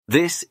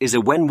This is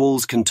a When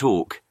Walls Can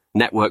Talk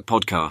network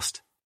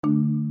podcast.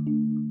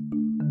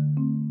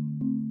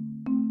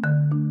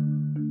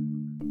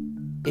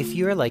 If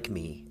you're like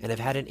me and have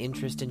had an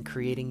interest in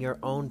creating your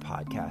own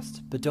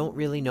podcast, but don't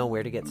really know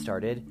where to get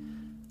started,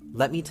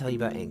 let me tell you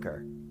about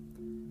Anchor.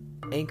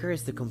 Anchor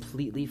is the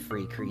completely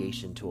free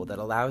creation tool that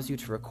allows you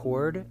to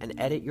record and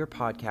edit your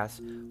podcast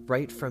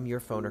right from your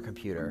phone or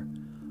computer.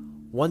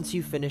 Once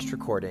you've finished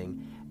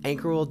recording,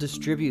 Anchor will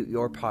distribute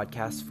your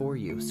podcast for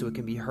you so it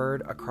can be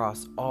heard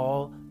across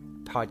all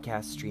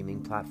podcast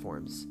streaming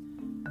platforms.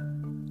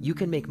 You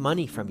can make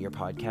money from your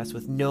podcast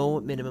with no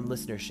minimum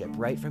listenership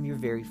right from your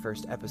very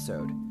first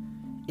episode.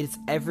 It's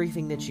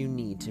everything that you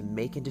need to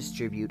make and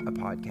distribute a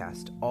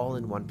podcast all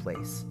in one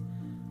place.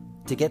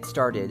 To get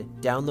started,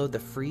 download the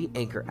free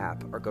Anchor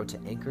app or go to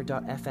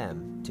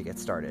anchor.fm to get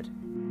started.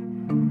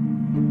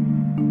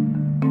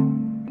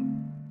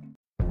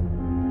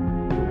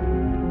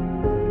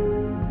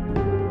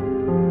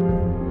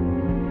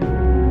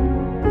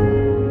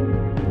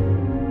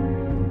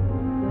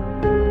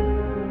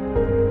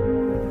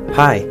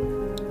 Hi,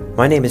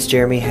 my name is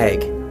Jeremy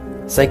Haig,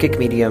 psychic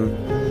medium,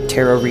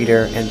 tarot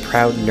reader, and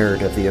proud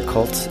nerd of the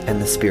occult and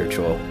the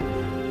spiritual.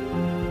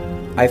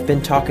 I've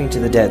been talking to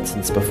the dead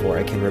since before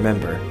I can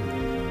remember.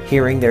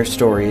 Hearing their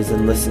stories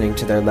and listening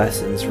to their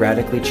lessons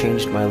radically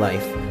changed my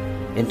life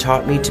and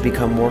taught me to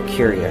become more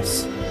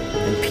curious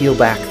and peel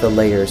back the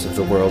layers of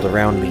the world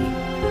around me.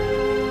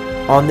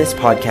 On this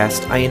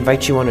podcast, I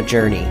invite you on a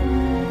journey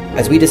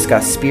as we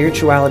discuss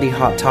spirituality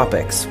hot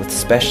topics with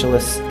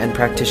specialists and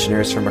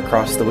practitioners from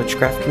across the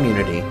witchcraft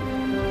community,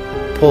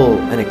 pull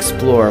and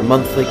explore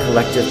monthly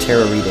collective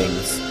tarot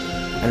readings,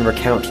 and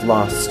recount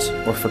lost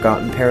or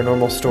forgotten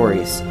paranormal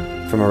stories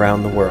from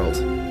around the world.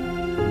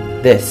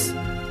 This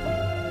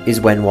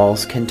is When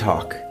Walls Can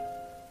Talk,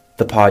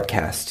 the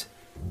podcast.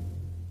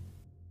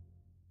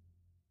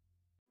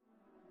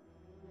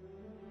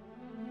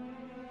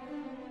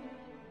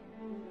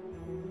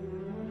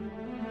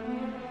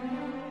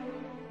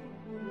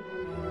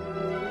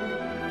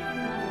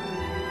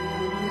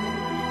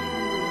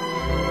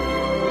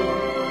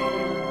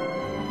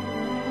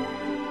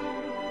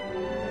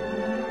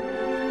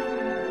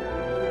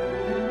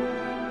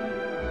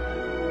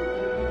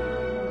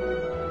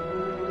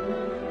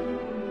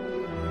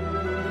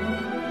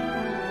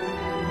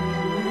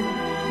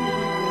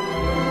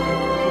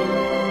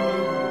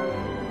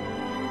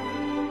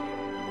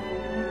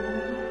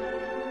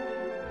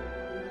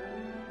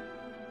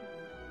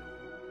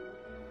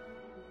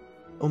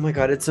 Oh my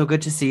god, it's so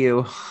good to see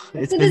you.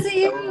 It's good been to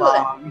see so you.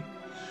 long.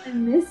 I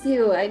miss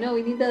you. I know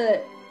we need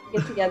to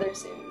get together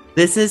soon.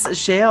 This is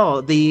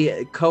Shale,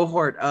 the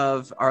cohort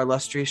of our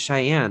illustrious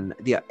Cheyenne,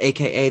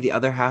 aka the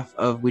other half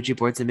of Ouija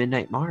Boards and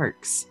Midnight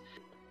Marks.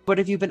 What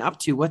have you been up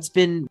to? What's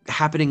been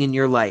happening in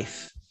your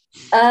life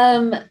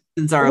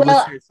since our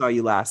listeners saw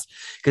you last?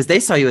 Because they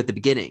saw you at the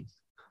beginning.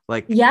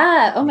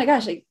 Yeah. Oh my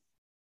gosh.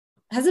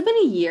 Has it been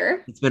a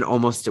year? It's been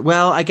almost.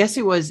 Well, I guess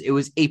it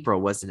was April,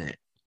 wasn't it?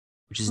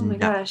 Which is oh my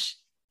gosh.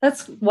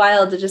 That's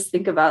wild to just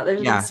think about.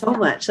 There's been so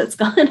much that's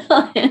gone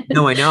on.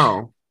 No, I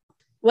know.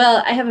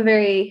 Well, I have a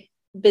very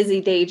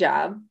busy day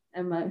job.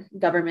 I'm a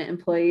government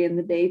employee in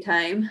the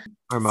daytime.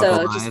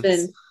 So it's just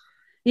been,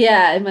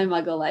 in my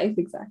muggle life,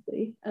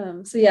 exactly.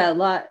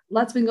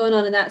 Lots been going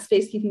on in that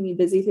space, keeping me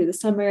busy through the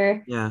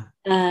summer. Yeah.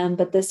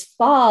 But this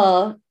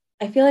fall,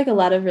 I feel like a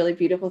lot of really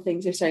beautiful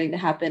things are starting to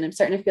happen. I'm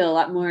starting to feel a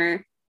lot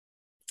more,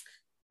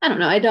 I don't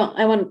know. I don't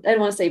want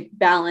to say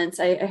balance.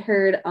 I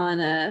heard on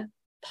a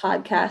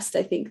podcast,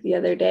 I think the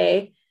other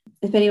day,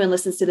 if anyone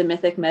listens to the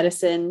Mythic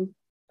Medicine,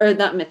 or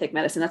not Mythic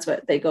Medicine, that's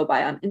what they go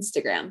by on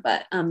Instagram,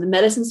 but the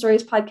Medicine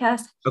Stories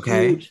podcast,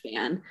 huge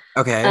fan.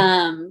 Okay.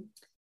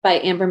 By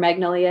Amber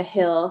Magnolia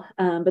Hill.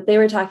 But they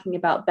were talking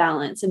about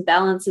balance, and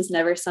balance and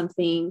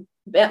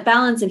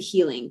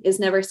healing is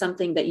never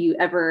something that you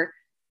ever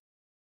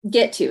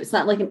get to. It's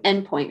not like an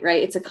endpoint,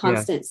 right? It's a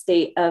constant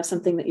state of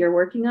something that you're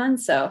working on.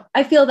 So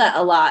I feel that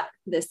a lot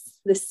this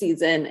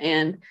season,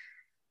 and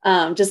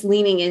just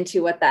leaning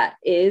into what that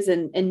is,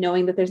 and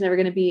knowing that there's never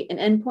going to be an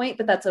endpoint,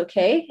 but that's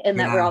okay. And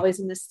that we're always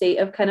in this state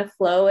of kind of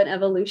flow and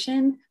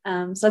evolution.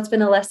 So that's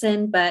been a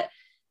lesson, but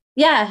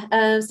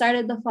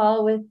started the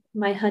fall with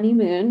my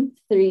honeymoon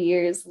 3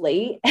 years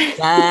late.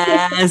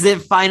 Yes,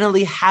 it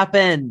finally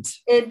happened.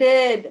 It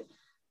did.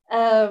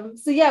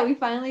 We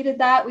finally did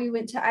that. We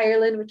went to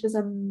Ireland, which was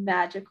a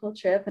magical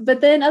trip.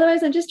 But then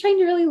otherwise, I'm just trying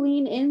to really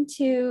lean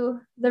into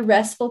the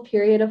restful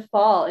period of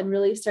fall and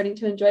really starting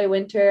to enjoy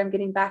winter. I'm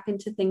getting back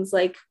into things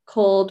like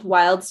cold,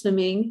 wild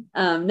swimming.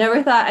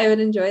 Never thought I would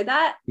enjoy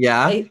that.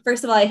 Yeah.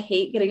 First of all, I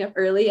hate getting up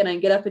early, and I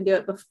get up and do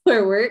it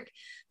before work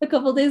a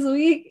couple days a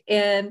week.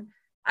 And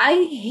I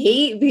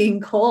hate being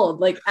cold,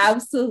 like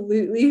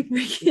absolutely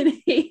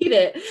freaking hate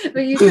it.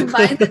 But you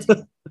combine the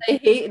two I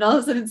hate, and all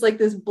of a sudden it's like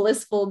this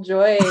blissful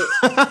joy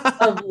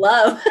of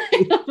love.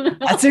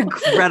 That's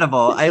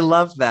incredible. I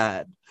love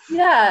that.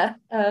 Yeah.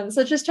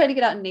 So just try to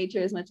get out in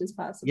nature as much as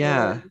possible.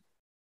 Yeah.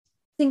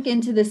 Sink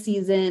into the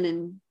season,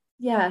 and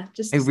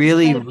I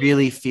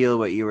really feel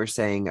what you were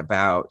saying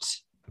about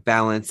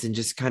balance and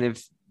just kind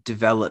of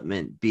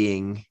development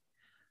being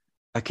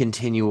a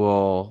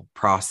continual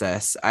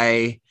process.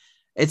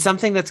 It's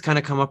something that's kind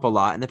of come up a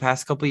lot in the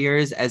past couple of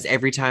years, as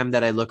every time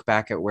that I look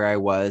back at where I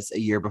was a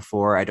year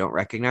before, I don't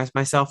recognize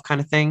myself, kind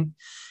of thing.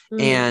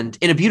 And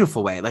in a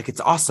beautiful way, like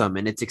it's awesome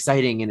and it's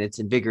exciting and it's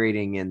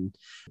invigorating.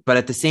 But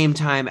at the same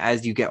time,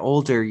 as you get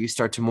older, you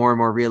start to more and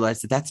more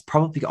realize that that's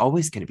probably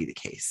always going to be the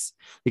case.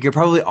 Like you're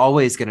probably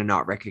always going to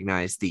not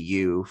recognize the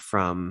you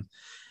from,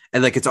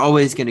 and like it's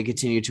always going to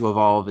continue to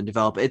evolve and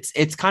develop.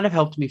 It's kind of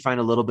helped me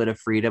find a little bit of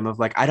freedom of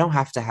like, I don't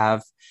have to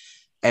have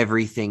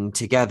everything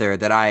together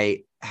that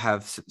I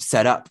have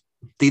set up.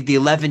 The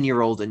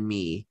 11-year-old in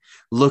me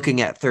looking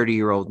at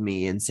 30-year-old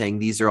me and saying,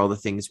 these are all the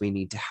things we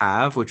need to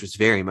have, which was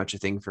very much a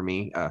thing for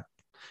me.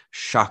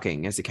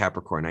 Shocking as a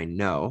Capricorn, I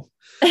know.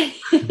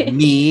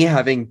 Me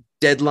having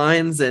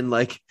deadlines and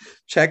like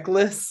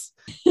checklists.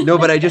 No,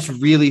 but I just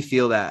really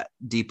feel that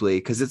deeply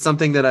because it's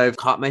something that I've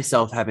caught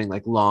myself having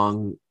like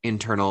long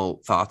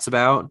internal thoughts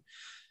about.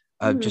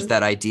 Just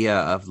that idea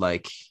of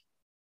like,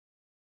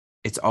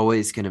 it's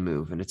always going to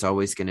move and it's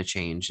always going to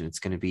change and it's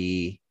going to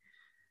be,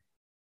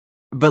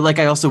 but like,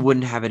 I also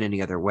wouldn't have it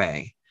any other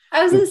way.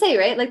 I was going to say,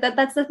 right? Like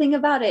that's the thing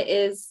about it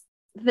is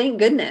thank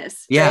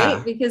goodness. Yeah.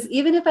 Right? Because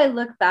even if I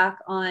look back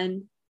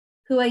on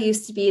who I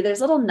used to be,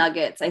 there's little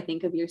nuggets, I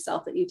think, of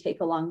yourself that you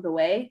take along the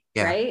way.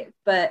 Yeah. Right.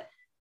 But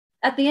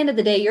at the end of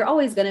the day, you're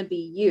always going to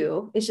be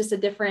you. It's just a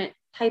different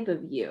type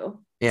of you.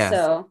 Yeah.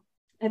 So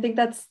I think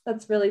that's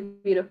really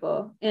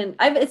beautiful. And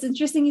it's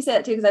interesting you said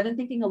it too, because I've been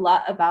thinking a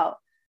lot about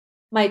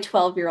my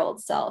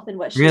 12-year-old self and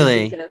what she would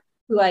think of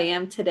who I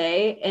am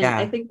today. And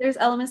I think there's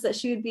elements that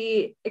she would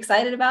be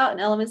excited about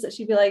and elements that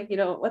she'd be like,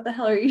 what the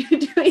hell are you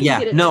doing? Yeah,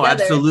 no,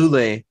 together?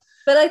 Absolutely.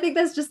 But I think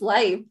that's just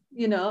life,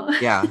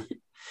 Yeah.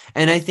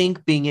 And I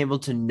think being able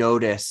to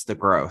notice the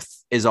growth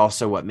is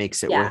also what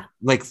makes it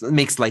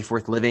makes life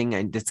worth living.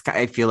 And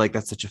I feel like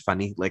that's such a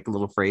funny, like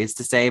little phrase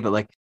to say, but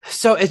like,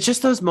 so it's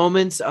just those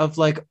moments of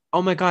like,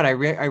 oh my God, I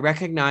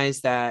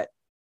recognize that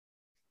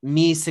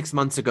me 6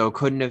 months ago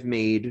couldn't have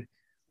made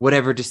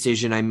whatever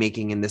decision I'm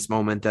making in this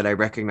moment that I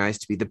recognize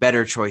to be the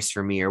better choice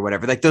for me or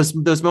whatever. Like those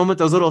moments,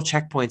 those little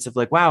checkpoints of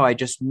like, wow, I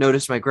just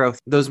noticed my growth.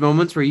 Those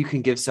moments where you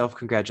can give self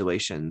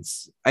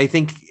congratulations. I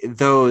think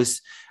those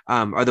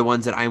are the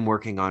ones that I'm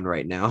working on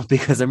right now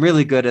because I'm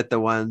really good at the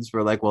ones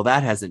where like, well,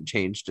 that hasn't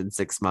changed in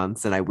 6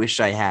 months. And I wish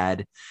I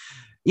had,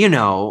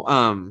 no,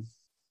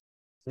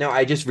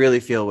 I just really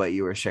feel what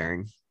you were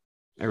sharing.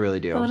 I really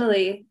do.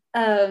 Totally.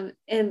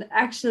 And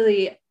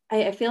actually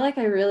I feel like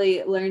I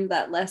really learned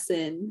that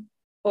lesson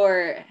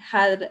or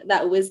had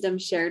that wisdom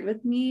shared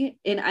with me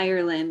in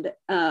Ireland.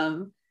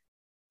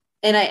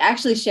 And I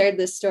actually shared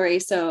this story.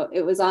 So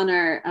it was on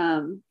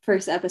our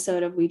first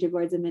episode of Ouija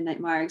Boards and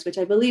Midnight Margs, which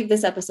I believe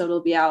this episode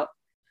will be out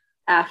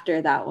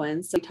after that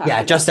one. So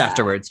just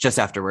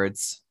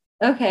afterwards.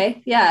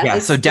 Okay. Yeah. Yeah.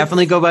 So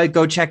definitely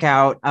go check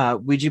out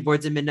Ouija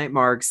Boards and Midnight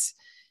Margs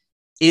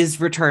is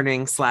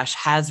returning /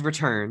 has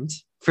returned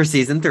for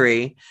season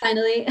 3.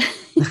 Finally.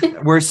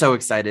 We're so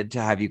excited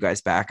to have you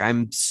guys back.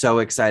 I'm so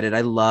excited.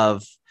 I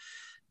love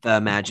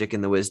the magic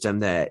and the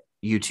wisdom that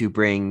you two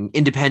bring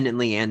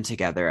independently and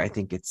together. I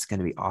think it's going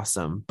to be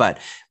awesome. But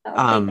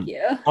thank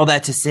you. All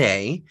that to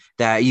say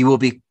that you will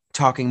be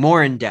talking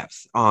more in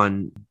depth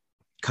on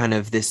kind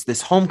of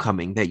this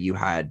homecoming that you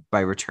had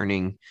by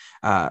returning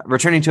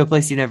to a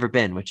place you've never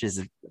been, which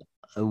is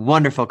a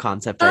wonderful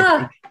concept.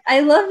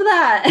 I love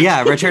that.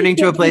 Yeah, returning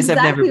to a place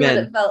I've never been. What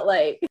it felt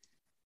like.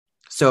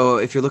 So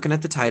if you're looking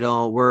at the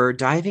title, we're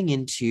diving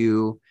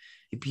into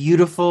a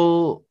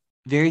beautiful,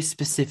 very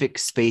specific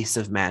space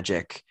of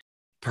magic.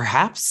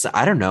 Perhaps,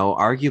 I don't know,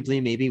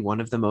 arguably maybe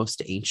one of the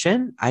most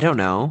ancient. I don't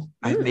know.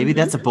 Maybe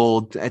that's a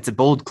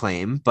bold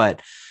claim,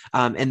 but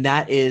and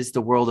that is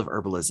the world of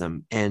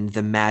herbalism and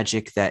the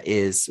magic that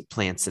is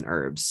plants and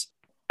herbs.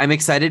 I'm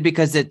excited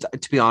because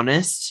to be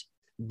honest,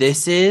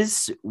 this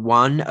is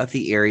one of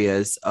the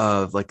areas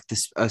of like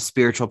this a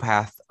spiritual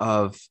path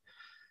of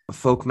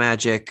folk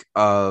magic,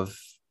 of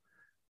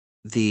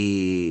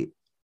the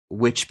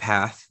witch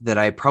path that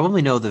I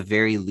probably know the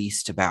very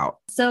least about.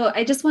 So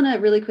I just want to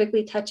really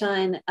quickly touch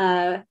on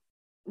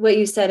what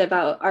you said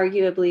about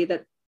arguably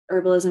that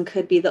herbalism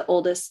could be the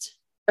oldest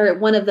or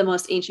one of the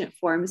most ancient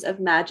forms of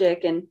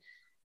magic. And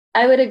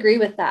I would agree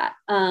with that.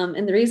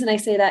 And the reason I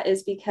say that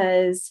is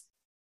because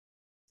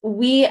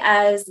we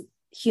as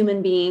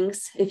human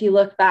beings, if you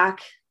look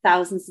back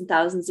thousands and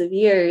thousands of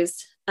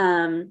years,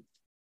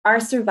 our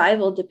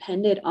survival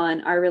depended on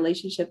our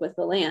relationship with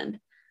the land.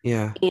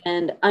 Yeah.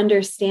 And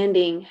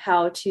understanding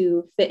how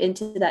to fit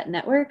into that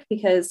network,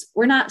 because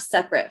we're not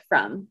separate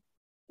from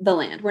the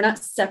land. We're not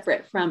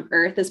separate from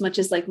Earth as much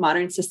as like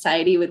modern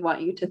society would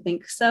want you to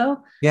think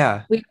so.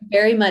 Yeah. We're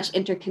very much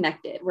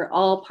interconnected. We're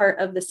all part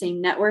of the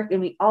same network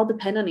and we all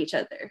depend on each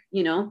other.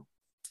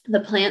 The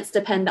plants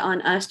depend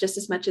on us just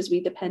as much as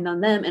we depend on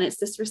them. And it's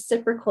this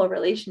reciprocal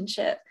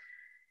relationship.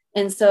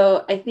 And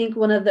so I think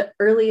one of the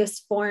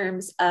earliest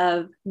forms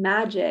of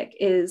magic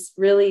is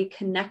really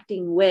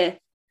connecting with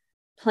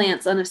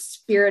plants on a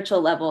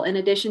spiritual level, in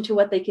addition to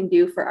what they can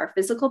do for our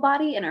physical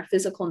body and our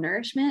physical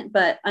nourishment,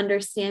 but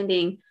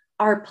understanding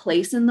our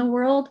place in the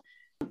world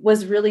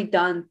was really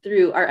done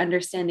through our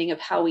understanding of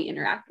how we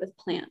interact with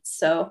plants.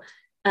 So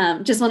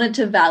just wanted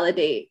to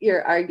validate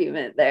your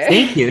argument there.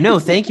 Thank you. No,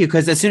 thank you.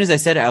 Because as soon as I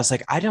said it, I was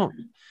like, I don't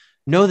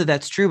know that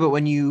that's true. But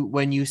when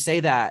you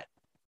say that,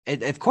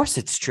 of course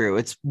it's true.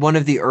 It's one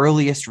of the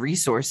earliest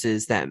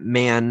resources that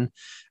man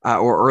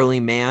or early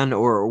man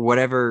or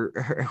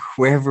whatever,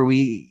 wherever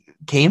we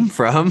came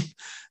from,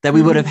 that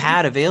we would have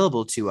had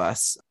available to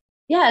us.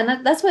 Yeah.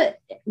 And that's what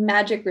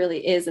magic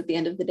really is at the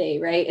end of the day,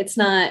 right? It's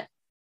not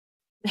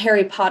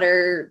Harry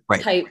Potter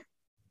type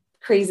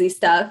crazy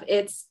stuff.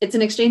 It's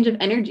an exchange of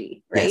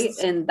energy, right?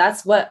 Yes. And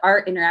that's what our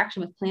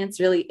interaction with plants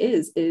really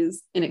is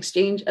an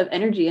exchange of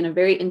energy in a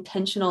very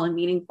intentional and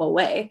meaningful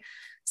way.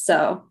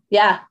 So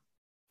yeah.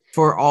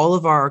 For all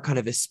of our kind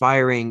of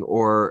aspiring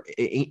or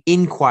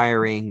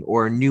inquiring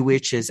or new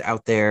witches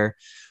out there,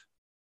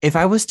 if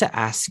I was to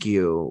ask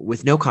you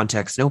with no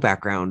context, no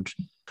background,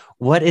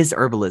 what is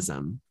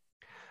herbalism?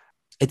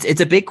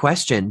 It's a big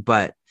question,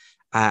 but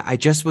I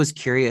just was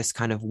curious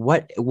kind of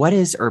what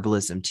is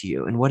herbalism to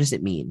you and what does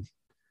it mean?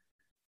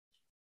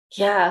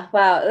 Yeah,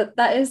 wow.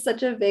 That is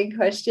such a big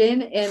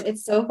question. And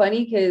it's so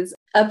funny because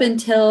up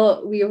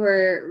until we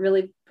were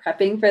really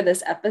prepping for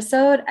this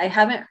episode, I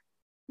haven't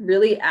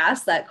really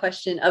asked that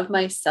question of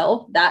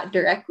myself that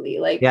directly.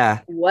 Like,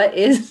 what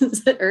is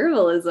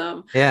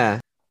herbalism? Yeah.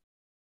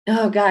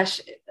 Oh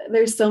gosh,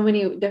 there's so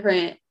many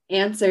different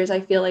answers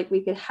I feel like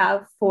we could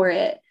have for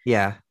it.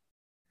 Yeah.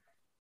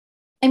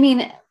 I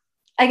mean,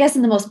 I guess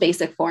in the most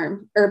basic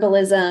form,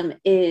 herbalism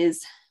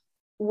is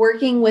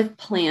working with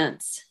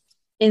plants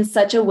in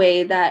such a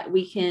way that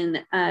we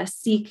can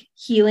seek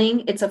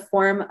healing. It's a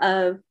form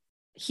of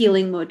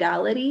healing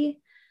modality.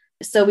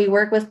 So we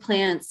work with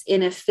plants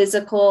in a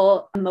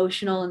physical,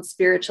 emotional, and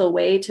spiritual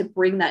way to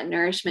bring that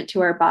nourishment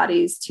to our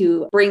bodies,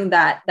 to bring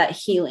that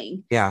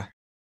healing. Yeah.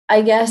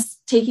 I guess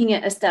taking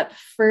it a step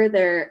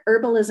further,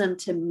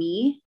 herbalism to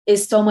me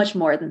is so much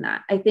more than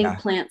that. I think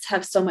plants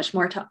have so much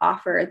more to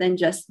offer than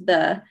just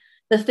the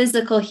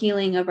physical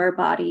healing of our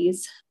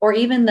bodies, or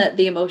even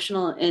the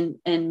emotional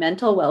and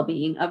mental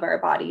well-being of our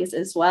bodies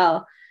as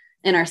well,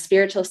 and our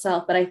spiritual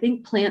self. But I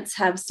think plants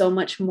have so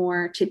much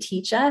more to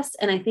teach us.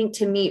 And I think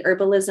to me,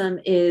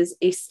 herbalism is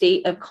a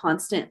state of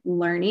constant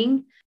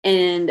learning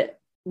and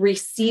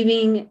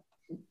receiving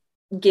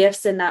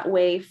gifts in that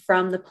way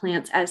from the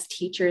plants as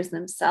teachers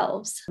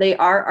themselves. They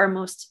are our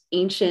most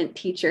ancient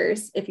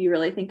teachers, if you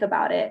really think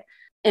about it.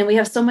 And we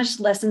have so much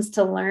lessons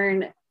to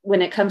learn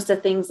when it comes to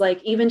things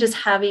like even just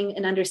having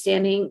an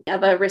understanding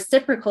of a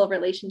reciprocal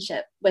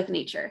relationship with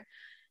nature.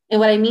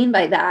 And what I mean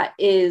by that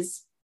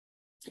is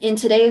in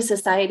today's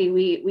society,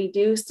 we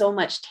do so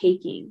much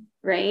taking,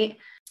 right?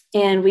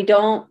 And we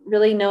don't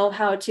really know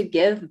how to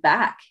give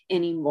back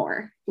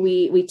anymore.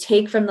 We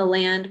take from the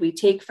land, we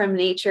take from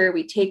nature,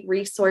 we take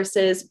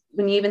resources.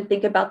 When you even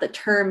think about the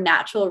term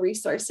natural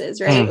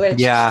resources, right?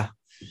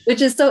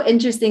 Which is so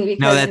interesting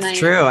because no, that's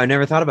true. I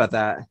never thought about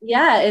that.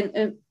 Yeah.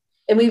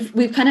 And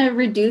we've kind of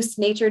reduced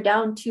nature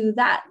down to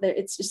that.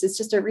 It's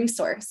just a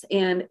resource.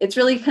 And it's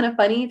really kind of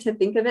funny to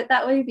think of it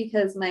that way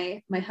because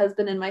my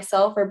husband and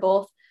myself are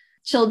both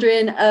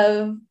children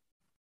of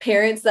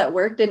parents that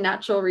worked in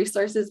natural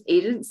resources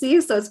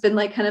agencies. So it's been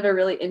like kind of a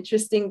really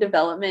interesting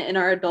development in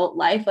our adult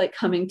life, like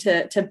coming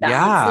to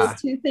balance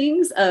those two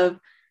things of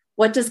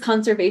what does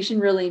conservation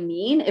really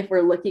mean if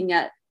we're looking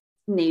at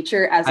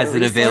nature as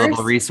an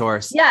available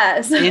resource.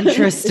 Yeah. So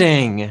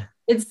interesting.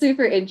 It's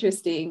super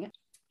interesting.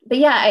 But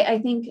yeah, I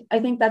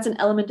think that's an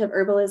element of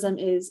herbalism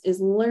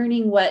is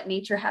learning what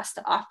nature has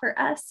to offer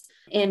us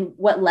and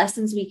what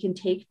lessons we can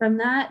take from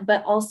that,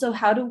 but also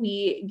how do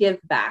we give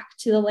back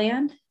to the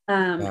land?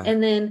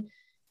 And then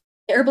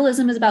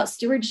herbalism is about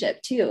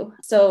stewardship too.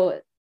 So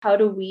how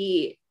do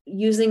we,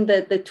 using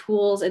the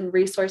tools and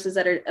resources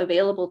that are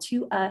available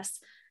to us,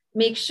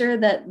 make sure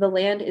that the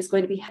land is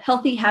going to be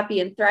healthy, happy,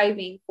 and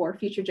thriving for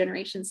future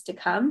generations to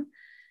come?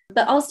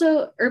 But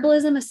also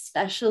herbalism,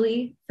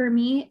 especially for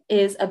me,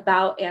 is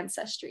about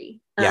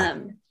ancestry.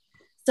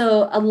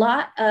 So a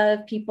lot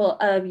of people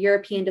of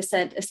European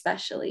descent,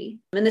 especially,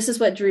 and this is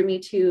what drew me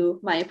to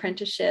my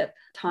apprenticeship,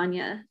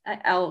 Tanya.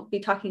 I'll be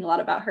talking a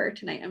lot about her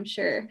tonight, I'm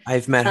sure.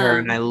 I've met her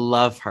and I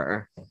love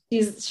her.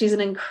 She's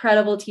an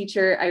incredible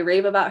teacher. I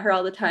rave about her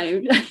all the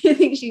time. I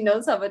think she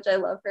knows how much I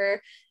love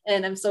her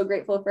and I'm so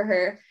grateful for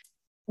her.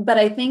 But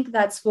I think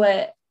that's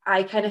what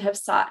I kind of have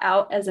sought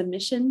out as a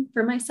mission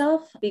for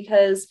myself,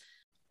 because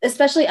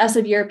especially us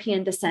of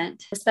European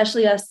descent,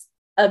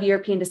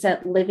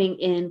 living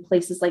in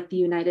places like the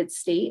United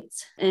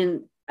States.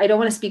 And I don't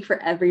want to speak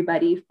for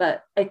everybody,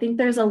 but I think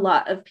there's a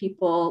lot of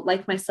people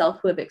like myself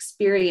who have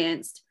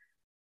experienced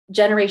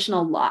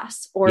generational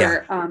loss or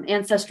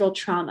ancestral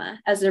trauma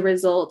as a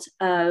result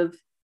of,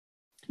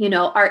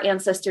 our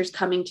ancestors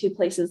coming to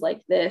places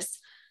like this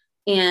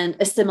and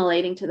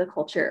assimilating to the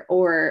culture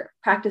or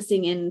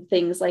practicing in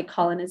things like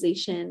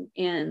colonization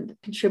and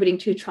contributing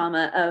to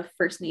trauma of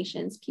First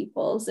Nations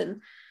peoples.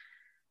 And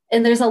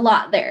And there's a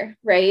lot there,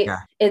 right? Yeah.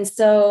 And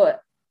so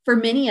for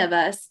many of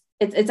us,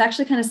 it's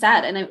actually kind of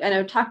sad. And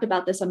I've talked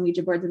about this on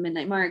Ouija boards and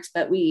Midnight Marks,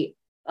 but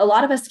a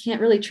lot of us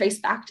can't really trace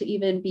back to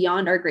even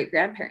beyond our great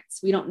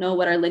grandparents. We don't know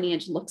what our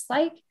lineage looks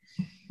like.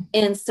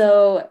 And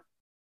so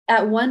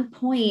at one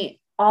point,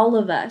 all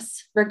of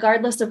us,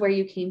 regardless of where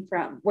you came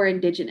from, were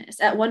indigenous.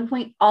 At one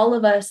point, all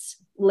of us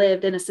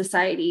lived in a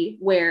society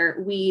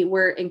where we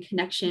were in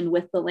connection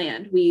with the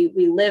land. We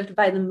lived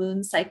by the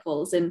moon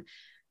cycles, and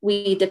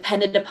we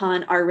depended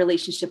upon our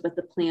relationship with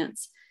the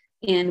plants.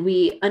 And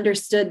we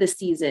understood the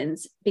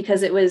seasons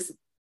because it was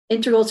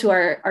integral to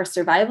our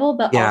survival,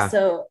 but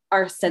also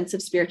our sense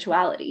of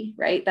spirituality,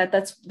 right?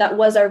 That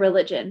was our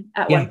religion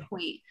at one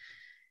point.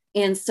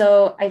 And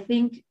so I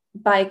think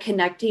by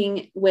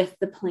connecting with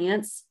the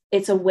plants,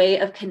 it's a way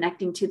of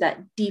connecting to that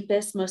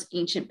deepest, most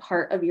ancient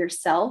part of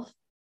yourself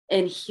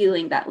and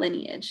healing that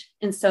lineage.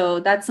 And so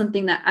that's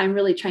something that I'm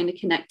really trying to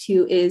connect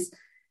to, is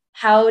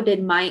how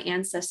did my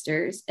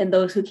ancestors and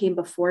those who came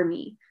before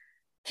me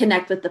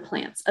connect with the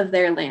plants of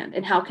their land?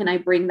 And how can I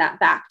bring that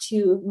back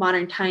to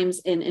modern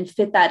times and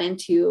fit that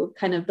into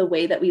kind of the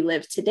way that we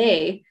live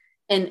today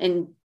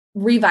and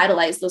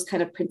revitalize those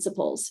kind of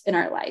principles in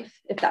our life,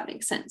 if that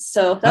makes sense.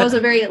 So that was a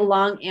very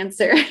long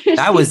answer.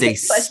 That was a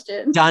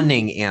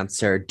stunning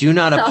answer. Do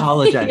not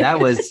apologize.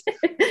 That was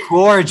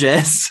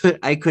gorgeous.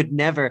 I could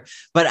never,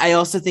 but I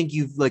also think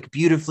you've like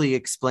beautifully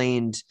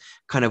explained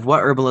kind of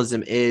what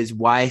herbalism is,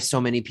 why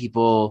so many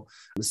people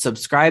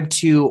subscribe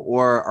to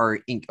or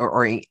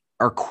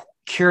are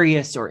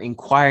curious or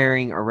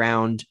inquiring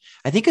around.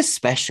 I think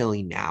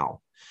especially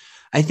now,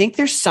 I think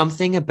there's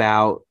something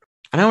about,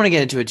 I don't want to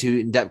get into it too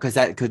in depth because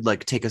that could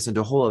like take us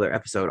into a whole other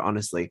episode,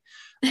 honestly.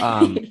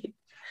 But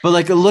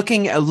like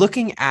looking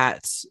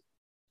at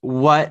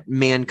what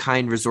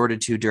mankind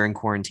resorted to during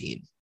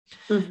quarantine,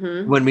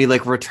 when we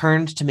like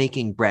returned to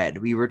making bread,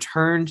 we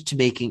returned to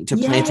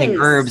planting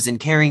herbs and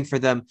caring for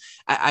them.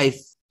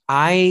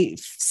 I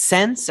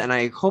sense, and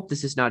I hope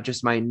this is not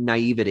just my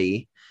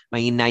naivete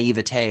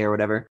or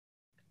whatever.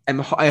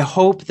 I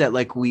hope that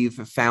like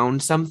we've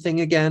found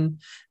something again,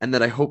 and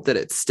that I hope that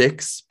it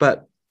sticks.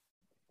 But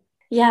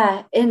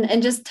yeah.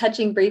 And just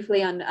touching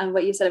briefly on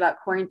what you said about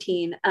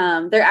quarantine,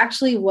 there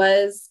actually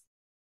was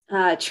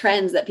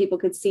trends that people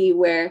could see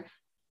where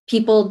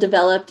people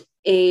developed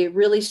a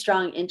really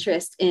strong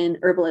interest in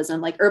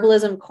herbalism. Like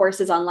herbalism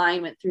courses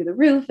online went through the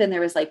roof, and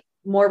there was like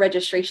more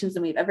registrations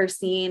than we've ever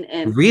seen.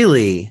 And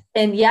really,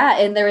 and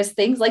there was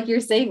things like you're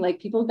saying,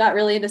 like people got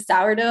really into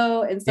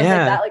sourdough and stuff like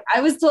that. Like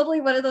I was totally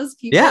one of those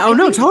people. Yeah. Oh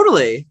no,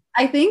 totally.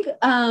 I think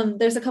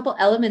there's a couple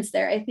elements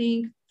there. I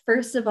think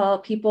first of all,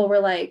 people were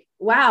like,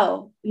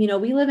 wow,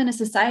 we live in a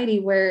society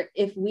where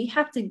if we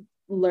have to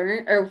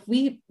learn, or if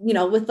we,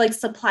 with like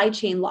supply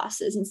chain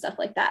losses and stuff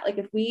like that, like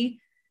if we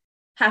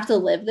have to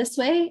live this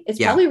way, it's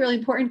probably really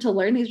important to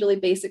learn these really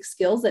basic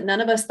skills that none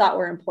of us thought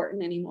were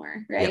important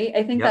anymore. Right.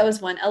 I think that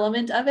was one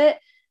element of it.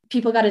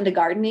 People got into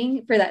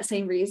gardening for that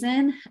same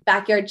reason.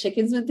 Backyard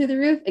chickens went through the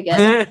roof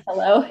again.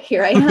 Hello,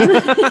 here I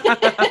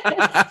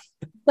am.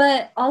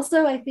 But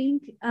also, I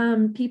think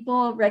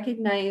people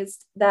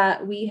recognized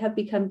that we have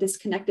become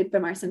disconnected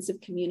from our sense of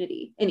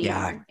community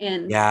anymore.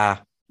 And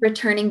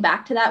returning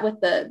back to that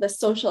with the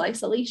social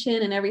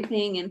isolation and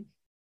everything. And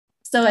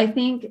so I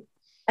think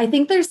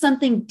there's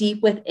something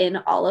deep within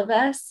all of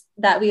us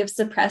that we have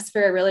suppressed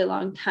for a really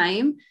long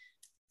time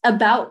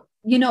about,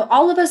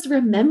 all of us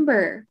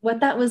remember what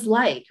that was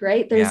like,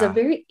 right? There's a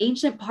very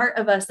ancient part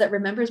of us that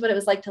remembers what it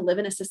was like to live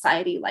in a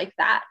society like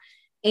that.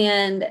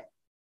 And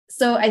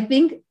so I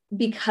think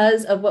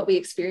because of what we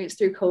experienced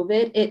through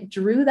COVID, it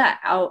drew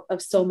that out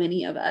of so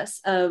many of us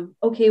of,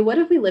 okay, what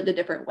if we lived a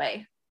different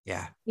way?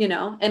 Yeah.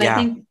 And I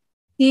think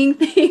seeing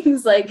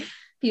things like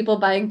people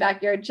buying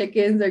backyard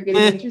chickens or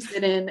getting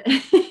interested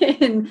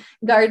in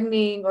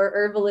gardening or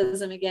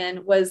herbalism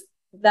again was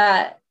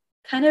that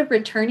kind of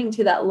returning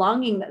to that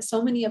longing that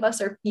so many of us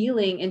are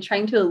feeling and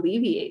trying to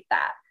alleviate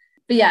that.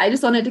 But yeah, I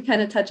just wanted to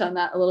kind of touch on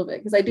that a little bit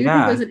because I do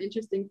think it was an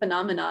interesting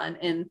phenomenon.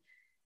 And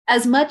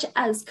as much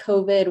as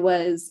COVID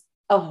was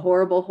a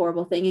horrible,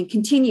 horrible thing and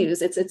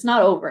continues, it's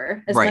not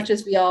over as much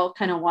as we all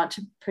kind of want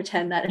to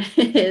pretend that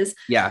it is.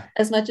 Yeah.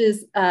 As much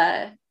as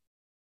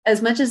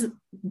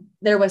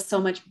there was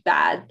so much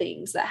bad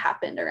things that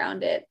happened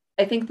around it,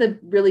 I think the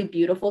really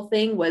beautiful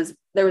thing was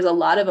there was a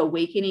lot of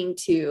awakening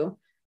to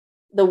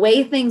the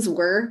way things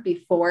were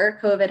before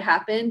COVID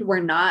happened were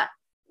not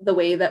the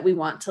way that we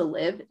want to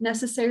live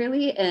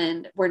necessarily.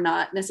 And were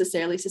not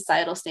necessarily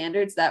societal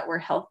standards that were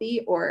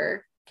healthy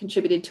or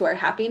contributed to our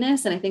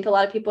happiness. And I think a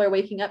lot of people are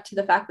waking up to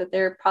the fact that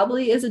there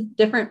probably is a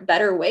different,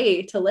 better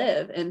way to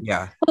live. And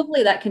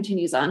hopefully that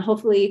continues on.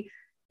 Hopefully,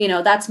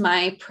 that's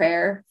my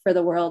prayer for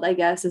the world, I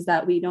guess, is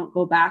that we don't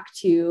go back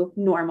to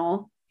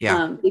normal.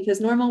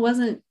 Because normal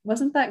wasn't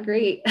that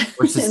great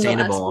or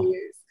sustainable.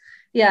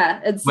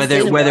 It's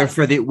whether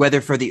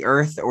for the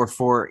earth or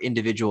for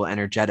individual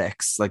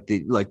energetics,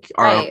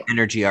 our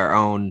energy, our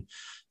own.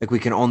 Like we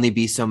can only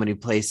be so many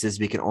places.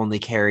 We can only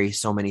carry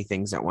so many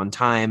things at one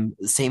time.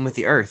 Same with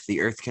the earth.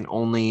 The earth can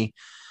only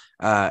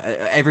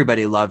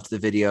everybody loved the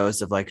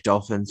videos of like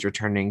dolphins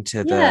returning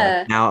to Yeah.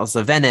 the canals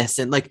of Venice.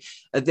 And like,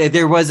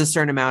 there was a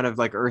certain amount of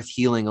like earth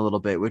healing a little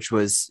bit, which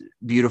was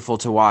beautiful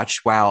to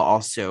watch, while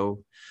also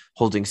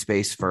holding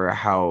space for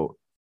how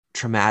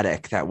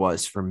traumatic that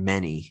was for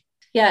many.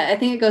 Yeah, I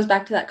think it goes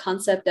back to that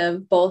concept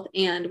of both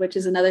and, which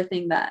is another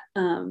thing that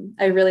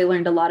I really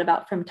learned a lot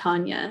about from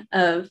Tanya.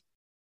 Of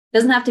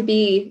doesn't have to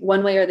be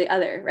one way or the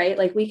other, right?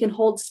 Like we can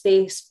hold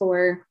space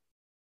for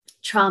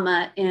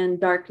trauma and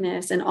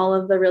darkness and all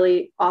of the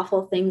really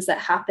awful things that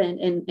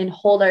happen, and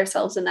hold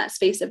ourselves in that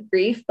space of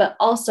grief, but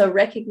also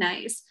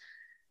recognize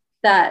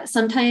that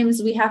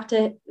sometimes we have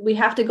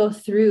to go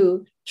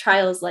through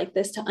trials like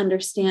this to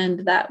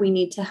understand that we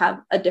need to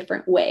have a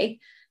different way,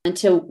 and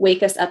to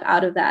wake us up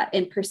out of that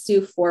and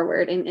pursue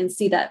forward and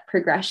see that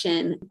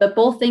progression. But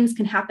both things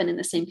can happen in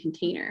the same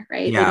container,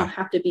 right? Yeah. They don't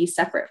have to be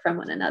separate from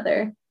one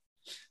another.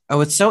 Oh,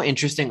 it's so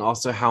interesting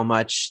also how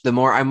much, the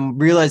more I'm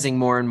realizing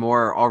more and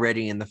more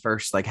already in the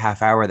first like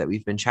half hour that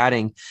we've been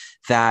chatting,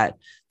 that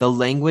the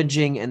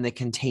languaging and the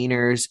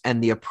containers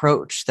and the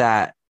approach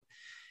that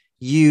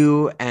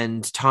you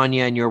and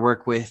Tanya and your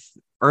work with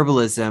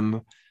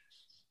herbalism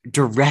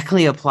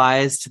directly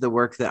applies to the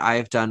work that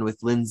I've done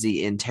with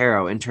Lindsay in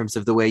tarot, in terms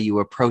of the way you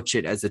approach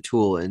it as a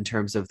tool, in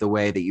terms of the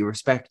way that you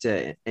respect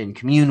it and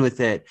commune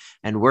with it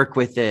and work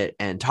with it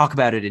and talk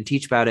about it and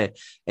teach about it.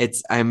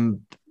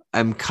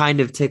 I'm kind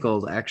of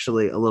tickled,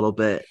 actually, a little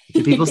bit.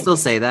 Do people still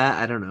say that?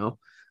 I don't know.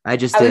 I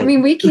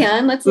mean, we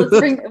can.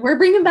 We're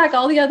bringing back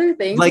all the other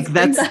things. Like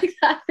let's bring back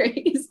that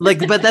phrase.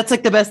 Like, but that's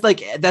like the best,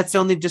 like, that's the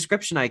only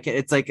description I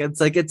can.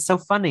 It's so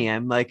funny.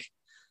 I'm like,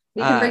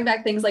 we can bring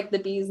back things like the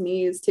bee's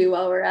knees too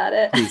while we're at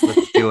it. Please,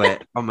 let's do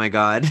it. Oh my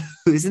God.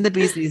 Isn't the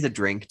bee's knees a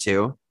drink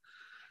too?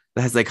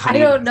 That has like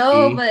honey. I don't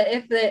know, but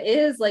if it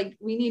is, like,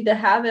 we need to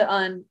have it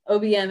on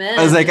OBMN.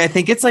 I was like, I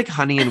think it's like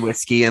honey and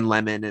whiskey and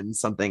lemon and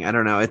something. I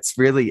don't know. It's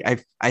really,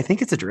 I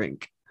think it's a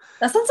drink.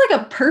 That sounds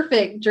like a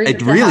perfect drink.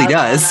 It really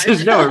does.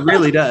 No, it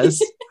really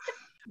does.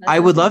 I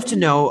would love to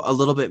know a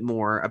little bit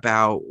more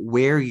about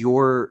where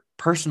your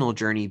personal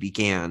journey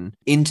began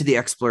into the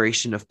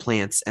exploration of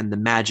plants and the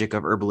magic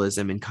of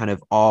herbalism and kind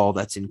of all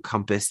that's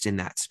encompassed in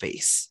that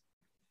space.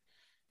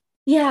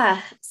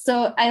 Yeah.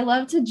 So I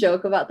love to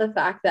joke about the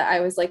fact that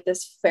I was like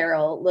this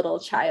feral little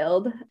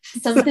child.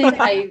 Something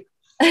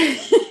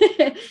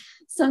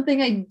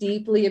I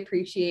deeply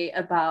appreciate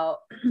about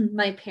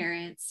my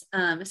parents,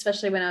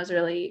 especially when I was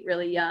really,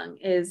 really young,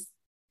 is,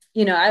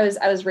 you know, I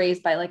was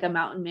raised by like a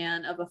mountain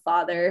man of a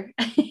father.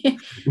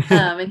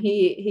 And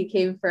he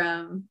came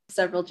from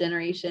several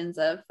generations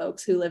of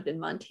folks who lived in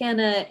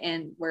Montana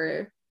and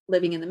were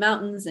living in the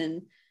mountains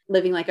and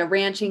living like a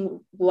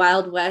ranching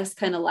Wild West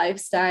kind of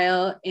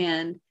lifestyle.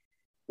 And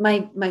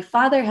my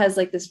father has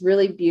like this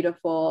really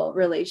beautiful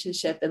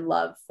relationship and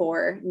love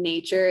for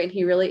nature. And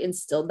he really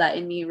instilled that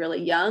in me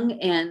really young.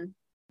 And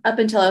up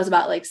until I was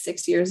about like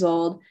 6 years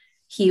old,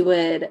 he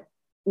would,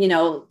 you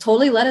know,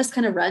 totally let us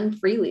kind of run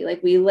freely.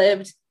 Like we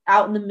lived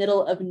out in the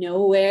middle of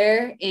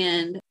nowhere,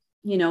 and,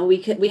 you know,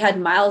 we had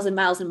miles and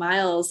miles and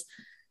miles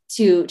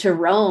to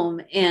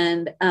roam.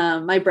 And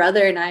my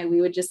brother and I,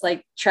 we would just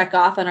like trek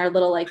off on our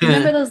little, like,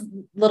 remember those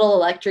little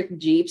electric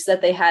Jeeps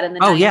that they had in the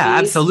 90s? Yeah,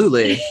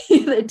 absolutely.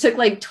 It took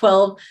like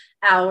 12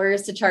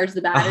 hours to charge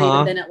the battery,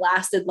 but then it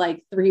lasted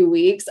like 3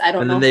 weeks. I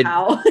don't know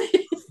how.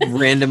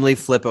 Randomly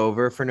flip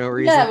over for no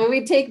reason. Yeah, but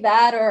we'd take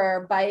that or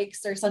our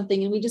bikes or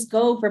something, and we just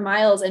go for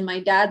miles. And my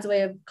dad's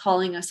way of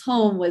calling us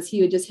home was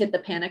he would just hit the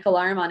panic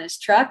alarm on his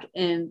truck,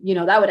 and, you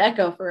know, that would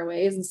echo for a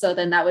ways. And so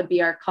then that would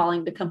be our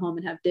calling to come home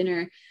and have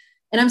dinner.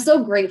 And I'm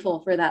so grateful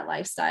for that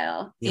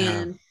lifestyle. Yeah.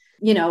 And,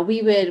 you know,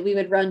 we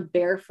would run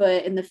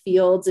barefoot in the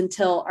fields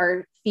until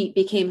our feet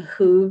became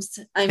hooves.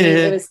 I mean,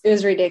 it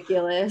was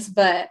ridiculous,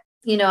 but,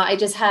 you know, I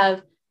just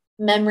have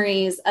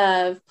memories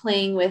of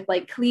playing with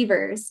like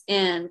cleavers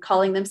and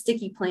calling them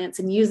sticky plants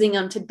and using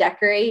them to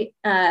decorate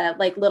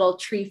like little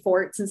tree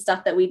forts and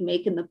stuff that we'd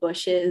make in the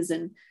bushes.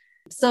 And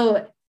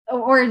so,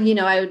 or, you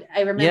know,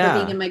 I remember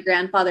being in my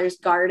grandfather's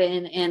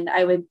garden, and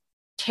I would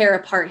tear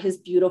apart his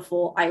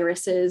beautiful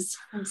irises.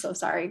 I'm so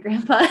sorry,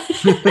 Grandpa.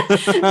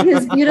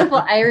 His beautiful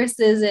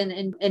irises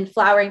and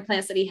flowering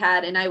plants that he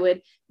had. And I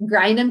would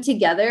grind them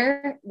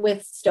together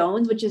with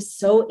stones, which is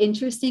so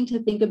interesting to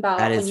think about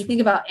when you think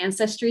about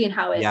ancestry and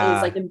how it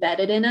is like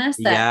embedded in us.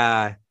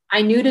 That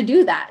I knew to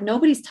do that.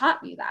 Nobody's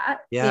taught me that,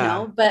 you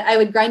know, but I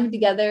would grind them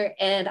together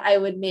and I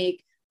would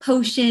make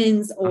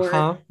potions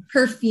or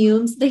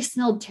perfumes. They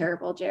smelled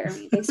terrible,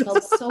 Jeremy. They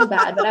smelled so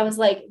bad, but I was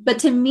like, but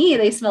to me,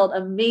 they smelled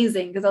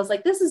amazing because I was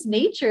like, this is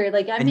nature.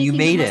 Like I'm making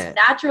the most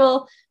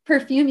natural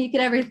perfume you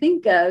could ever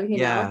think of, you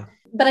know?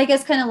 But I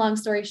guess kind of long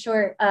story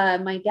short,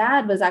 my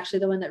dad was actually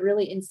the one that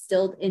really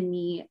instilled in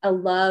me a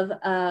love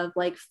of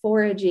like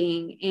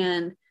foraging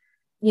and,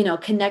 you know,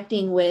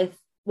 connecting with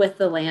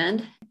the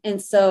land.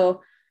 And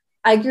so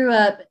I grew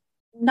up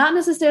not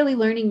necessarily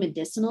learning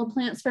medicinal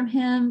plants from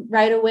him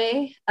right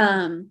away.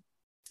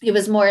 It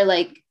was more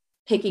like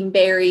picking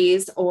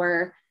berries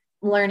or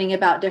learning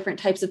about different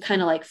types of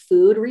kind of like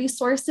food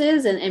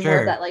resources and more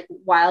of that like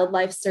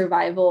wildlife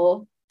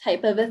survival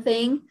type of a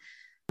thing.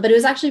 But it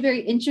was actually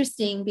very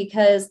interesting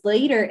because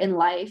later in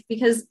life,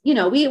 because,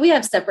 we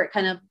have separate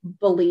kind of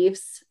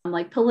beliefs,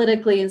 like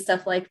politically and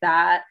stuff like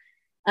that.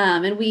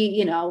 And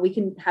we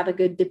can have a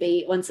good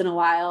debate once in a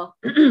while,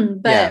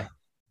 but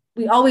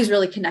we always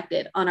really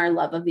connected on our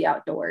love of the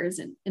outdoors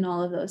and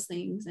all of those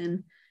things.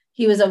 And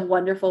he was a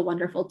wonderful,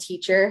 wonderful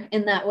teacher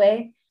in that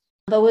way.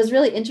 But what was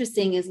really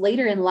interesting is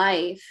later in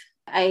life,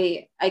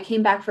 I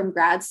came back from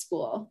grad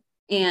school,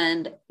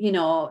 and,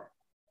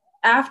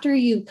 after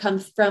you come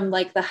from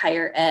like the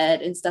higher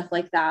ed and stuff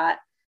like that.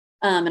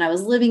 And I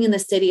was living in the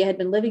city. I had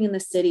been living in the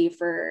city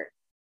for,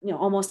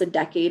 almost a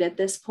decade at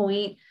this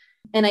point.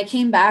 And I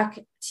came back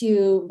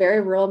to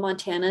very rural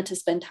Montana to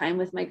spend time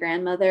with my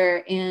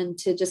grandmother and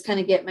to just kind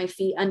of get my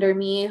feet under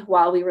me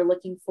while we were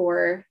looking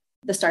for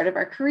the start of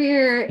our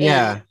career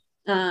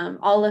and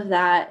all of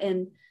that.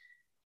 And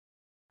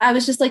I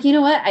was just like, you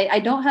know what, I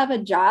don't have a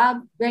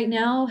job right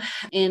now.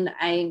 And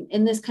I'm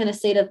in this kind of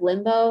state of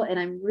limbo, and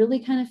I'm really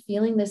kind of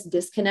feeling this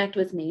disconnect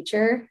with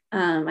nature.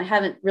 I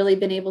haven't really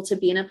been able to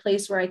be in a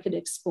place where I could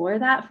explore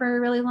that for a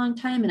really long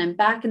time. And I'm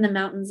back in the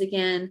mountains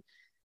again.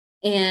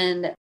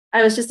 And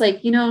I was just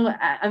like,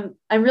 I'm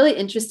really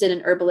interested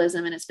in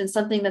herbalism, and it's been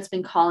something that's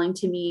been calling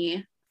to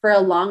me for a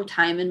long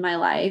time in my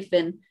life.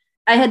 And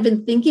I had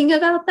been thinking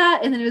about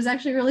that. And then it was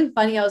actually really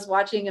funny. I was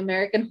watching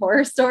American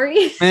Horror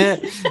Story.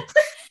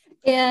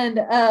 And,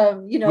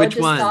 Which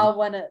just one? Saw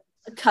one at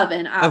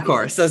Coven. Obviously. Of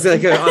course. That's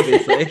like,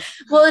 obviously.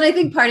 Well, and I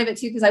think part of it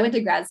too, because I went to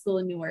grad school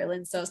in New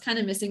Orleans. So I was kind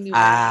of missing New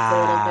Orleans a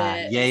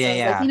little bit.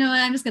 Yeah. Like,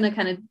 I'm just going to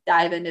kind of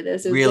dive into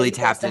this. It was really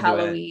tapped into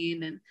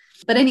Halloween.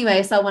 But anyway,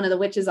 I saw one of the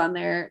witches on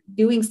there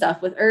doing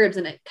stuff with herbs,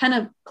 and it kind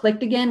of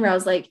clicked again where I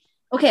was like,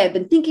 okay, I've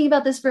been thinking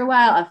about this for a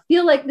while. I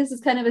feel like this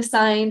is kind of a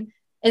sign.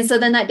 And so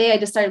then that day I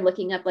just started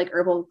looking up like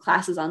herbal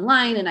classes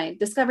online, and I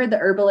discovered the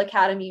Herbal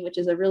Academy, which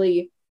is a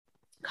really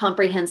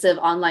comprehensive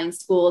online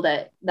school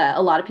that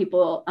a lot of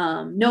people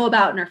know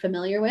about and are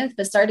familiar with,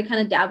 but started kind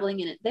of dabbling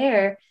in it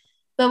there.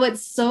 But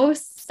what's so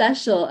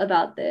special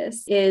about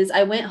this is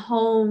I went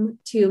home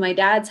to my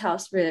dad's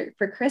house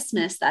for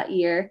Christmas that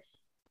year,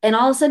 and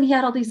all of a sudden he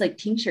had all these like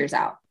tinctures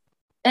out.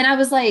 And I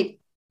was like,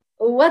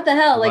 what the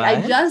hell? Like,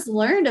 I just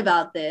learned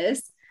about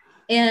this.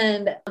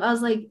 And I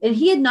was like, and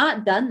he had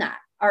not done that.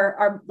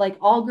 Our like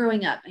all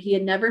growing up, he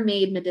had never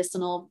made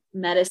medicinal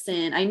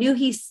medicine. I knew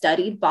he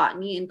studied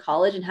botany in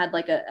college and had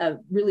like a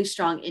really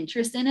strong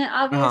interest in it,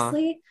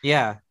 obviously.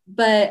 Yeah.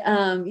 But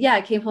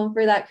I came home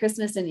for that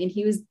Christmas, and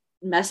he was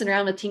messing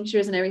around with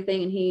tinctures and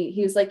everything. And he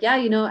was like, yeah,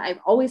 I've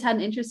always had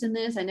an interest in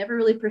this. I never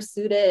really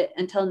pursued it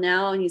until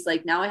now. And he's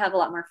like, now I have a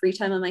lot more free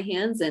time on my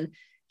hands. And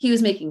he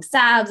was making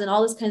salves and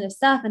all this kind of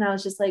stuff. And I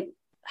was just like,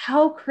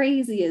 how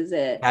crazy is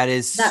it? That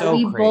is so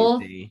crazy.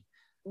 Both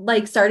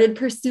like started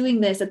pursuing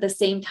this at the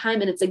same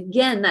time. And it's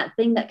again, that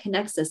thing that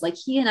connects us. Like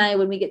he and I,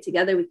 when we get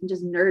together, we can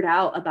just nerd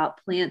out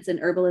about plants and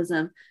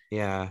herbalism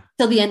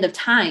till the end of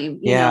time,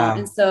 you know?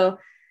 And so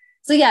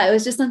yeah, it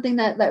was just something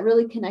that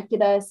really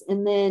connected us.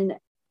 And then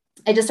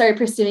I just started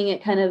pursuing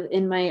it kind of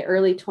in my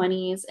early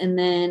 20s, and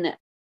then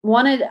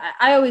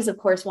I always, of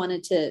course,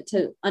 wanted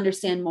to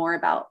understand more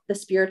about the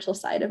spiritual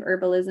side of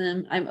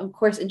herbalism. I'm of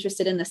course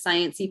interested in the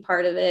sciencey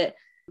part of it,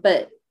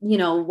 but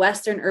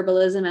Western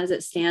herbalism as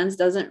it stands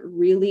doesn't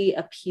really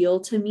appeal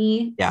to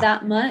me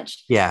that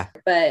much. Yeah.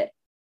 But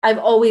I've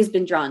always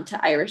been drawn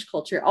to Irish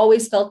culture,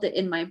 always felt it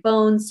in my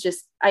bones.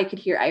 Just, I could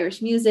hear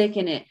Irish music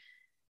and it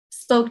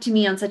spoke to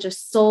me on such a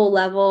soul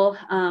level.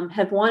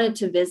 Have wanted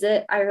to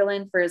visit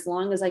Ireland for as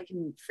long as I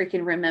can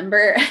freaking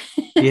remember.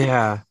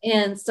 Yeah.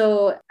 And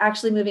so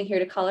actually moving here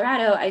to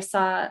Colorado, I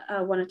saw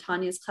one of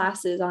Tanya's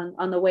classes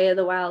on the Way of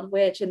the Wild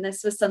Witch. And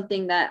this was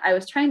something that I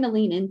was trying to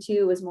lean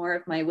into, was more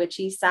of my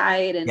witchy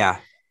side and,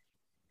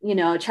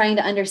 trying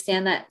to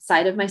understand that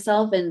side of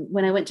myself. And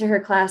when I went to her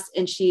class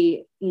and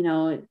she,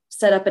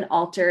 set up an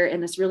altar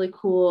in this really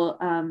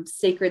cool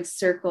sacred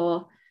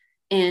circle,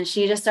 and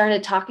she just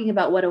started talking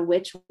about what a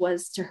witch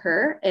was to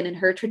her and in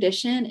her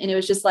tradition. And it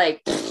was just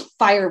like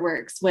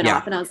fireworks went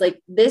off. And I was like,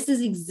 this is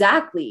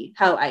exactly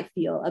how I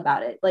feel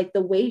about it. Like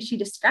the way she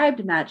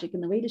described magic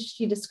and the way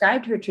she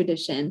described her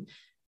tradition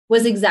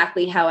was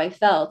exactly how I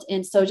felt.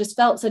 And so just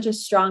felt such a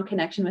strong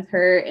connection with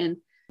her and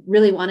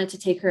really wanted to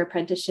take her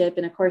apprenticeship.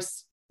 And of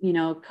course,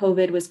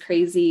 COVID was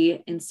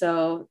crazy. And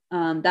so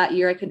that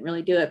year I couldn't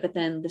really do it. But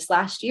then this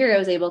last year I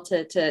was able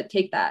to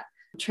take that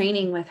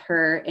training with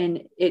her,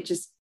 and it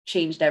just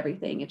changed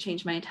everything. It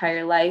changed my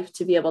entire life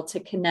to be able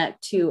to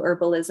connect to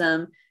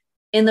herbalism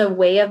in the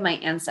way of my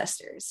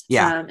ancestors.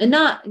 And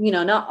not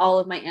all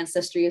of my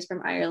ancestry is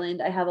from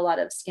Ireland. I have a lot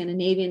of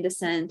Scandinavian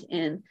descent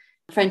and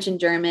French and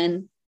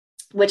German,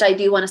 which I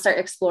do want to start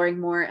exploring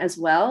more as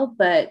well.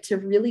 But to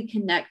really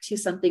connect to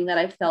something that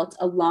I felt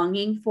a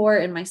longing for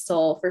in my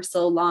soul for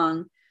so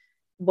long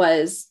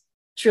was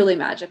truly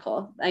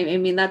magical. I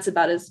mean, that's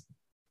about as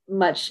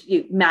much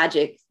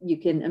magic you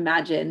can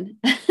imagine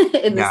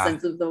in the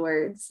sense of the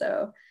word.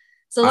 So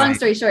long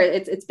story short,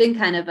 it's been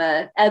kind of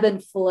a ebb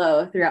and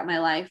flow throughout my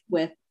life,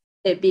 with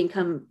it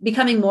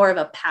becoming more of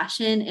a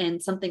passion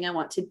and something I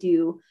want to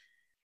do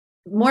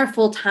more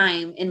full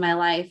time in my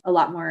life, a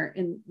lot more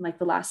in like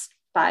the last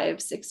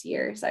 5-6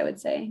 years, I would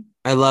say.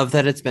 I love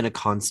that it's been a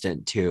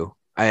constant too.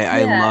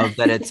 I Yeah. love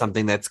that it's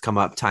something that's come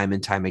up time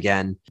and time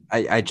again.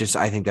 I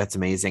think that's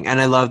amazing. And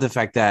I love the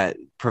fact that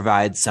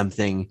provides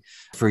something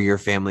for your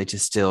family to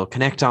still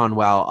connect on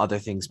while other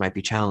things might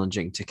be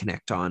challenging to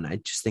connect on. I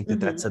just think that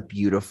that's a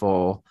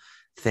beautiful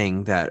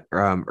thing that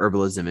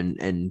herbalism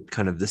and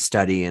kind of the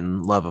study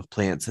and love of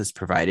plants has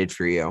provided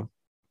for you.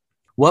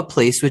 What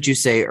place would you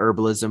say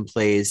herbalism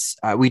plays?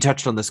 We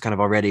touched on this kind of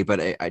already,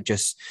 but I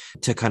just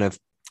to kind of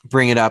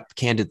bring it up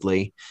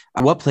candidly,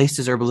 what place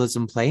does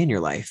herbalism play in your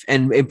life?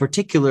 And in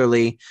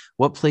particularly,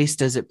 what place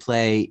does it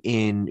play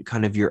in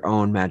kind of your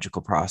own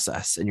magical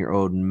process and your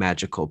own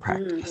magical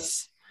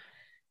practice?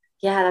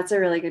 Yeah, that's a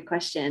really good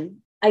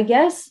question. I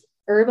guess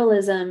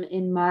herbalism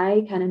in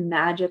my kind of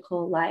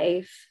magical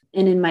life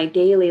and in my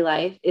daily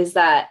life is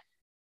that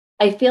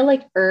I feel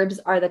like herbs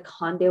are the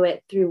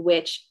conduit through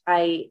which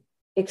I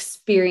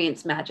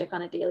experience magic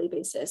on a daily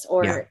basis,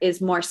 or is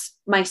more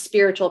my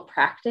spiritual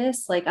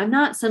practice. Like I'm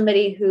not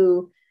somebody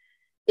who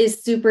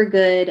is super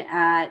good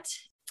at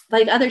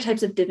like other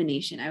types of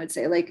divination. I would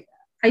say like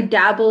I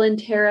dabble in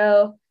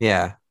tarot.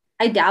 Yeah.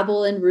 I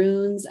dabble in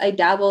runes. I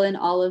dabble in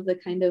all of the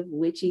kind of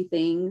witchy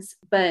things,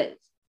 but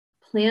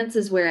plants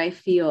is where I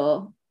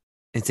feel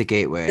it's a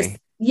gateway.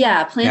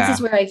 Plants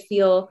is where I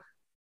feel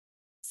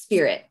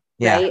spirit.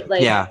 Right.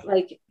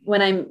 Like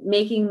when I'm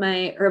making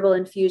my herbal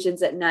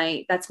infusions at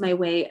night, that's my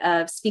way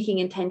of speaking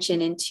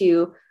intention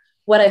into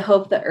what I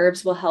hope the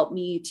herbs will help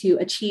me to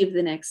achieve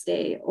the next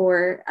day.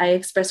 Or I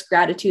express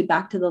gratitude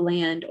back to the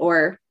land,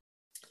 or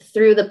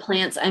through the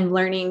plants, I'm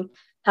learning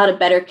how to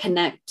better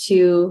connect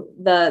to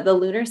the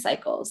lunar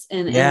cycles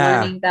and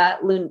learning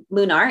that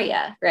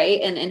lunaria,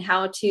 right. And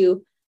how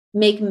to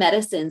make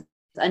medicines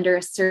under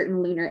a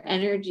certain lunar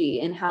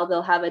energy and how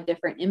they'll have a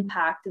different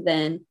impact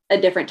than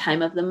a different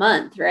time of the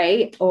month,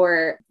 right?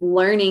 Or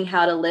learning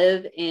how to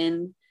live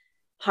in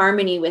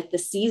harmony with the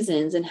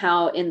seasons and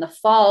how in the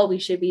fall we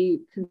should be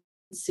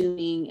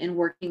consuming and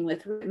working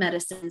with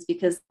medicines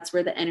because that's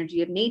where the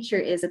energy of nature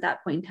is at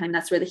that point in time.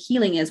 That's where the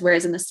healing is.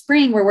 Whereas in the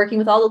spring, we're working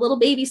with all the little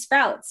baby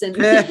sprouts and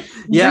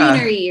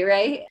greenery,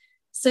 right?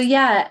 So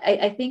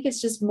I think it's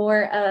just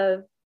more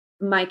of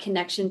my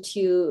connection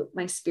to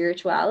my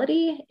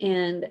spirituality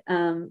and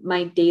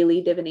my daily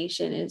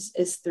divination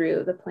is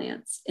through the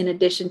plants, in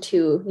addition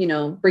to,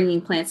 bringing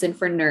plants in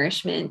for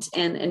nourishment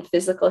and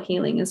physical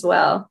healing as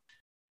well.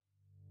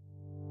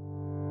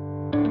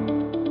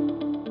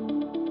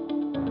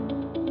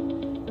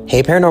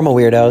 Hey, Paranormal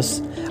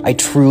Weirdos. I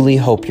truly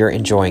hope you're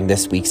enjoying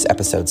this week's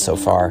episode so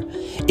far.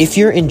 If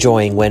you're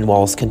enjoying When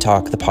Walls Can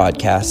Talk, the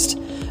podcast,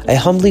 I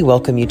humbly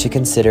welcome you to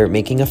consider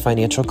making a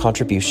financial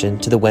contribution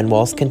to the When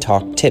Walls Can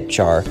Talk tip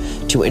jar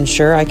to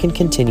ensure I can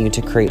continue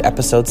to create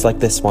episodes like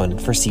this one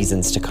for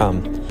seasons to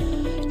come.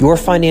 Your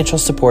financial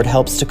support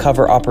helps to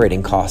cover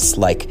operating costs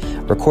like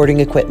recording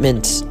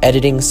equipment,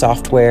 editing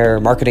software,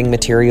 marketing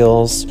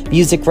materials,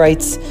 music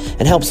rights,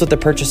 and helps with the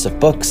purchase of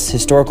books,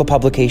 historical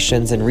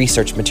publications, and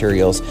research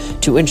materials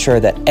to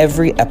ensure that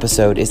every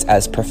episode is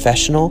as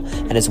professional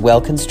and as well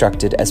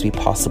constructed as we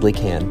possibly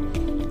can.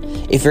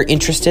 If you're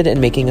interested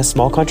in making a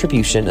small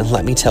contribution, and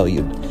let me tell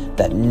you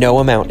that no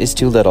amount is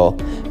too little,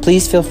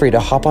 please feel free to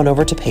hop on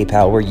over to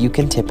PayPal where you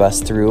can tip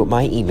us through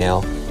my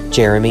email,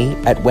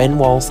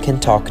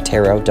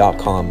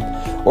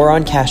 jeremy@whenwallscantalktarot.com, or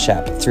on Cash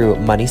App through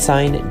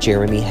 #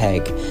 Jeremy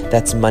Haig.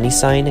 That's #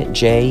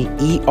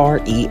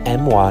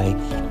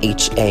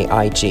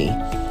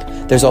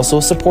 JEREMYHAIG. There's also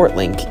a support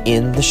link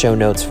in the show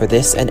notes for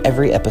this and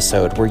every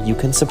episode where you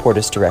can support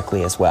us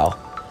directly as well.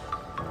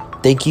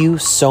 Thank you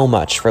so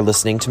much for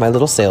listening to my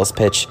little sales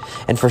pitch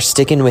and for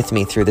sticking with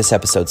me through this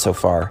episode so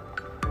far.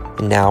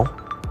 And now,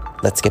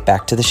 let's get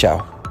back to the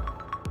show.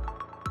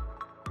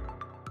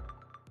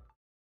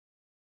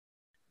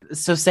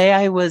 So say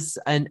I was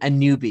a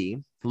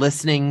newbie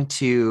listening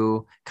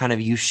to kind of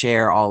you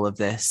share all of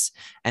this,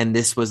 and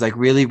this was like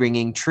really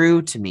ringing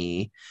true to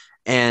me.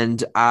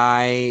 And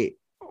I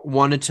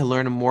wanted to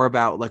learn more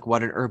about like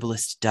what an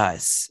herbalist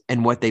does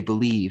and what they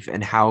believe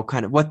and how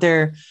kind of what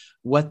their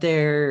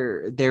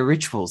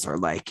rituals are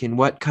like and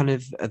what kind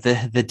of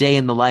the day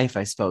in the life,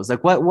 I suppose.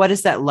 Like what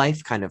is that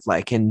life kind of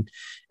like? And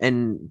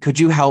could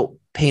you help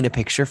paint a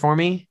picture for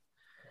me?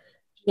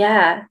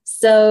 Yeah.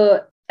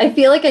 So I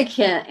feel like I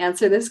can't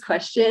answer this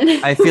question.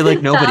 I feel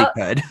like nobody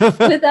could.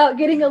 Without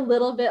getting a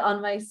little bit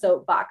on my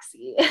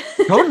soapboxy.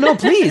 Oh, no,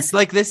 please.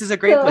 Like, this is a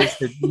great place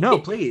to, no,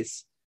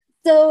 please.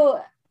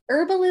 So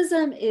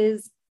herbalism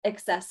is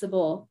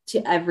accessible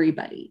to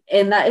everybody.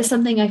 And that is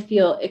something I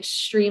feel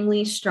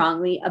extremely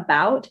strongly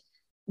about.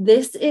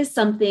 This is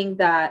something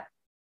that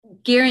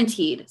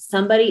guaranteed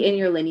somebody in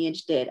your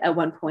lineage did at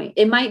one point.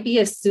 It might be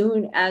as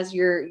soon as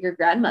your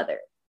grandmother.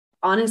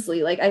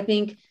 Honestly, like I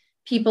think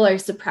people are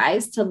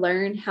surprised to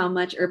learn how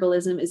much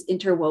herbalism is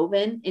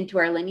interwoven into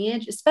our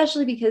lineage,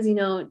 especially because,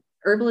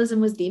 herbalism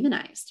was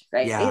demonized,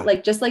 right? Yeah.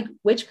 Like just like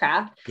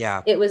witchcraft,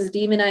 Yeah. it was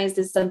demonized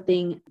as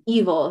something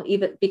evil,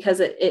 even because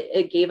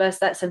it gave us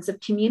that sense of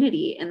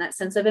community and that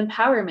sense of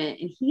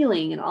empowerment and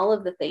healing and all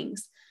of the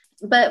things.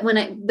 But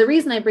the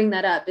reason I bring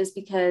that up is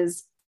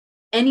because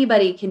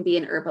anybody can be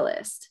an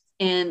herbalist,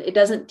 and it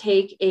doesn't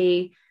take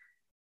a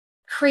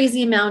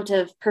crazy amount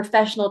of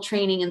professional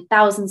training and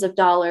thousands of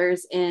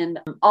dollars and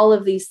all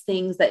of these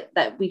things that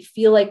we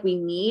feel like we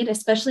need,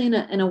 especially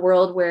in a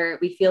world where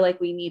we feel like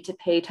we need to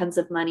pay tons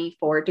of money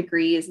for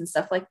degrees and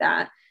stuff like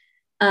that.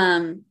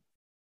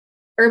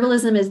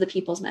 Herbalism is the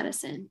people's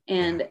medicine.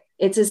 And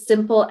it's as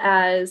simple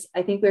as,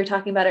 I think we were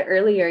talking about it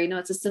earlier,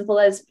 it's as simple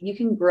as you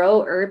can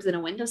grow herbs in a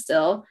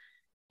windowsill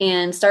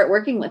and start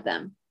working with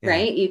them,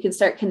 right? You can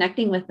start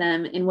connecting with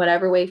them in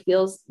whatever way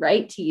feels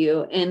right to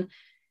you.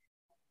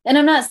 And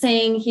I'm not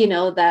saying,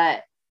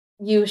 that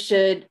you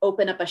should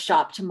open up a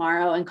shop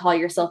tomorrow and call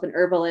yourself an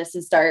herbalist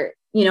and start,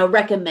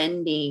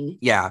 recommending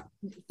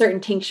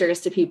certain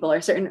tinctures to people or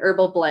certain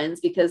herbal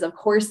blends, because of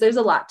course there's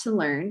a lot to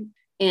learn.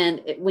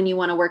 And when you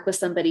want to work with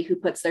somebody who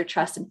puts their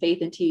trust and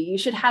faith into you, you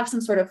should have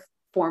some sort of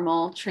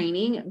formal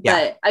training.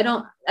 But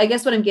I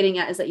guess what I'm getting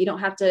at is that you don't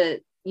have to,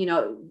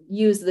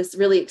 use this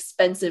really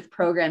expensive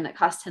program that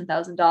costs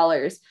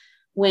 $10,000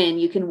 when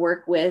you can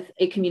work with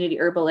a community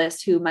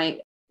herbalist who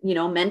might,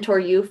 mentor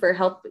you for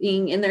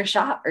helping in their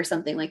shop or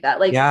something like that.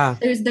 Like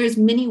there's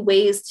many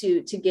ways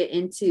to get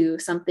into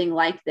something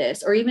like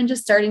this, or even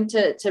just starting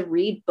to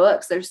read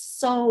books. There's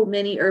so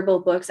many herbal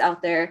books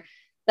out there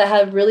that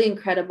have really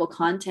incredible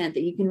content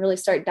that you can really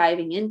start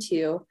diving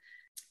into.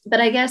 But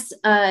I guess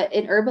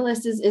an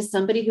herbalist is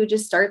somebody who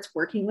just starts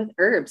working with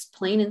herbs,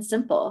 plain and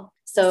simple.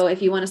 So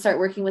if you want to start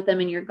working with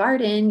them in your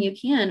garden, you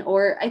can.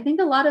 Or I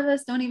think a lot of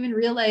us don't even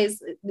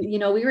realize, we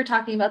were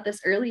talking about this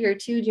earlier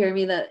too,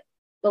 Jeremy, that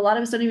a lot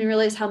of us don't even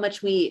realize how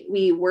much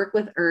we work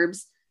with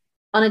herbs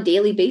on a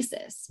daily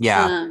basis.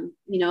 In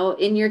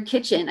your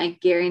kitchen, I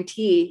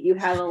guarantee you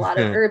have a lot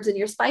of herbs in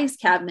your spice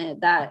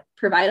cabinet that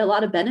provide a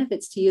lot of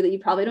benefits to you that you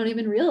probably don't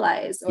even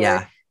realize. Or,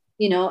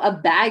 a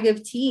bag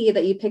of tea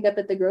that you pick up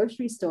at the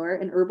grocery store,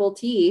 an herbal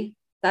tea,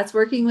 that's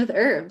working with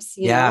herbs,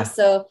 know?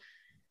 So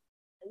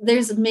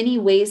there's many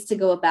ways to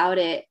go about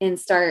it and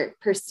start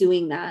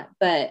pursuing that,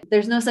 but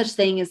there's no such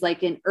thing as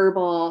like an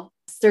herbal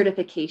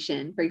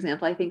certification. For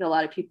example, I think a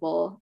lot of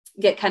people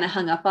get kind of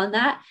hung up on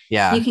that.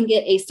 You can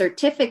get a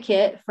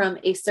certificate from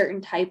a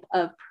certain type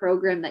of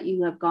program that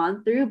you have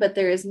gone through, but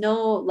there is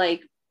no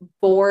like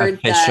board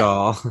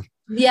official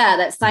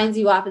that signs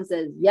you off and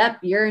says, yep,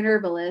 you're an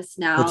herbalist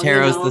now. The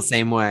tarot's the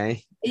same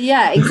way.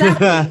 Yeah,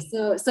 exactly.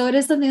 So it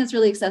is something that's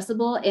really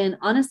accessible. And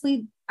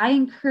honestly, I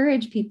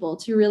encourage people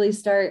to really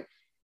start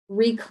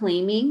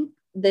reclaiming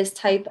this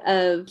type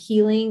of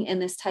healing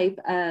and this type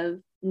of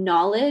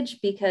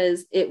knowledge,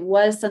 because it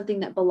was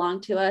something that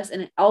belonged to us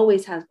and it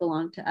always has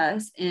belonged to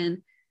us,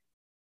 and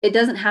it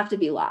doesn't have to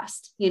be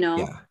lost. We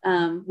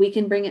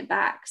can bring it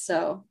back.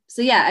 So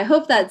I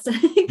hope that's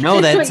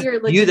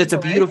that's a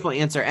beautiful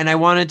answer. And I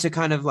wanted to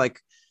kind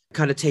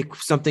of take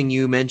something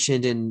you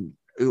mentioned and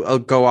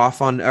go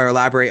off on or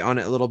elaborate on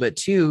it a little bit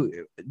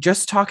too,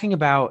 just talking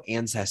about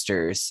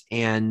ancestors.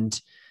 And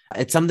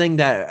it's something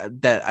that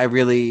I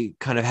really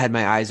kind of had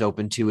my eyes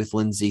open to with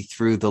Lindsay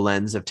through the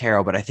lens of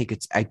tarot, but I think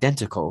it's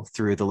identical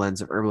through the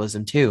lens of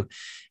herbalism too,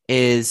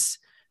 is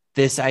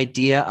this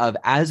idea of,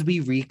 as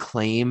we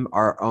reclaim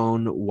our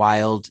own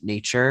wild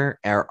nature,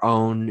 our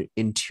own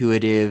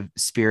intuitive,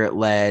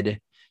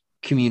 spirit-led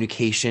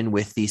communication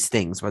with these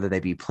things, whether they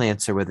be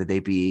plants or whether they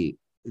be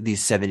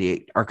these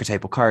 78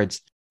 archetypal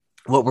cards,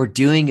 what we're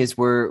doing is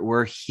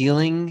we're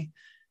healing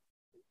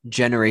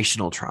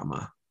generational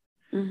trauma.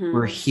 Mm-hmm.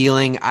 We're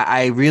healing.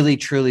 I really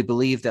truly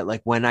believe that, like,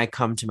 when I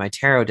come to my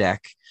tarot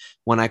deck,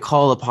 when I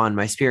call upon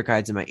my spirit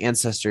guides and my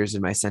ancestors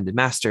and my ascended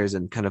masters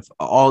and kind of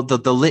all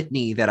the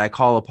litany that I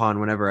call upon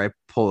whenever I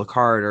pull a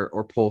card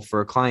or pull for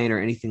a client or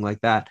anything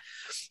like that,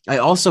 I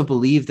also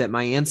believe that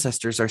my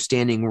ancestors are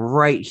standing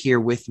right here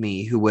with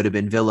me, who would have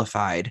been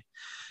vilified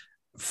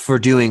for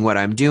doing what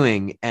I'm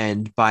doing.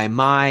 And by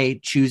my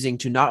choosing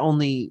to not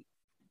only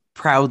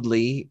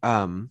proudly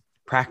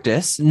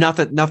practice, not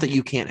that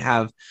you can't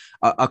have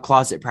a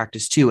closet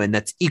practice too, and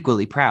that's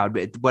equally proud,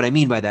 but what I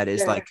mean by that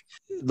is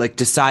like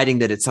deciding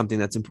that it's something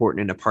that's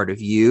important and a part of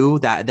you.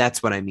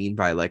 That's what I mean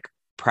by like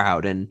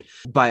proud. And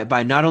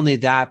by not only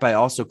that, by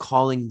also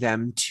calling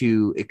them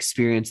to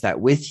experience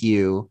that with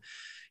you,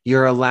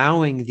 you're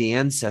allowing the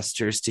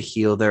ancestors to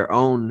heal their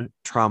own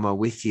trauma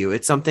with you.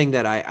 It's something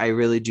that I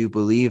really do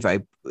believe.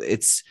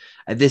 This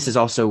is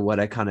also what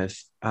I kind of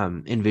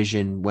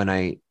envision when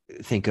I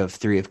think of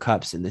Three of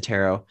Cups in the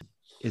tarot.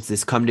 It's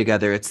this come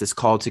together, it's this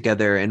call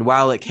together. And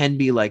while it can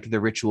be like the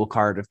ritual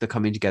card of the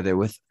coming together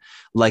with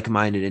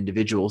like-minded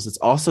individuals, it's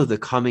also the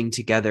coming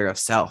together of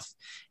self,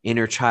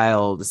 inner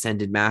child,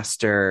 ascended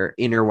master,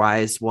 inner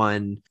wise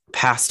one,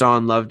 passed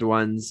on loved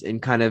ones.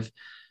 And kind of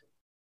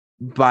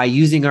by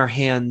using our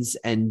hands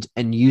and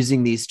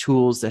using these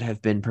tools that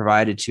have been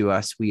provided to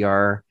us,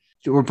 we're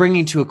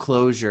bringing to a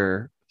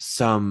closure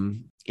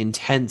some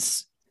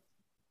intense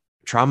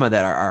trauma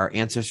that our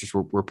ancestors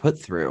were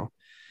put through.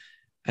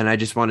 And I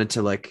just wanted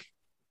to like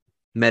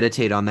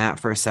meditate on that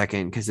for a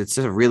second, because it's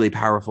a really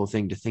powerful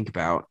thing to think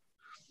about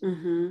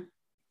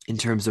in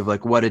terms of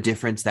like what a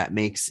difference that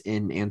makes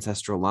in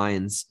ancestral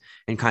lines,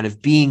 and kind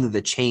of being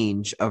the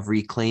change of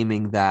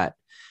reclaiming that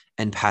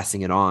and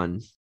passing it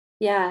on.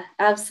 Yeah,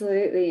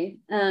 absolutely.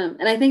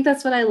 And I think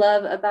that's what I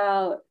love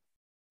about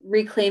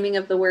reclaiming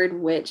of the word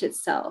witch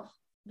itself,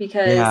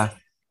 because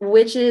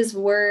witches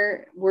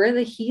were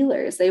the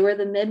healers. They were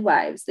the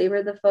midwives. They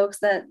were the folks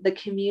that the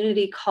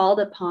community called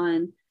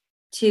upon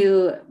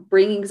to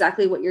bring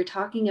exactly what you're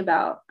talking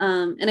about.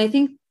 And I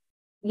think,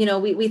 you know,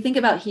 we think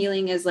about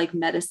healing as like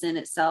medicine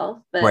itself,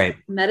 but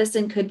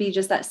medicine could be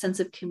just that sense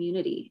of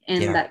community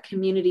and that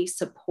community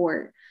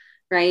support,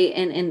 right?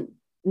 And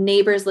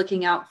neighbors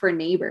looking out for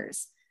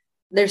neighbors.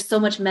 There's so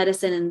much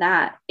medicine in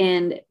that.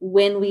 And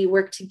when we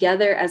work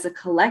together as a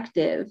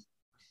collective,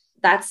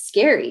 that's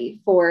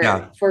scary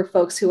for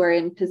folks who are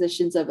in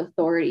positions of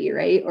authority,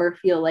 right? Or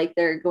feel like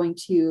they're going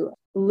to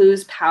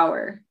lose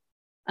power.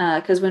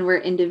 Because when we're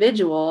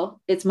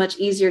individual, it's much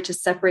easier to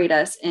separate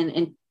us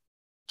and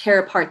tear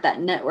apart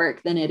that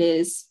network than it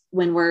is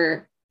when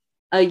we're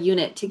a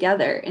unit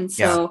together. And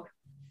so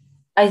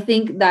I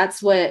think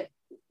that's what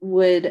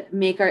would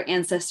make our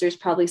ancestors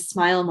probably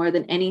smile more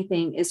than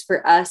anything, is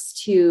for us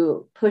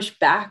to push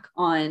back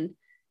on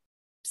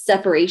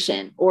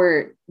separation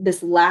or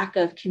this lack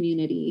of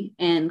community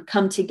and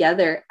come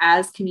together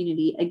as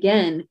community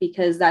again,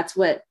 because that's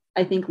what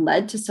I think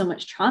led to so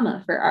much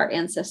trauma for our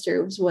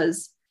ancestors,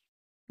 was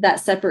that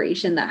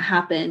separation that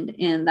happened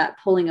and that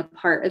pulling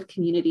apart of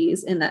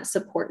communities and that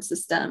support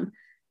system,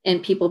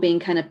 and people being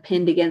kind of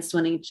pinned against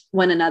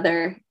one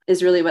another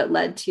is really what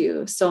led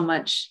to so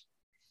much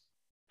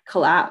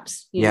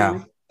collapse. You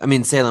know? I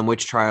mean, Salem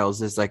witch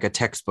trials is like a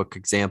textbook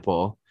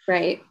example,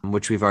 right?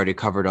 Which we've already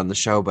covered on the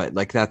show, but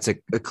like that's a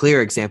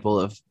clear example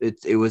of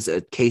it was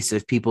a case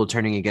of people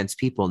turning against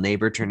people,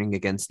 neighbor turning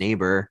against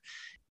neighbor,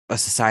 a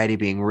society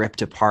being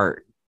ripped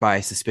apart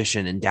by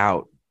suspicion and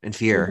doubt and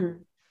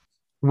fear.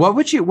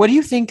 What do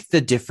you think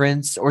the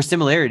difference or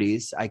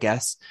similarities, I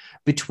guess,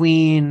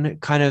 between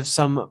kind of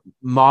some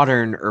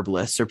modern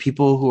herbalists or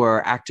people who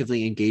are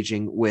actively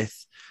engaging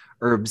with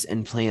herbs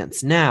and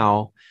plants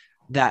now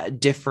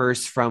that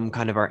differs from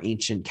kind of our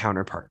ancient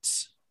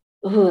counterparts?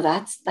 Oh,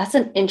 that's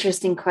an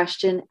interesting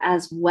question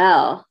as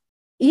well.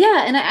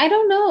 Yeah. And I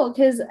don't know,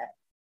 because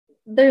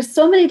there's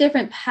so many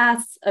different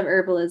paths of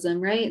herbalism,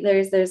 right?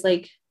 There's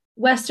like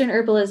Western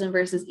herbalism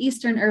versus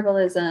Eastern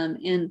herbalism.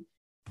 And,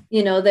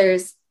 you know,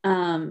 there's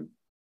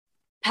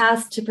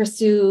paths to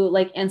pursue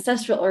like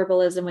ancestral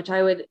herbalism, which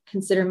I would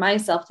consider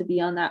myself to be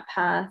on that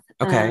path.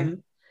 Okay.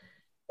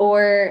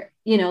 Or,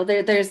 you know,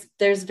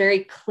 there's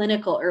very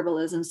clinical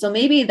herbalism. So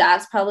maybe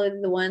that's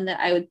probably the one that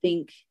I would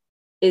think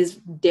is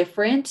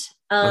different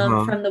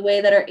from the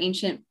way that our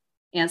ancient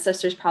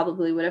ancestors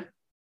probably would have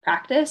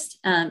practiced.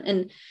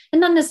 And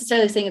not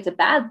necessarily saying it's a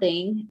bad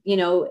thing, you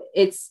know,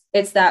 it's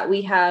that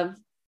we have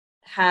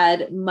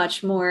had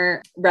much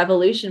more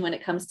revolution when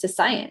it comes to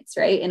science,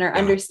 right? And our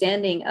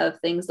understanding of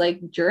things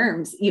like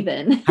germs,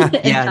 even.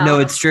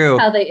 It's true.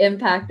 How they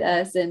impact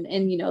us,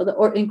 and you know, the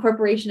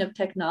incorporation of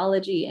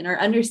technology and our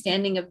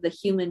understanding of the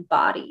human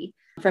body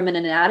from an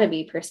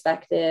anatomy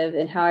perspective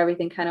and how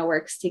everything kind of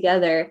works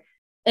together.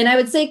 And I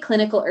would say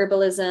clinical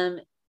herbalism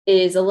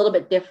is a little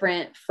bit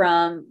different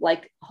from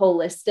like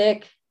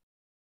holistic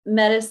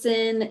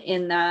medicine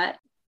in that,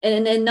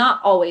 and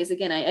not always,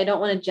 again, I don't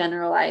want to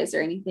generalize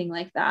or anything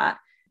like that,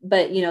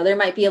 but, you know, there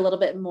might be a little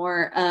bit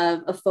more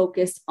of a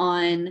focus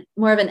on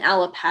more of an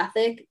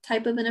allopathic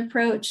type of an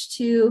approach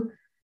to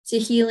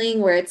healing,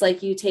 where it's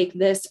like you take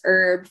this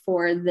herb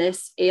for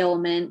this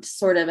ailment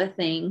sort of a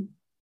thing.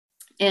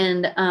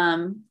 And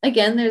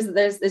again,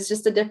 it's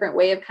just a different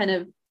way of kind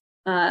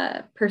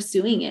of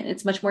pursuing it.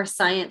 It's much more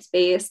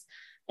science-based.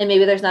 And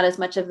maybe there's not as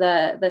much of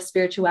the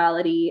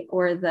spirituality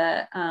or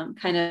the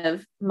kind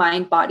of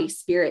mind, body,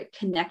 spirit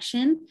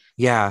connection.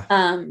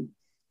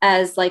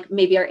 As like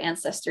maybe our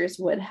ancestors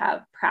would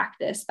have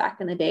practiced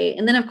back in the day.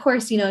 And then of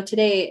course, you know,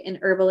 today in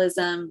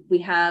herbalism, we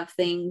have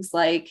things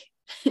like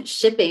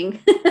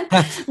shipping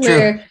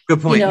where,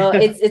 good point. You know,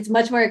 it's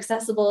much more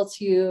accessible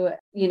to,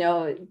 you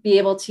know, be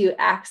able to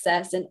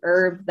access an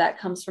herb that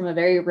comes from a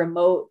very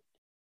remote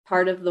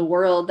part of the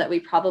world that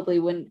we probably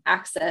wouldn't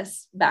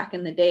access back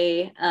in the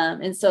day.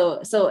 And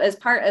so as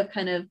part of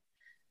kind of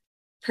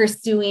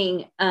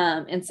pursuing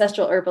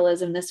ancestral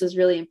herbalism, this was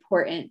really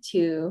important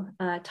to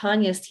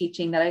Tanya's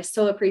teaching that I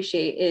so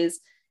appreciate is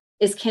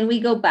can we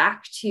go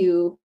back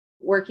to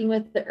working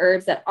with the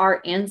herbs that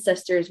our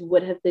ancestors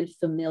would have been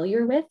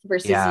familiar with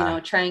versus, you know,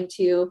 trying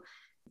to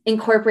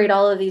incorporate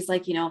all of these,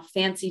 like, you know,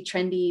 fancy,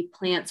 trendy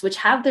plants, which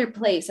have their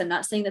place. I'm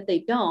not saying that they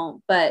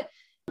don't, but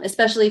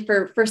especially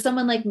for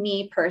someone like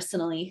me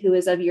personally, who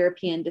is of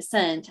European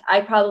descent,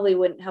 I probably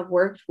wouldn't have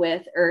worked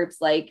with herbs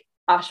like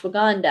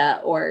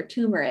ashwagandha or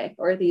turmeric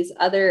or these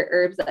other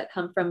herbs that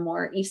come from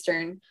more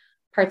Eastern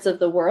parts of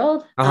the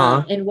world.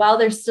 And while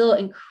they're still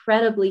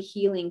incredibly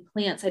healing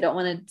plants, I don't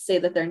want to say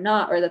that they're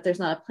not, or that there's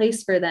not a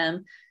place for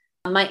them.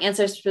 My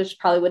ancestors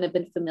probably wouldn't have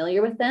been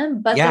familiar with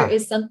them, but there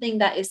is something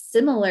that is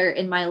similar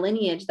in my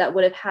lineage that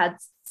would have had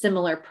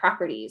similar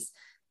properties.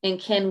 And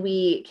can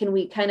we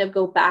kind of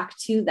go back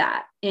to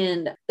that?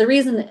 And the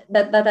reason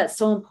that that's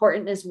so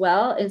important as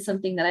well, and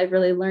something that I've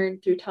really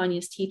learned through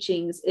Tanya's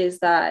teachings, is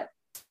that,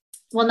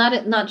 well,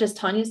 not just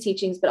Tanya's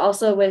teachings, but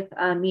also with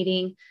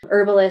meeting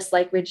herbalists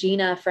like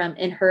Regina from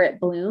In Her It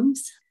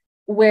Blooms,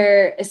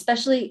 where,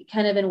 especially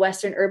kind of in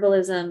Western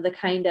herbalism, the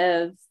kind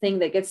of thing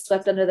that gets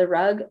swept under the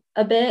rug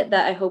a bit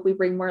that I hope we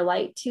bring more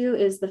light to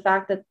is the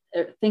fact that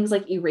things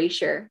like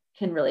erasure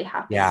can really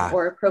happen,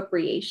 or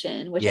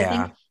appropriation, which I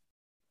think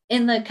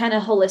in the kind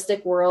of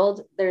holistic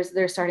world,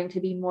 there's starting to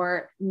be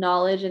more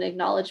knowledge and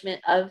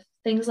acknowledgement of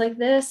things like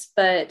this,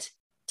 but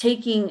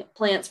taking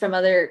plants from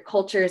other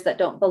cultures that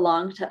don't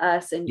belong to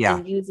us and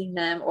using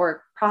them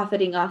or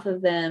profiting off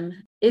of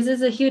them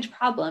is a huge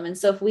problem. And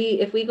so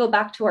if we go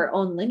back to our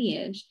own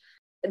lineage,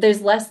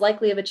 there's less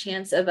likely of a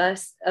chance of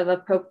us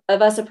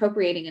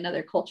appropriating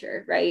another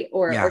culture, right?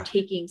 Or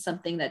taking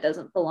something that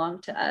doesn't belong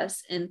to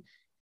us. And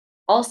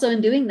also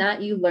in doing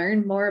that, you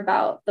learn more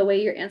about the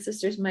way your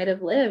ancestors might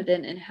have lived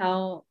and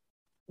how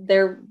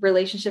their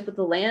relationship with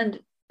the land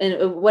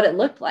and what it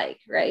looked like,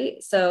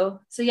 right? So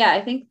yeah,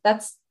 I think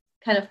that's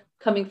kind of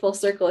coming full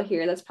circle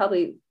here. That's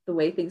probably the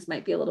way things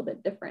might be a little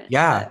bit different.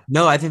 Yeah,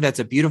 no, I think that's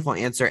a beautiful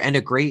answer and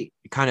a great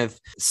kind of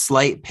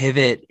slight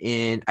pivot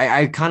in.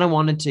 I kind of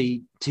wanted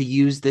to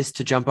use this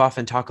to jump off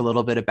and talk a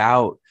little bit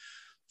about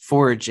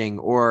foraging,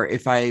 or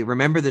if I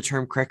remember the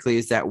term correctly,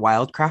 is that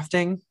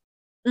wildcrafting?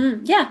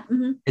 Yeah.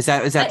 Mm-hmm. Is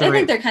that I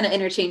think they're kind of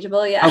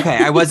interchangeable. Yeah. Okay.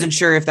 I wasn't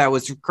sure if that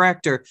was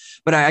correct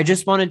but I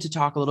just wanted to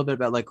talk a little bit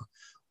about, like,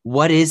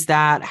 what is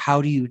that?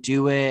 How do you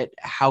do it?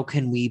 How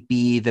can we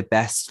be the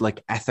best,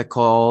 like,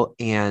 ethical,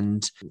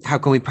 and how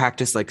can we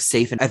practice like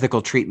safe and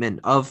ethical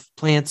treatment of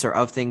plants or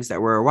of things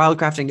that we're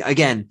wildcrafting?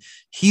 Again,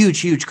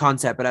 huge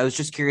concept, but I was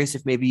just curious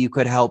if maybe you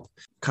could help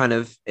kind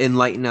of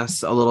enlighten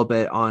us a little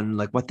bit on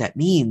like what that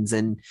means,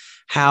 and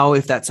how,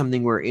 if that's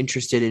something we're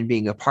interested in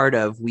being a part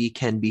of, we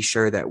can be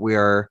sure that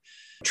we're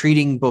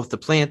treating both the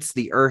plants,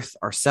 the earth,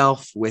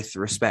 ourselves with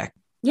respect.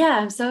 Yeah,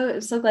 I'm so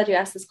glad you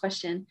asked this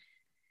question.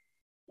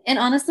 And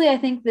honestly, I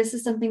think this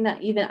is something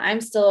that even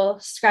I'm still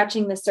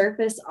scratching the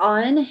surface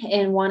on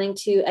and wanting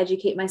to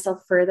educate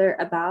myself further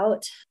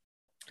about,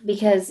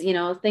 because,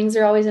 things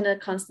are always in a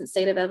constant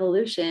state of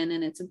evolution,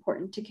 and it's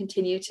important to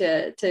continue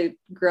to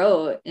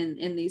grow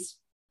in these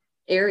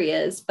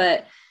areas.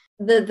 But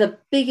the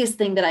biggest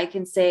thing that I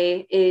can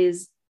say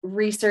is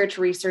research.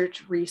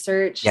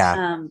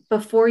 Yeah.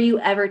 Before you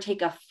ever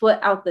take a foot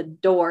out the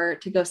door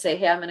to go say,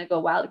 hey, I'm going to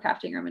go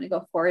wildcrafting or I'm going to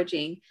go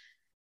foraging,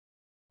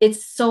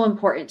 it's so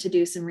important to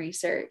do some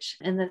research.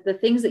 And the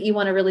things that you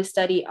want to really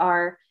study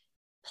are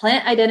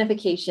plant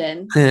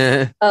identification,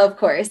 of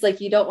course. Like,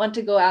 you don't want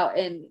to go out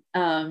and,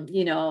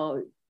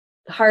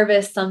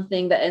 harvest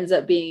something that ends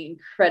up being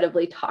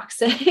incredibly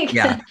toxic.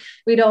 Yeah.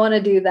 We don't want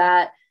to do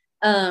that.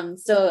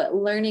 So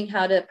learning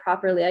how to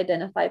properly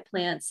identify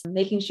plants,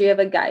 making sure you have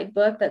a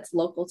guidebook that's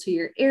local to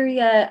your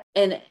area.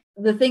 And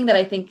the thing that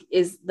I think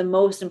is the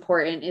most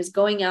important is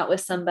going out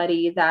with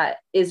somebody that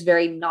is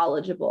very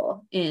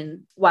knowledgeable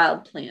in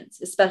wild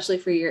plants, especially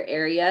for your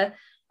area.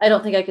 I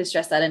don't think I could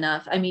stress that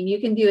enough. I mean, you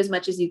can do as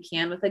much as you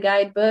can with a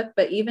guidebook,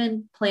 but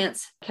even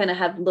plants kind of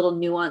have little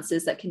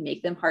nuances that can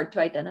make them hard to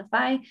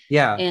identify.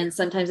 Yeah. And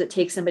sometimes it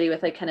takes somebody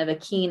with like kind of a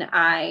keen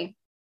eye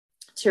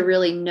to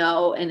really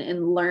know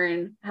and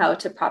learn how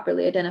to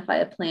properly identify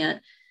a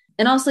plant.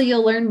 And also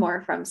you'll learn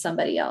more from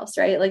somebody else,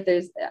 right? Like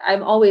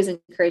I'm always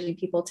encouraging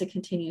people to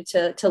continue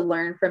to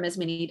learn from as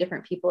many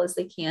different people as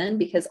they can,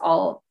 because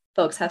all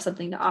folks have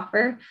something to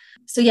offer.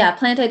 So yeah,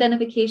 plant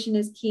identification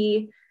is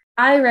key.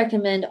 I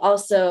recommend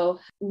also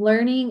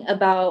learning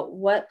about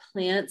what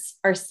plants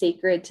are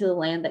sacred to the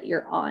land that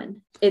you're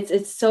on.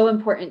 It's so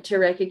important to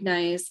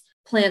recognize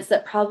plants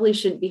that probably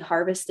shouldn't be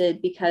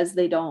harvested because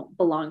they don't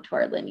belong to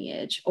our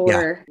lineage,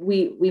 or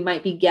we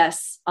might be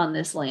guests on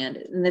this land.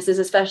 And this is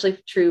especially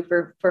true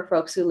for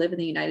folks who live in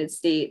the United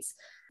States.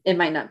 It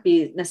might not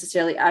be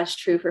necessarily as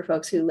true for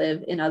folks who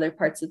live in other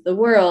parts of the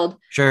world.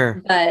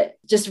 Sure. But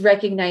just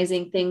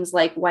recognizing things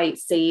like white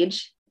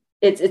sage,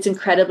 it's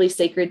incredibly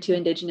sacred to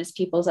indigenous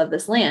peoples of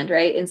this land,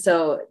 right? And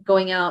so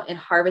going out and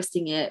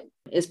harvesting it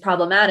is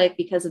problematic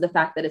because of the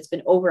fact that it's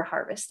been over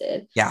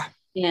harvested. Yeah.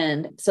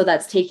 And so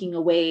that's taking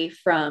away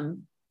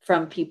from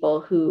people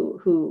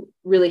who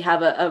really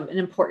have an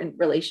important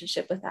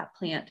relationship with that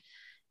plant.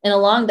 And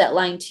along that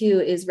line too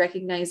is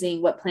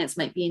recognizing what plants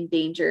might be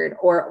endangered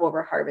or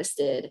over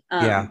harvested,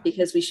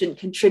 because we shouldn't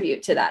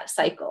contribute to that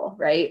cycle,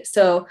 right?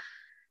 So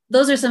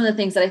those are some of the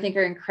things that I think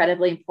are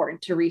incredibly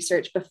important to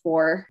research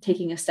before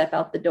taking a step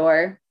out the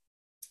door.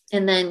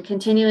 And then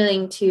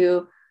continuing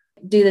to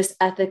do this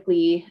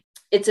ethically,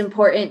 it's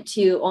important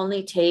to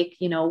only take,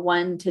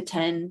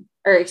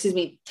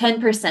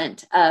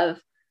 10% of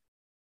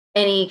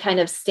any kind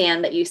of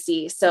stand that you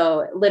see.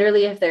 So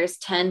literally if there's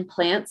 10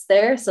 plants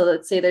there, so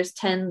let's say there's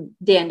 10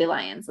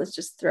 dandelions, let's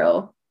just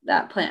throw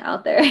that plant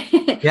out there.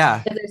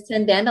 Yeah. If there's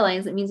 10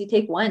 dandelions, it means you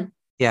take one.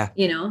 Yeah.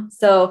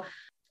 So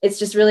it's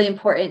just really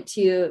important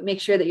to make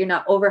sure that you're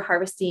not over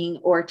harvesting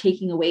or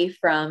taking away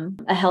from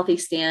a healthy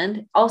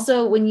stand.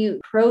 Also, when you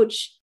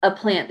approach a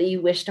plant that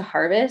you wish to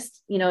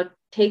harvest,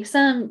 take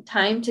some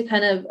time to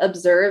kind of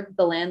observe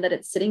the land that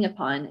it's sitting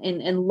upon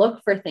and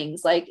look for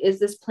things like, is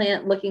this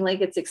plant looking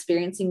like it's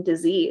experiencing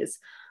disease?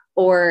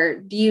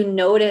 Or do you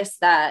notice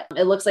that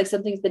it looks like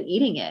something's been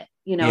eating it?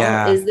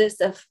 Is this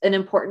an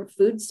important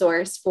food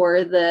source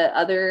for the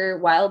other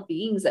wild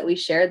beings that we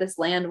share this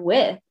land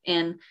with?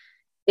 And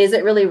is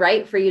it really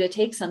right for you to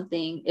take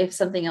something if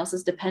something else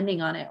is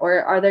depending on it?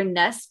 Or are there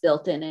nests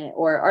built in it?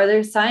 Or are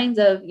there signs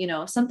of,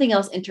 something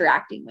else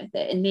interacting with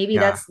it? And maybe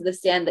that's the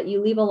stand that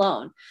you leave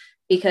alone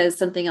because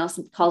something else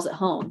calls it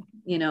home,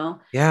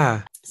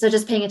 Yeah. So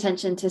just paying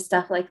attention to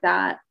stuff like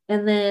that.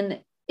 And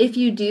then if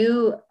you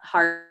do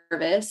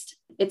harvest,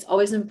 it's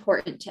always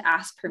important to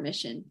ask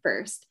permission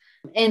first.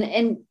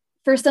 And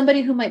for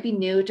somebody who might be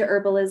new to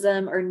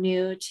herbalism or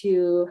new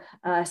to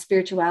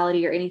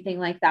spirituality or anything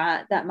like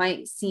that, that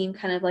might seem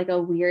kind of like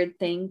a weird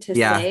thing to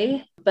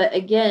say. But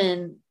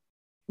again,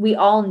 we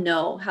all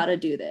know how to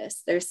do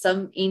this. There's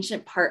some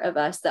ancient part of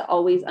us that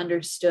always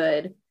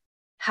understood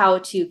how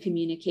to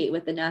communicate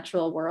with the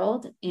natural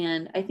world.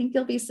 And I think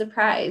you'll be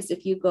surprised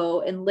if you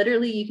go and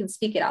literally you can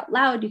speak it out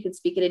loud. You can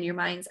speak it in your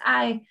mind's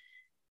eye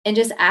and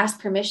just ask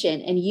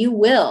permission, and you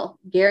will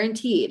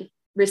guaranteed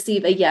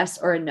receive a yes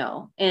or a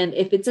no. And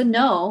if it's a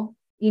no,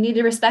 you need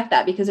to respect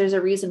that because there's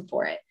a reason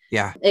for it.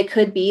 Yeah. It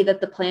could be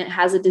that the plant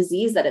has a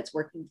disease that it's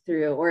working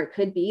through, or it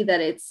could be that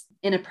it's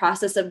in a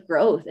process of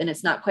growth and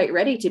it's not quite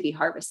ready to be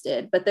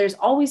harvested, but there's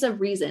always a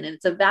reason, and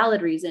it's a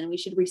valid reason. We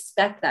should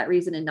respect that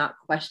reason and not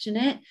question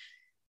it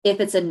if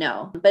it's a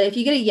no. But if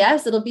you get a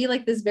yes, it'll be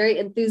like this very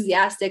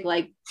enthusiastic,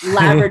 like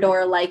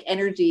Labrador-like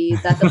energy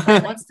that the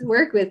plant wants to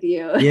work with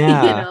you.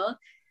 Yeah.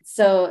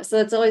 So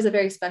it's always a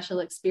very special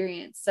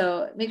experience.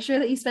 So make sure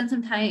that you spend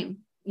some time,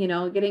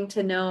 getting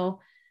to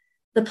know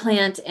the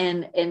plant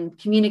and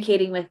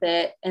communicating with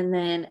it. And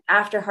then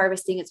after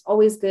harvesting, it's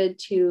always good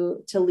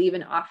to leave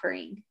an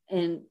offering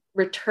and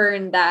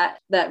return that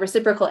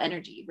reciprocal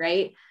energy,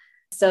 right?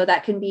 So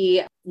that can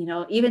be,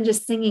 even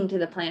just singing to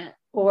the plant,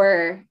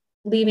 or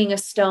leaving a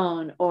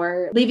stone,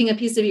 or leaving a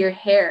piece of your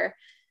hair,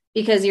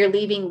 because you're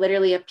leaving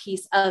literally a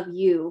piece of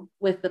you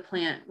with the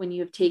plant when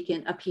you have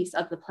taken a piece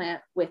of the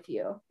plant with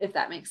you, if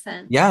that makes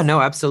sense. Yeah, no,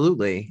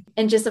 absolutely.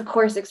 And just, of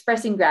course,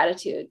 expressing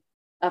gratitude,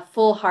 a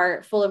full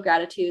heart full of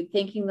gratitude,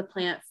 thanking the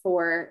plant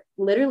for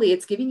literally,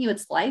 it's giving you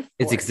its life force,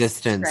 its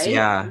existence. right?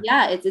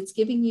 Yeah. It's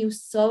giving you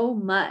so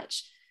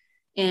much,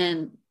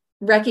 and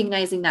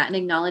recognizing that and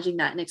acknowledging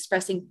that and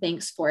expressing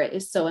thanks for it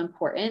is so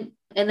important.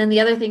 And then the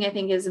other thing I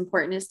think is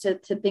important is to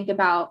think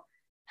about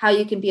how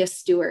you can be a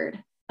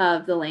steward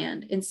of the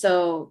land. And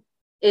so,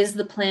 is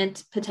the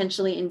plant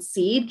potentially in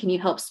seed? Can you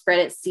help spread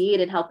its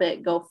seed and help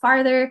it go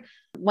farther?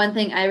 One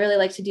thing I really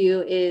like to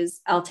do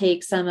is I'll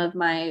take some of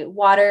my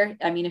water.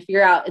 I mean, if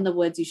you're out in the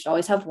woods, you should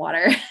always have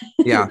water.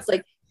 Yeah. It's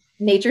like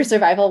nature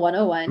survival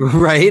 101.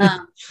 Right.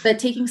 But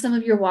taking some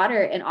of your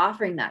water and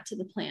offering that to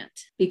the plant,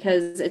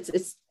 because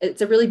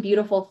it's a really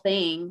beautiful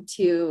thing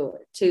to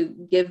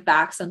give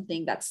back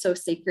something that's so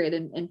sacred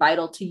and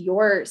vital to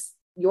your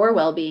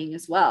well-being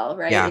as well.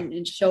 Right. Yeah.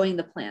 And showing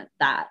the plant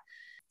that.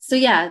 So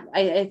yeah,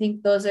 I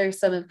think those are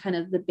some of kind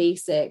of the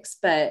basics,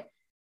 but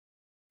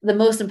the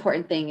most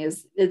important thing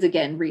is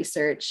again,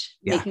 research,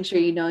 making sure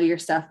you know your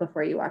stuff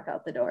before you walk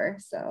out the door.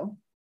 So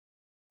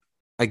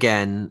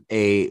again,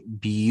 a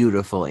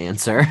beautiful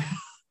answer.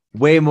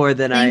 Way more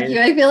than Thank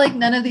you. I feel like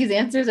none of these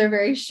answers are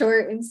very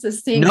short and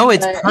succinct. No,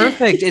 it's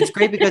perfect. It's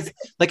great because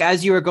like,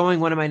 as you were going,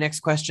 one of my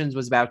next questions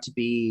was about to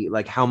be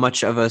like, how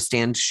much of a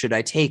stand should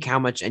I take? How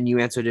much? And you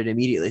answered it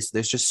immediately. So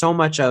there's just so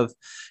much of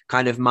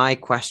kind of my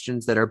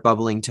questions that are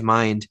bubbling to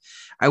mind.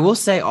 I will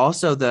say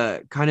also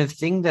the kind of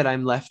thing that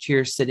I'm left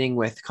here sitting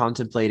with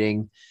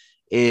contemplating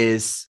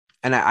is,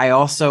 and I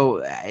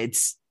also,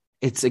 it's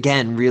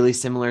again, really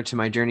similar to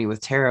my journey with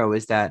tarot,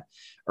 is that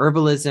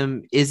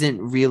herbalism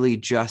isn't really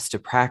just a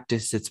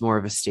practice. It's more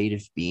of a state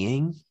of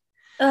being.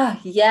 Oh,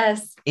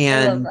 yes.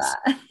 And, I love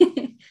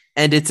that.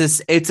 and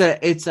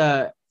it's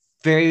a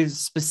very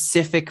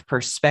specific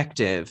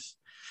perspective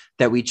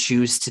that we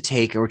choose to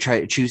take or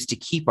choose to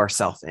keep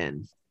ourselves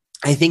in.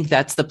 I think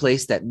that's the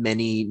place that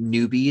many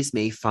newbies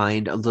may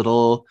find a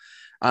little,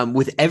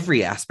 with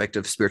every aspect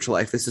of spiritual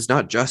life. This is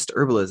not just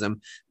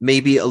herbalism,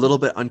 maybe a little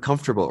bit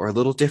uncomfortable or a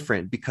little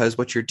different, because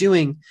what you're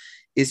doing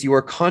is you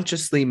are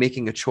consciously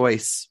making a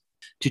choice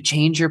to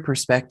change your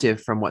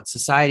perspective from what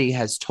society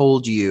has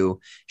told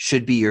you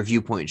should be your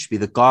viewpoint, should be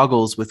the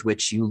goggles with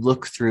which you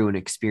look through and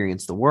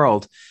experience the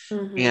world.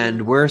 Mm-hmm.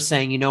 And we're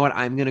saying, you know what,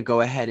 I'm going to go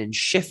ahead and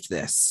shift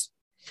this.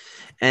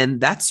 And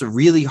that's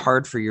really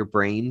hard for your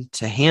brain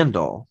to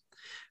handle,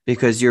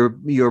 because your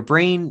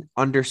brain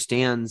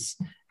understands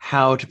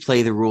how to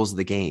play the rules of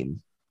the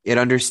game. It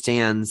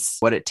understands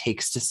what it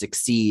takes to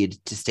succeed,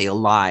 to stay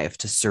alive,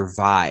 to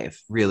survive,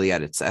 really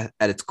at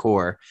its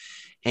core.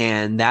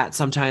 And that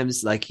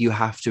sometimes, like, you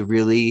have to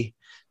really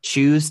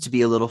choose to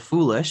be a little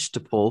foolish, to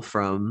pull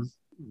from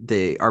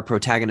our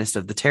protagonist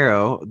of the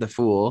tarot, the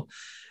Fool,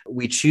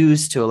 we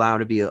choose to allow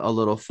to be a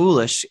little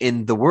foolish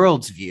in the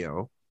world's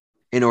view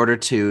in order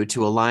to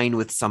align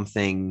with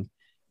something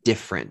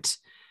different.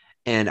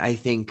 And I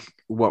think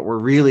what we're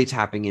really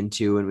tapping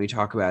into when we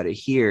talk about it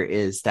here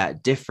is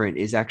that different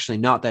is actually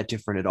not that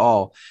different at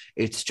all.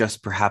 It's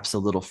just perhaps a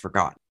little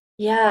forgotten.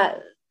 Yeah.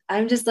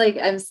 I'm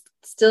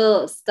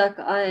still stuck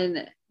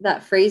on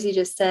that phrase you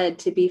just said,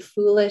 to be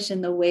foolish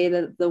in the way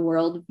that the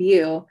world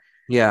view.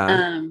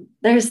 Yeah.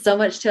 There's so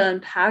much to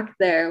unpack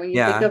there when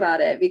you think about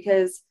it,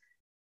 because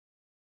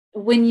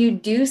when you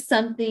do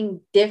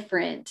something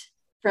different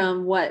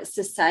from what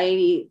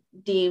society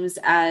deems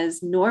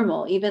as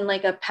normal, even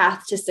like a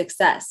path to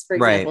success, for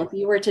example, if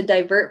you were to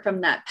divert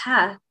from that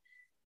path,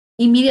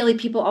 immediately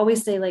people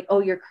always say like,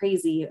 oh, you're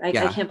crazy. I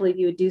can't believe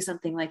you would do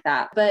something like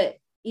that. But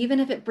even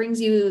if it brings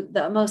you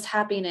the most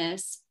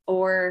happiness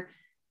or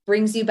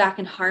brings you back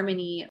in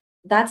harmony,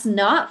 that's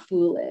not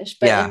foolish.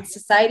 But in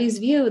society's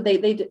view,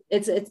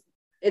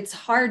 it's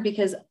hard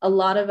because a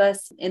lot of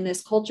us in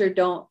this culture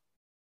don't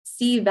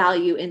see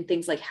value in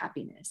things like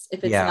happiness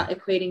if it's not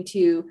equating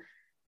to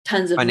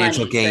tons of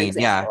financial money, gain.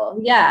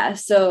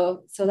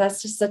 So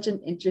that's just such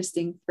an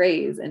interesting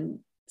phrase and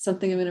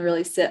something I'm going to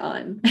really sit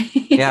on.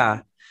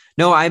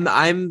 No,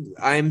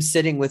 I'm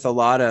sitting with a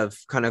lot of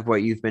kind of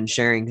what you've been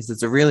sharing, because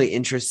it's a really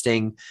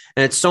interesting,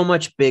 and it's so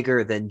much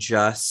bigger than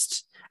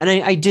just, and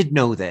I did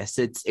know this.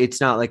 It's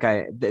not like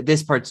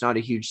this part's not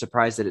a huge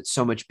surprise that it's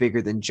so much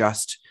bigger than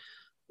just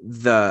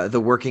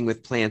the working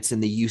with plants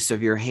and the use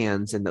of your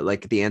hands and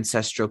the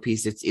ancestral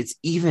piece. It's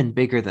even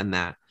bigger than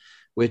that,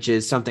 which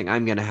is something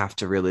I'm going to have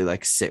to really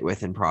like sit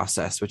with and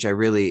process, which I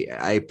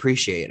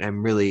appreciate.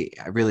 I'm really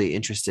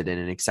interested in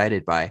and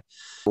excited by.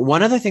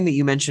 One other thing that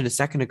you mentioned a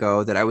second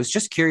ago that I was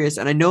just curious,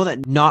 and I know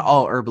that not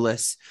all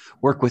herbalists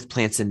work with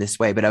plants in this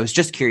way, but I was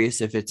just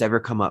curious if it's ever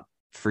come up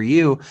for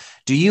you.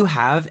 Do you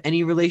have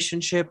any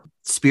relationship,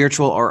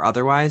 spiritual or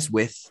otherwise,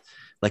 with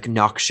like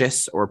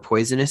noxious or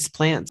poisonous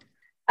plants?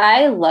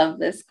 I love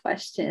this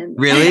question.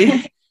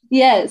 Really?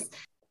 Yes.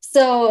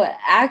 So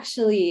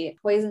actually,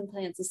 poison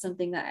plants is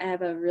something that I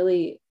have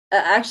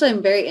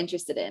I'm very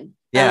interested in.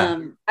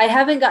 I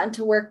haven't gotten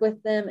to work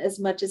with them as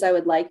much as I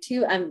would like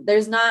to. I'm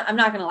not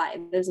going to lie.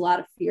 There's a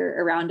lot of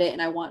fear around it.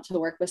 And I want to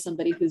work with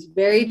somebody who's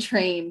very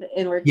trained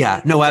in working.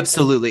 Yeah, no,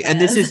 absolutely. And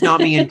this is not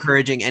me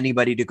encouraging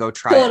anybody to go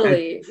try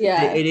it.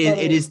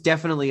 It is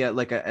definitely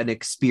an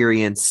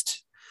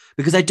experienced,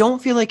 because I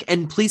don't feel like,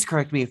 and please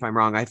correct me if I'm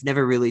wrong, I've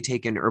never really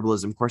taken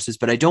herbalism courses,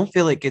 but I don't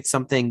feel like it's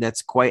something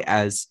that's quite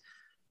as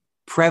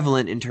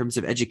prevalent in terms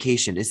of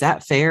education. Is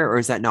that fair or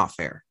is that not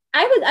fair?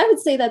 I would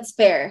say that's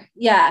fair.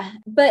 Yeah.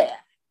 But,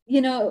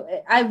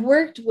 I've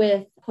worked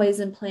with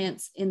poison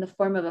plants in the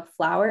form of a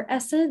flower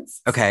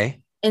essence.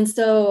 Okay. And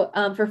so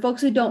for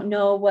folks who don't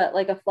know what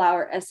like a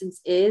flower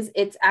essence is,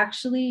 it's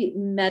actually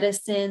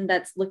medicine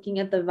that's looking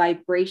at the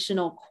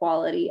vibrational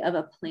quality of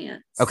a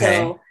plant. Okay.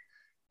 So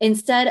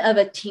instead of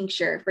a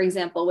tincture, for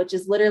example, which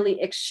is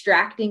literally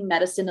extracting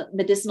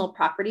medicinal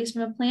properties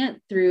from a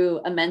plant through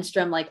a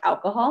menstruum like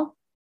alcohol,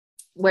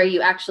 where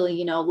you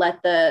actually,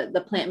 let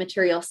the plant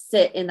material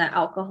sit in that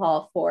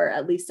alcohol for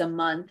at least a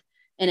month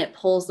and it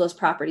pulls those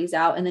properties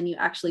out. And then you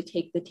actually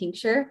take the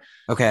tincture.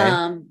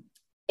 Okay.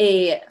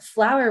 A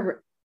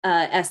flower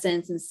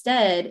essence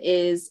instead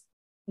is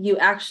you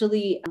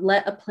actually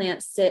let a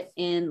plant sit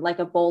in like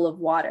a bowl of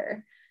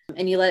water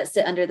and you let it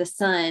sit under the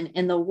sun,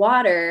 and the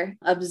water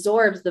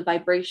absorbs the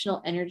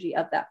vibrational energy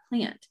of that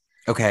plant.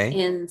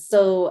 Okay. And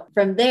so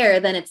from there,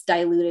 then it's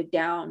diluted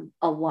down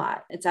a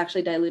lot. It's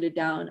actually diluted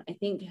down, I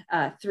think,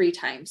 3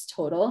 times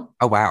total.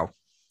 Oh, wow.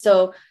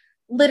 So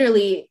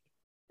literally,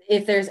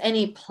 if there's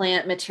any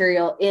plant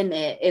material in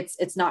it,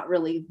 it's not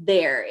really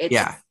there.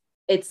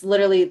 It's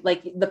literally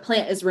like the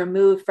plant is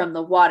removed from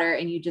the water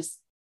and you just,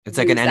 it's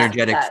like an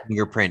energetic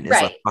fingerprint is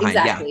left behind.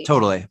 Exactly. Yeah,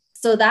 totally.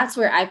 So that's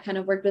where I've kind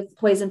of worked with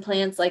poison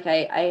plants. Like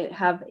I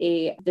have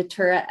a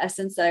Datura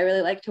essence that I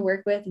really like to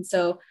work with. And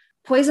so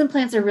poison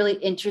plants are really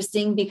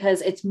interesting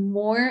because it's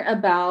more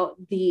about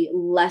the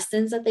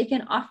lessons that they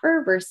can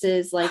offer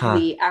versus like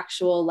the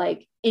actual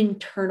like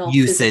internal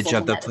usage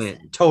of the medicine.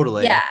 plant.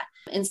 Totally. Yeah.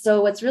 And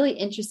so what's really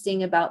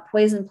interesting about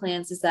poison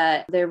plants is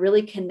that they're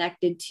really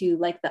connected to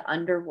like the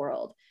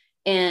underworld.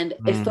 And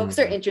if folks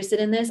are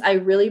interested in this, I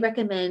really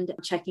recommend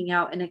checking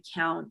out an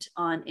account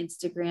on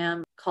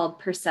Instagram called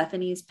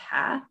Persephone's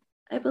Path,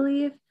 I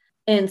believe.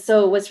 And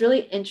so what's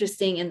really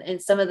interesting in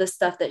some of the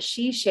stuff that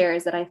she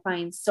shares that I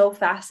find so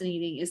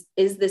fascinating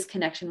is this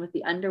connection with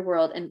the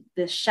underworld and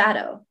the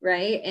shadow,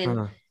 right?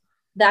 And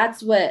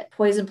that's what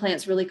poison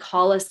plants really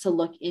call us to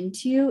look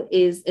into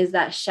is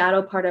that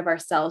shadow part of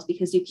ourselves,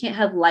 because you can't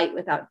have light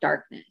without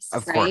darkness.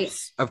 Of right?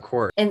 Of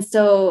course. And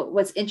so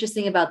what's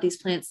interesting about these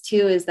plants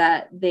too, is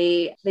that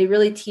they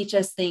really teach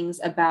us things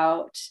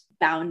about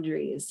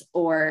boundaries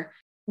or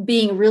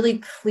being really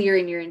clear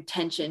in your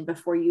intention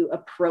before you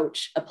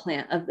approach a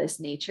plant of this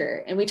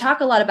nature. And we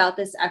talk a lot about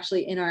this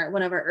actually in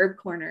one of our herb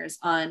corners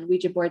on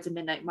Ouija boards and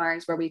Midnight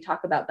Mars, where we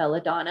talk about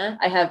belladonna.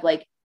 I have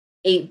like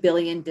 8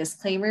 billion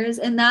disclaimers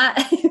in that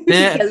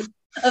because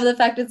of the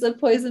fact it's a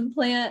poison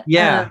plant.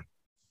 Yeah.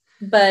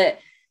 But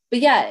But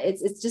yeah,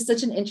 it's just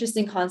such an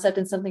interesting concept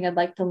and something I'd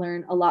like to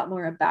learn a lot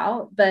more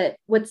about. But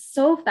what's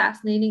so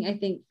fascinating, I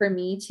think, for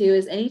me too,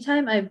 is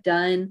anytime I've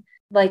done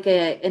like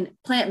a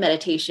plant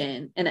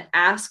meditation and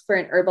ask for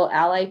an herbal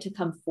ally to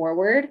come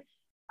forward,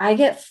 I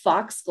get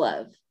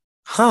foxglove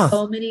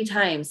so many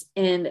times.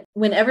 And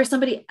whenever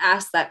somebody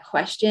asks that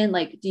question,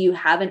 like, do you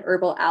have an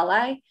herbal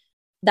ally?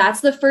 That's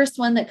the first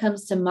one that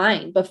comes to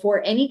mind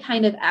before any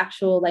kind of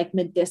actual like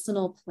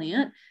medicinal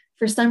plant.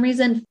 For some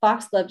reason,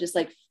 foxglove just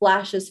like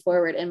flashes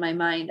forward in my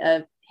mind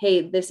of,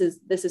 hey, this is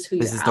who This your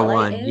is the ally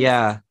one. is.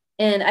 Yeah.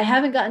 And I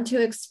haven't gotten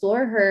to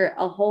explore her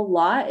a whole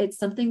lot. It's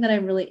something that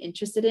I'm really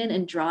interested in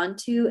and drawn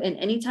to. And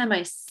anytime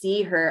I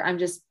see her, I'm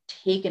just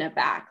taken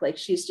aback. Like,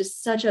 she's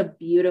just such a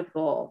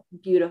beautiful,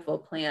 beautiful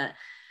plant.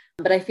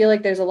 But I feel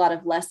like there's a lot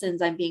of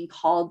lessons I'm being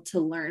called to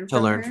learn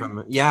from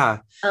her. Yeah.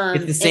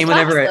 It's the same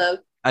whenever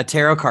a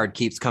tarot card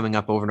keeps coming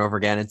up over and over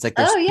again. It's like,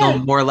 there's still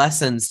more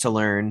lessons to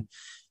learn.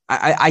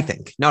 I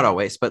think, not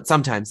always, but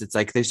sometimes it's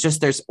like,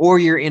 or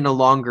you're in a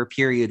longer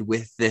period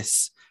with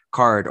this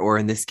card, or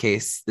in this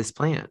case, this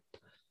plant.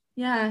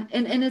 Yeah.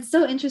 And it's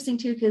so interesting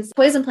too, because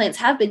poison plants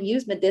have been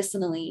used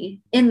medicinally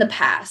in the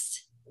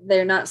past.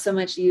 They're not so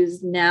much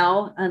used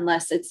now,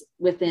 unless it's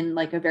within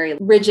like a very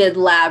rigid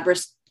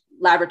laboratory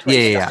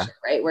structure,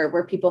 right?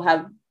 Where people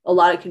have a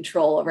lot of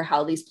control over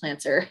how these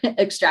plants are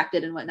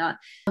extracted and whatnot.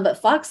 But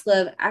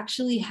foxglove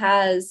actually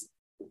has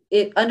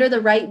it under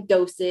the right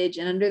dosage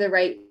and under the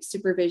right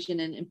supervision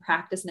and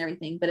practice and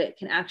everything, but it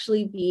can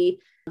actually be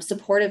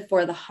supportive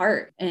for the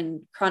heart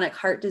and chronic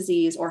heart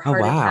disease or heart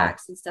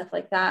attacks and stuff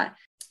like that.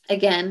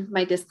 Again,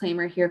 my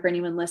disclaimer here for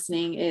anyone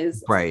listening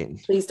is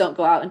please don't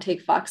go out and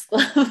take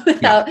foxglove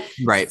without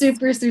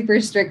super, super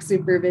strict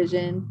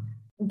supervision.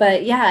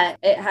 But yeah,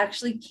 it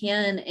actually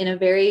can, in a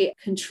very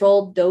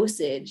controlled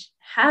dosage,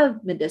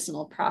 have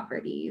medicinal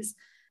properties.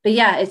 But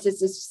yeah, it's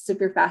just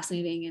super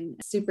fascinating and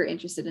super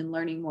interested in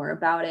learning more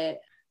about it.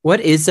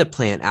 What is a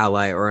plant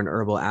ally or an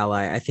herbal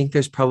ally? I think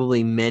there's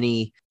probably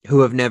many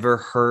who have never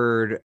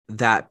heard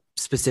that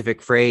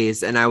specific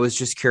phrase. And I was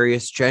just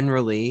curious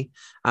generally,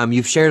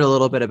 you've shared a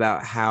little bit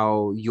about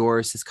how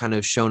yours has kind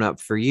of shown up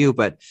for you,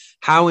 but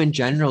how in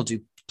general do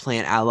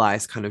plant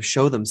allies kind of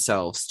show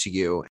themselves to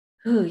you?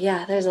 Oh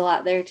yeah, there's a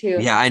lot there too.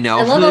 Yeah, I know.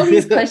 I love all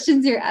these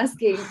questions you're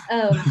asking.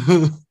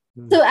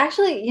 So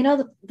actually,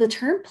 the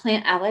term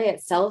plant ally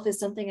itself is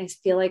something I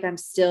feel like I'm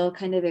still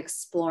kind of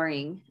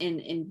exploring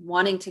and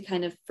wanting to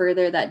kind of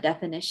further that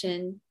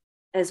definition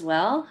as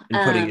well.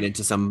 And putting it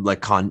into some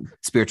like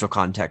spiritual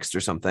context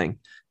or something.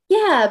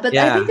 Yeah, but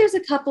I think there's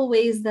a couple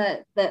ways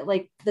that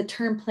like the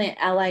term plant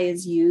ally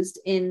is used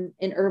in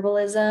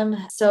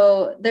herbalism.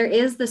 So there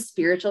is the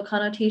spiritual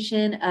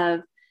connotation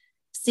of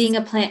seeing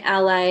a plant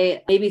ally,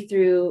 maybe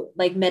through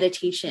like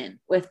meditation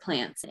with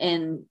plants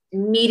and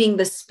meeting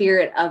the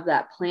spirit of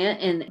that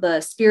plant and the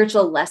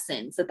spiritual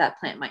lessons that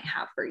plant might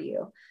have for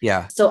you.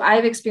 Yeah. So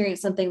I've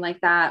experienced something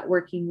like that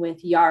working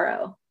with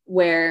yarrow,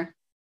 where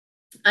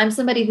I'm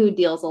somebody who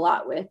deals a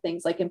lot with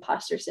things like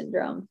imposter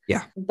syndrome.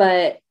 Yeah.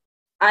 But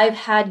I've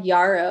had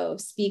yarrow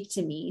speak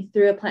to me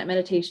through a plant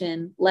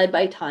meditation led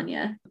by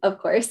Tanya, of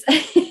course,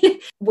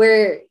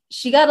 where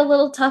she got a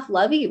little tough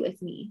lovey with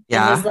me.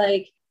 Yeah. And was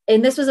like,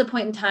 and this was a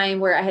point in time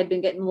where I had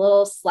been getting a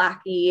little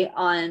slacky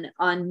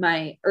on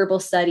my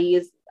herbal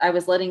studies. I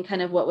was letting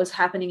kind of what was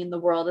happening in the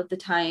world at the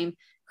time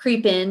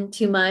creep in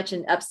too much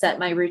and upset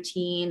my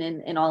routine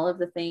and all of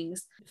the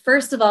things.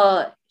 First of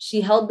all,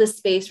 she held this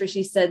space where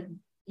she said,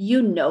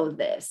 you know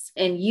this,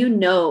 and you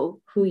know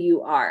who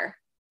you are.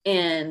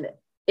 And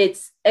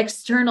it's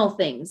external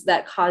things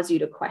that cause you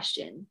to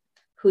question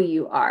who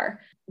you are.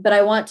 But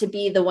I want to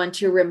be the one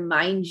to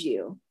remind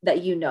you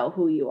that you know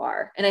who you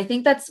are. And I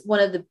think that's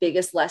one of the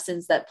biggest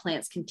lessons that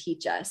plants can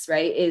teach us,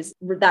 right? Is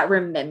that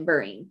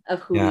remembering of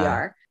who we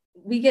are.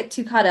 We get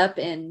too caught up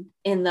in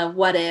the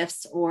what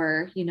ifs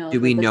or, do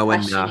we know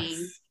enough?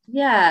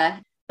 Yeah.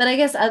 But I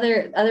guess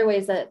other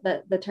ways that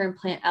the term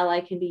plant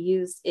ally can be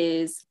used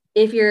is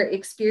if you're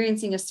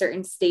experiencing a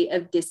certain state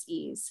of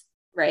dis-ease,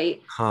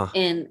 right?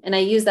 And I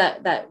use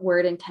that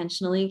word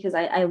intentionally because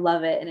I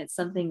love it. And it's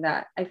something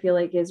that I feel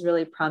like is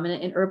really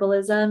prominent in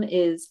herbalism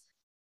is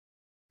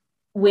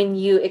when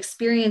you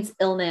experience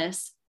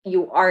illness,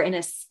 you are in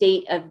a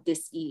state of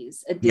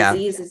dis-ease. A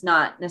disease is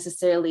not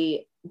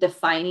necessarily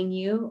defining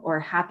you or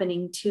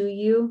happening to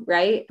you,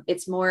 right?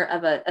 It's more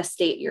of a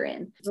state you're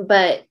in.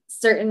 But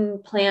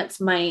certain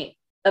plants might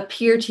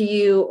appear to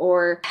you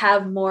or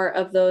have more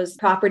of those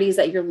properties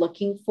that you're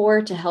looking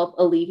for to help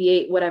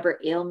alleviate whatever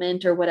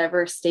ailment or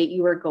whatever state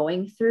you are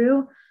going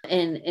through.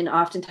 And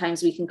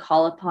oftentimes we can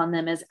call upon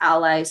them as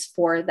allies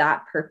for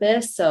that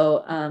purpose.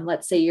 So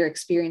let's say you're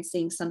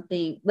experiencing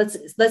something, let's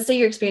say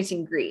you're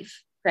experiencing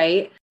grief,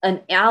 right?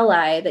 An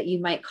ally that you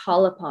might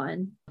call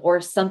upon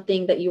or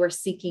something that you are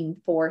seeking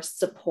for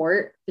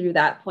support through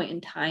that point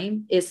in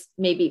time is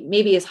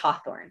maybe is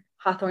hawthorn.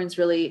 Hawthorn's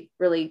really,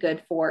 really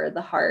good for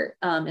the heart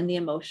and the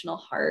emotional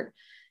heart.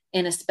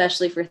 And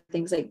especially for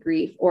things like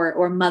grief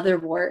or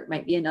motherwort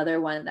might be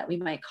another one that we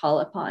might call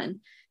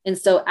upon. And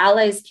so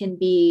allies can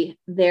be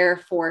there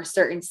for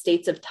certain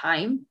states of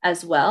time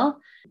as well.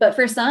 But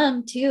for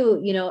some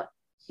too,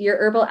 your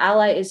herbal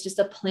ally is just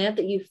a plant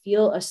that you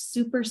feel a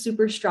super,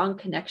 super strong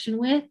connection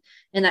with.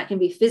 And that can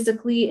be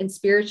physically and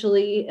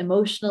spiritually,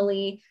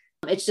 emotionally.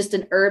 It's just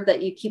an herb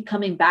that you keep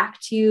coming back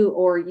to,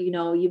 or,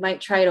 you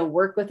might try to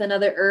work with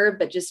another herb,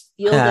 but just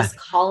feel this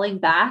calling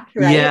back.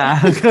 Right.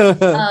 Yeah.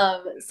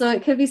 So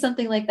it could be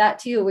something like that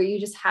too, where you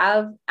just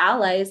have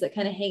allies that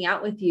kind of hang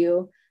out with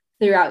you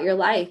throughout your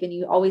life and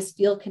you always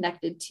feel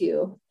connected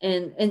to.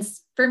 And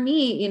for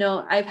me,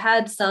 I've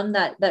had some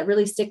that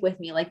really stick with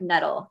me, like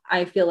nettle.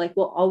 I feel like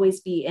will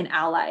always be an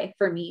ally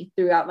for me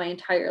throughout my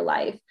entire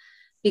life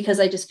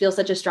because I just feel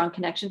such a strong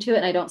connection to it.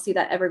 And I don't see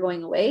that ever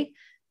going away.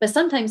 But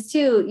sometimes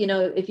too,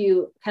 if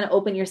you kind of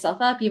open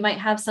yourself up, you might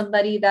have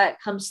somebody that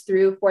comes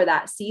through for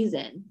that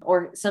season,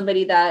 or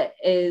somebody that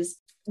is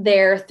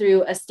there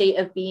through a state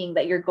of being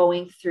that you're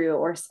going through,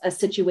 or a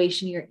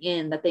situation you're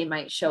in, that they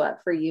might show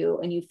up for you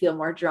and you feel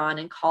more drawn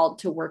and called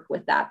to work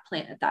with that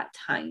plant at that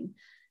time.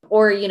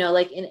 Or,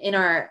 like in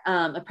our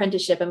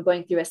apprenticeship, I'm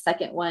going through a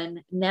second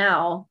one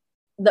now.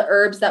 The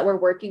herbs that we're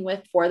working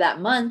with for that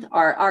month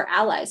are our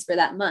allies for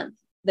that month.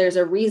 There's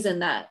a reason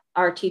that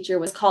our teacher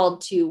was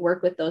called to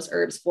work with those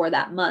herbs for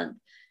that month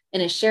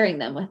and is sharing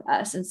them with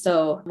us. And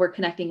so we're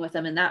connecting with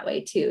them in that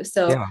way too.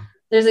 So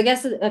there's, I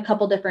guess, a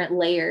couple different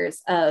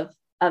layers of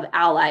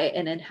ally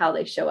and then how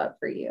they show up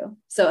for you.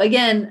 So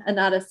again,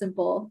 not a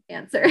simple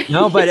answer.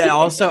 No, but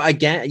also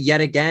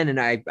yet again,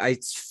 and I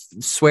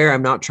swear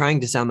I'm not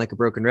trying to sound like a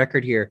broken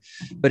record here,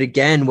 but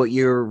again, what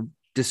you're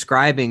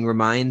describing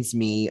reminds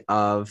me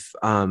of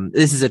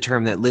this is a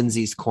term that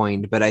Lindsay's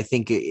coined, but I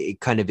think it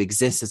kind of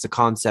exists as a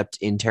concept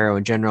in tarot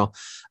in general,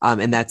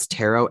 and that's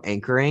tarot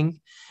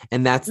anchoring.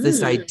 And that's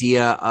this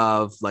idea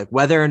of like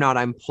whether or not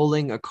I'm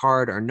pulling a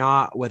card or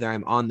not, whether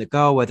I'm on the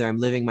go, whether I'm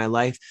living my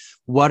life,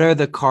 what are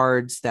the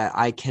cards that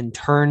I can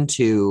turn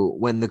to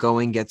when the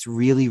going gets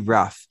really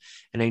rough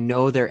and I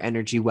know their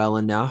energy well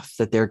enough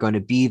that they're going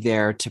to be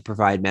there to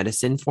provide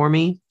medicine for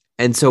me.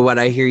 And so what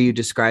I hear you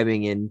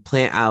describing in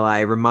Plant Ally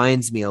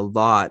reminds me a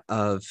lot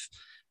of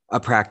a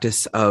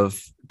practice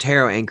of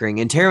tarot anchoring.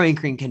 And tarot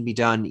anchoring can be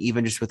done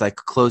even just with like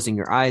closing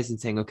your eyes and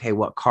saying, okay,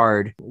 what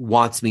card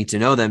wants me to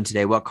know them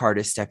today? What card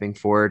is stepping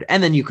forward?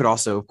 And then you could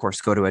also, of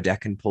course, go to a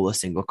deck and pull a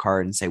single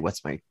card and say,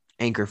 what's my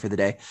anchor for the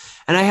day?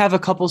 And I have a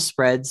couple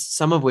spreads,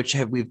 some of which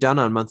we've done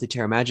on Monthly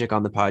Tarot Magic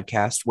on the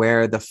podcast,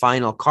 where the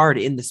final card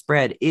in the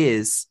spread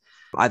is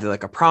either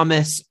like a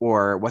promise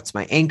or what's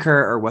my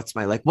anchor or what's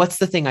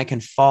the thing I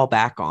can fall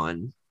back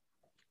on.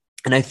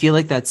 And I feel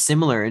like that's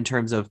similar in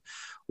terms of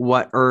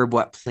what herb,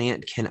 what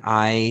plant can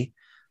I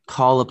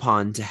call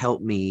upon to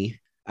help me.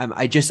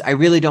 I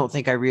really don't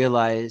think I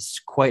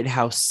realized quite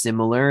how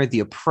similar the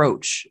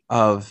approach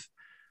of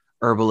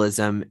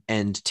herbalism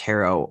and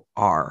tarot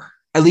are,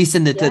 at least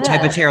in the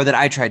type of tarot that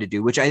I try to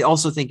do, which I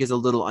also think is a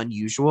little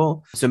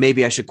unusual. So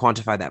maybe I should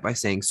quantify that by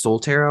saying soul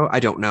tarot. I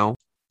don't know,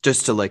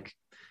 just to like,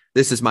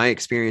 this is my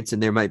experience,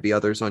 and there might be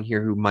others on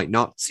here who might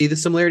not see the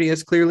similarity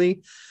as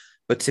clearly.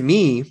 But to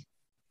me,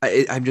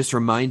 I'm just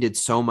reminded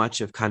so much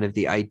of kind of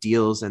the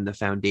ideals and the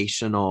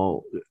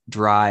foundational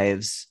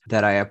drives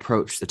that I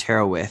approach the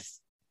tarot with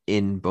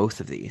in both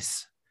of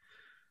these.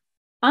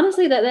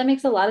 Honestly, that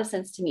makes a lot of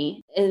sense to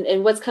me.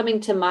 And what's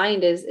coming to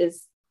mind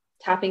is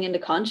tapping into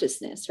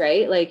consciousness,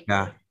 right? Like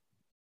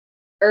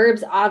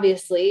herbs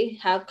obviously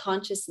have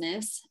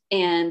consciousness,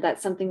 and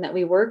that's something that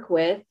we work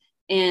with.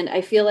 And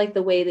I feel like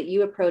the way that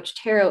you approach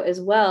tarot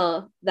as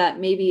well, that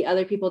maybe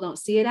other people don't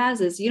see it as,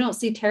 is you don't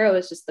see tarot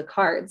as just the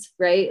cards,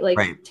 right?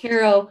 Like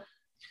tarot.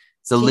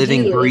 It's a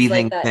living,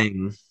 breathing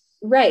thing.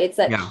 Right. It's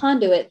that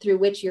conduit through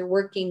which you're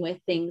working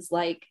with things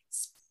like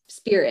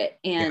spirit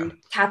and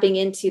tapping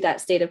into that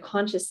state of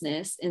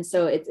consciousness. And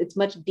so it's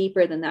much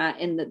deeper than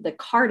that. And the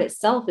card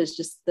itself is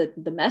just the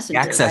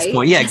messenger, the access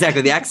point. Yeah,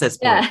 exactly. The access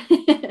point.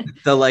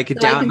 The like so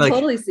down, I can like,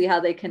 totally see how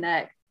they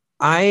connect.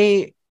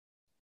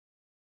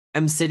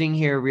 I'm sitting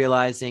here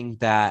realizing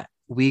that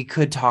we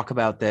could talk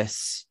about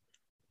this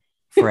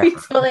forever.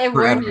 Totally, I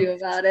warned you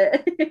about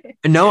it.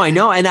 No, I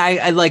know. And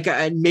I like,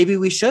 maybe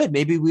we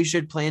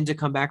should plan to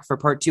come back for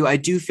part 2. I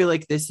do feel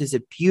like this is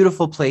a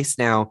beautiful place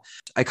now.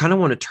 I kind of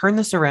want to turn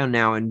this around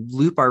now and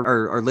loop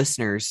our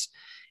listeners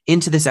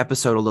into this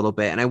episode a little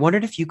bit. And I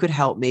wondered if you could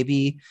help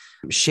maybe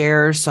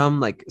share some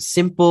like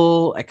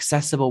simple,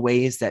 accessible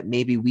ways that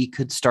maybe we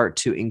could start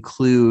to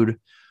include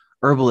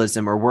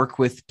herbalism or work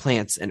with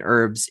plants and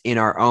herbs in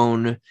our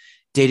own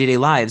day-to-day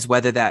lives,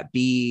 whether that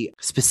be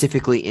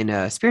specifically in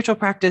a spiritual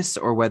practice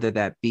or whether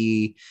that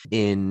be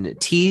in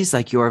teas,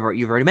 like you've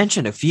already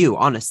mentioned a few,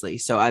 honestly.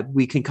 So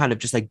we can kind of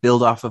just like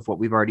build off of what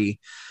we've already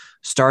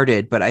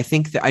started. But I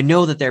think that I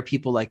know that there are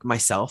people like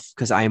myself,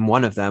 because I am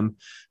one of them,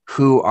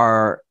 who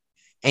are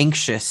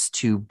anxious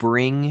to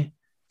bring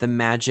the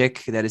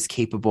magic that is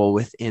capable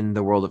within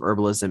the world of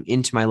herbalism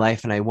into my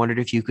life. And I wondered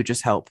if you could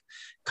just help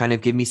kind of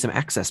give me some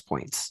access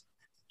points.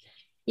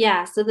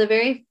 Yeah. So the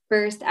very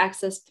first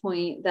access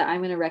point that I'm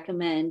going to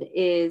recommend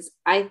is,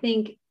 I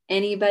think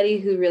anybody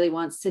who really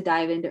wants to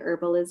dive into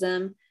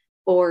herbalism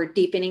or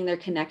deepening their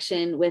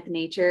connection with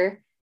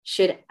nature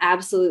should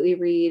absolutely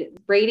read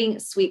Braiding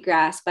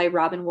Sweetgrass by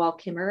Robin Wall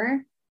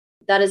Kimmerer.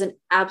 That is an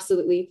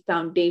absolutely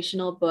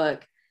foundational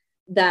book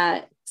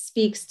that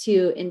speaks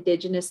to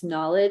Indigenous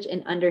knowledge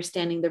and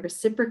understanding the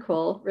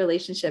reciprocal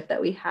relationship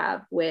that we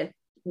have with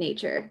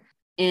nature.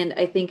 And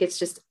I think it's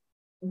just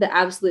the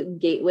absolute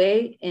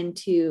gateway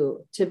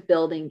into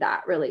building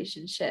that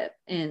relationship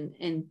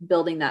and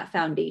building that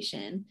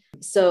foundation.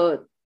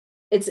 So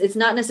it's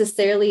not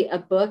necessarily a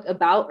book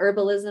about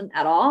herbalism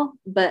at all,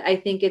 but I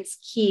think it's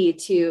key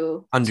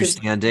to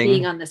understanding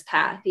being on this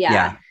path.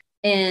 Yeah.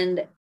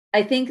 And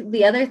I think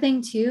the other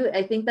thing too,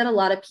 I think that a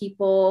lot of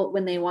people,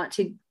 when they want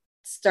to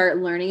start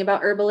learning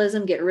about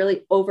herbalism, get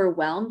really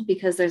overwhelmed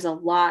because there's a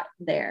lot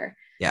there.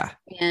 Yeah.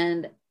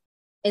 And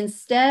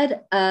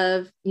instead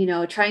of,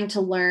 trying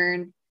to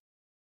learn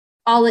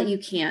all that you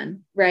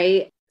can,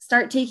 right?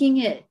 Start taking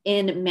it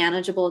in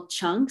manageable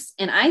chunks.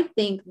 And I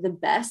think the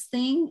best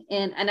thing,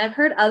 and I've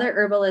heard other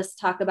herbalists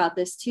talk about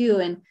this too.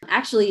 And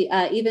actually,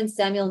 even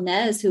Samuel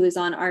Nez, who is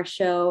on our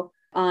show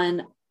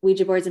on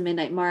Ouija Boards and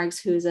Midnight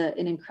Margs, who's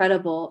an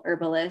incredible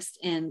herbalist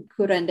and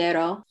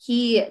curandero,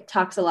 he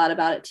talks a lot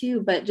about it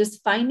too, but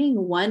just finding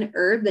one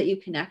herb that you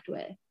connect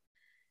with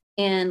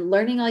and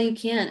learning all you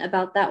can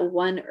about that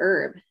one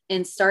herb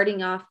and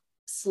starting off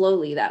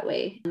slowly that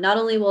way. Not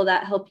only will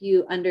that help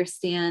you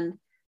understand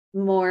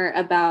more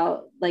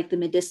about like the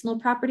medicinal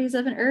properties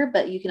of an herb,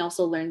 but you can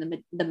also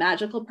learn the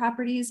magical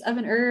properties of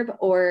an herb,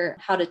 or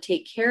how to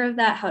take care of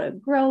that, how to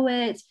grow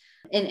it,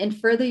 and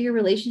further your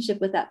relationship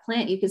with that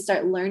plant. You can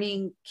start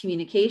learning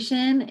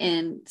communication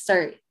and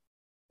start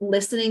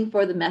listening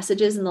for the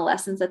messages and the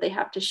lessons that they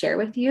have to share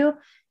with you.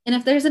 And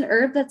if there's an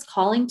herb that's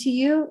calling to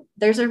you,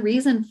 there's a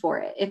reason for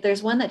it. If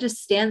there's one that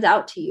just stands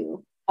out to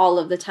you all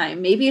of the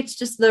time, maybe it's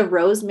just the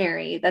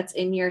rosemary that's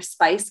in your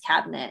spice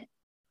cabinet.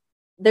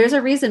 There's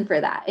a reason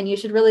for that. And you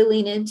should really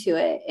lean into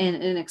it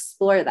and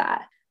explore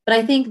that. But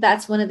I think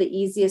that's one of the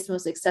easiest,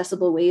 most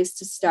accessible ways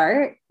to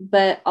start.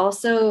 But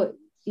also,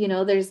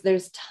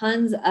 there's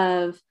tons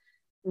of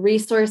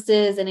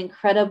resources and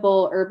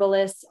incredible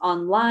herbalists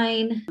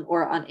online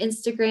or on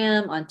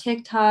Instagram, on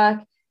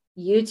TikTok,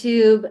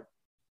 YouTube.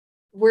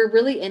 We're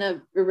really in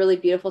a really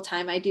beautiful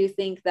time. I do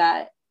think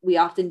that we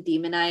often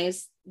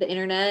demonize the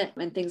internet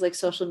and things like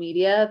social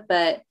media,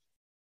 but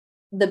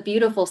the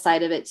beautiful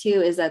side of it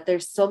too is that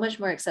there's so much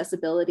more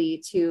accessibility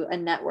to a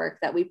network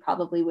that we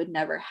probably would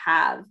never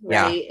have,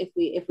 right? Yeah.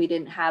 If we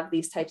didn't have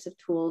these types of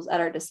tools at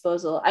our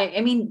disposal.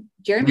 I mean,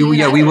 Jeremy,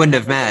 we wouldn't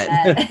have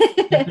met.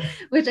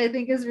 Which I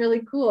think is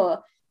really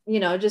cool.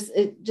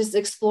 Just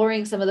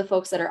exploring some of the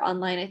folks that are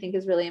online, I think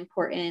is really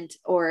important,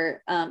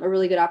 or a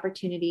really good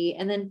opportunity.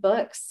 And then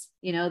books,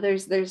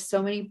 there's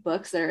so many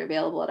books that are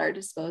available at our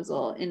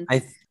disposal. And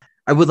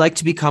I would like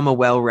to become a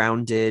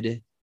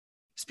well-rounded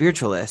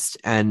spiritualist,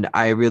 and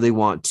I really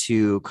want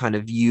to kind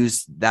of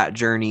use that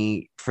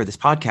journey for this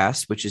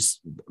podcast, which is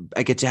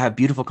I get to have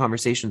beautiful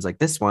conversations like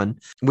this one,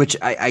 which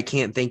I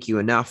can't thank you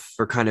enough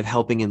for kind of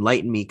helping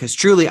enlighten me, because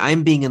truly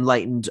I'm being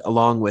enlightened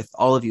along with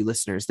all of you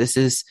listeners. This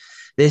is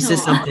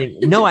something,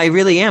 no, I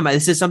really am.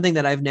 This is something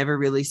that I've never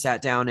really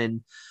sat down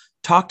and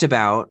talked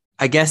about.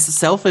 I guess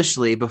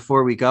selfishly,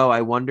 before we go,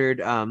 I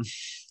wondered,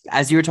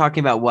 as you were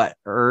talking about what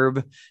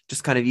herb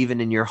just kind of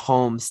even in your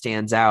home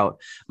stands out,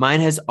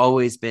 mine has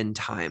always been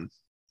thyme.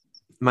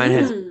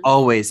 Has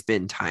always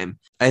been thyme.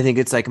 I think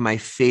it's like my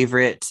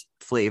favorite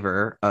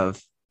flavor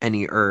of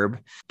any herb,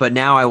 but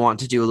now I want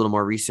to do a little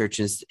more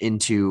research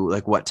into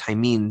like what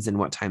thyme means and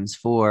what thyme's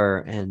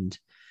for. And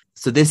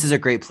so this is a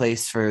great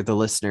place for the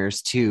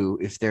listeners too.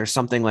 If there's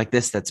something like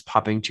this that's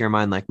popping to your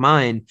mind like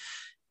mine,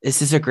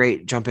 this is a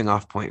great jumping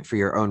off point for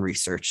your own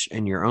research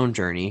and your own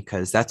journey,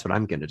 because that's what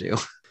I'm going to do.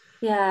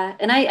 Yeah.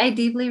 And I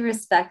deeply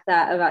respect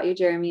that about you,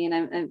 Jeremy.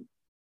 And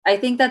I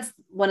think that's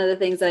one of the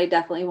things that I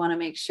definitely want to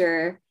make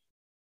sure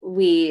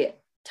we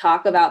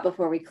talk about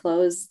before we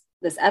close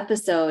this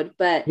episode,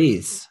 but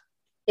please,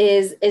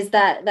 is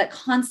that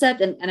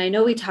concept. And I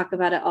know we talk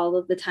about it all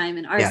of the time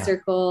in our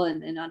circle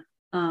and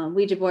on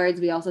Ouija boards,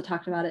 we also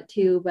talked about it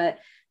too, but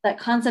that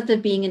concept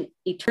of being an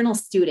eternal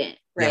student,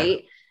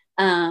 right?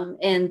 Yeah.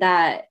 And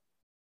that,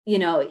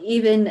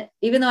 even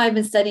though I've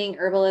been studying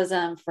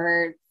herbalism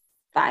for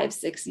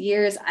 5-6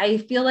 years, I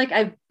feel like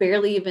I've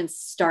barely even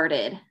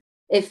started.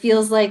 It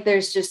feels like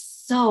there's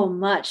just so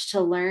much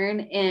to learn.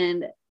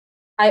 And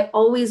I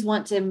always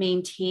want to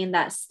maintain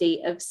that state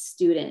of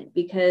student,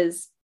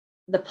 because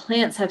the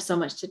plants have so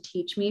much to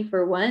teach me,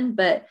 for one,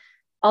 but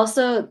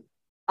also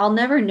I'll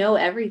never know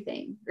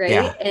everything. Right.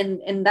 Yeah.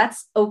 And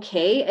that's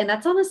okay. And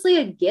that's honestly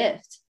a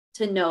gift,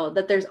 to know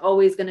that there's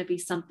always going to be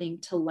something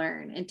to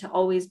learn and to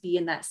always be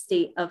in that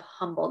state of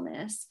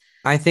humbleness.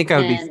 I think I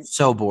would be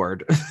so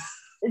bored.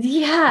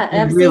 Yeah,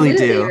 absolutely. Really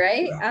do.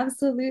 Right. Yeah.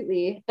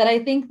 Absolutely. But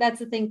I think that's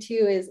the thing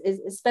too, is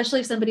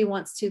especially if somebody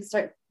wants to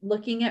start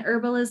looking at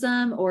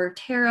herbalism or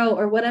tarot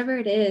or whatever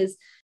it is,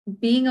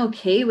 being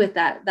okay with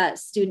that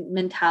student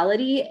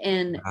mentality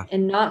and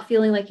not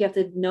feeling like you have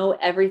to know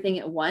everything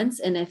at once.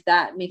 And if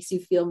that makes you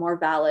feel more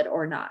valid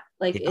or not,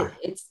 like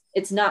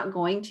it's not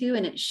going to,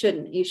 and it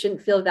shouldn't. You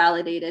shouldn't feel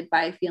validated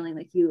by feeling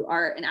like you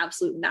are an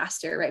absolute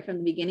master right from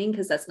the beginning,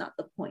 because that's not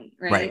the point,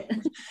 right?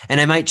 And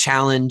I might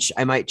challenge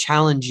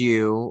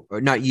you, or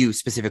not you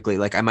specifically,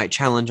 like I might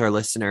challenge our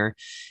listener,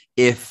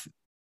 if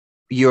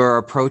you're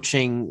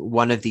approaching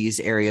one of these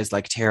areas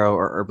like tarot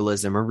or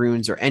herbalism or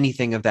runes or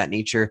anything of that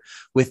nature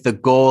with the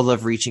goal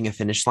of reaching a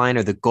finish line,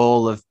 or the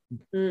goal of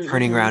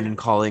turning around and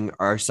calling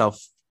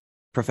ourselves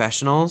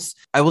professionals.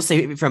 I will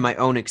say from my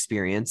own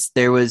experience,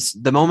 there was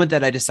the moment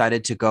that I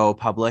decided to go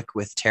public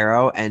with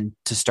tarot and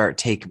to start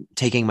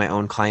taking my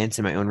own clients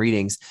and my own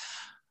readings.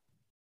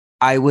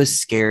 I was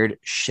scared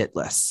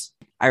shitless.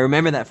 I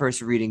remember that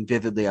first reading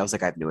vividly. I was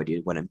like, I have no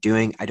idea what I'm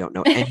doing. I don't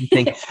know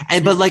anything.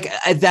 But like,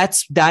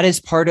 that is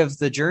part of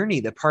the journey.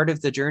 The part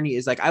of the journey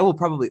is like, I will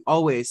probably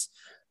always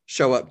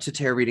show up to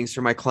tarot readings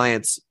for my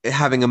clients,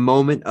 having a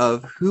moment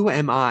of who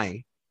am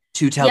I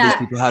to tell these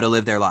people how to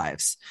live their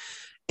lives?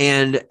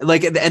 And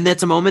like, and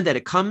that's a moment that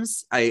it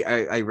comes.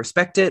 I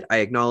respect it. I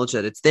acknowledge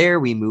that it's there.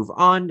 We move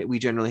on. We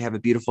generally have a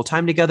beautiful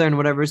time together, and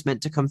whatever is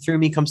meant to come through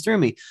me comes through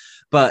me.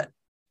 But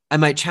I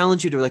might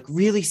challenge you to like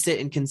really sit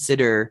and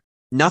consider,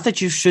 not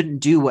that you shouldn't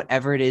do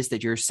whatever it is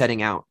that you're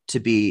setting out to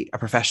be a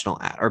professional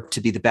at, or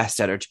to be the best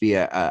at, or to be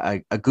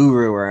a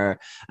guru or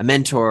a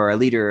mentor or a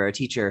leader or a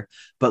teacher,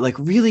 but like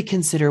really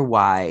consider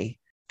why.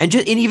 And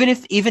even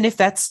if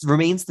that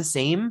remains the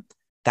same,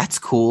 that's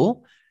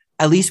cool.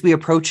 At least we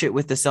approach it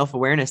with the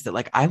self-awareness that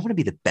like, I want to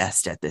be the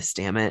best at this,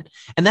 damn it.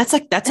 And that's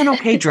an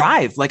okay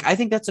drive. Like, I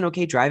think that's an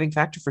okay driving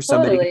factor for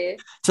somebody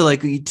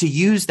to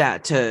use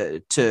that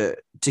to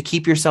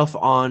keep yourself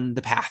on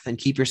the path and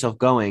keep yourself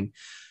going.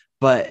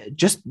 But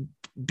just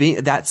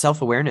that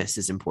self-awareness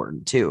is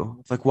important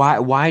too. Like,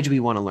 why do we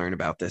want to learn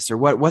about this, or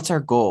what's our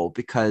goal?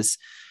 Because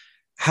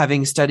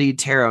having studied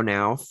tarot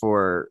now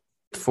for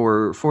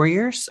 4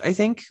 years, I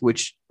think,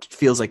 which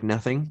feels like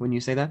nothing when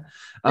you say that.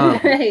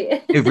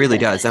 Right. It really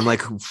does. I'm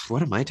like,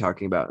 what am I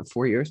talking about?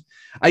 4 years?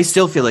 I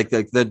still feel like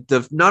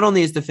the not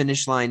only is the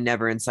finish line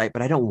never in sight,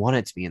 but I don't want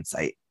it to be in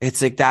sight.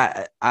 It's like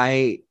that.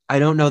 I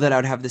don't know that I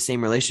would have the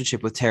same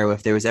relationship with tarot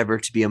if there was ever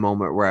to be a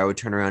moment where I would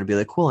turn around and be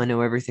like, cool, I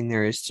know everything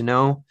there is to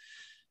know.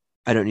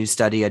 I don't need to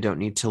study. I don't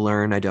need to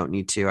learn. I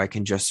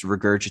can just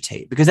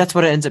regurgitate, because that's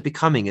what it ends up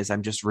becoming, is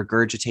I'm just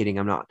regurgitating.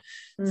 I'm not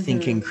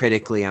thinking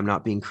critically. I'm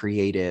not being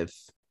creative.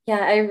 Yeah,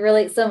 I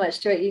relate so much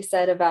to what you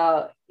said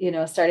about,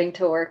 starting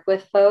to work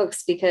with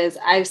folks, because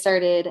I've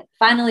started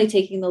finally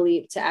taking the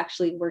leap to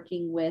actually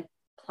working with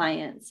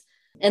clients.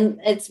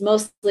 And it's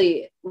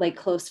mostly like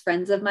close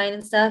friends of mine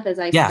and stuff, as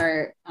I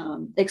start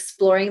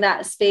exploring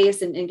that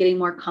space and getting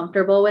more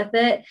comfortable with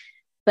it.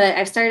 But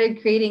I've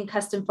started creating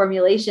custom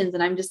formulations,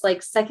 and I'm just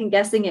like second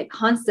guessing it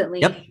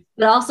constantly,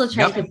 but also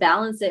trying to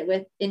balance it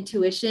with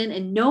intuition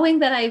and knowing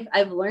that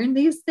I've learned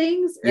these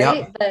things,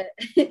 right? But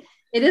it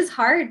is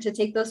hard to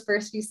take those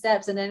first few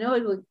steps. And I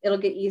know it'll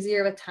get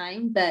easier with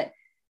time, but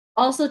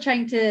also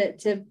trying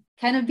to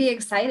kind of be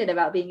excited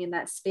about being in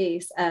that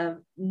space of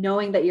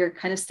knowing that you're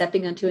kind of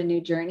stepping onto a new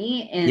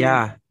journey,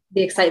 and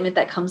the excitement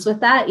that comes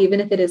with that, even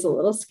if it is a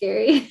little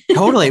scary.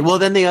 Totally. Well,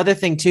 then the other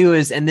thing too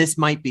is, and this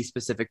might be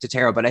specific to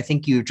tarot, but I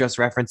think you're just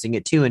referencing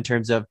it too, in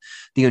terms of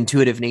the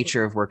intuitive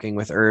nature of working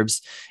with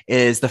herbs,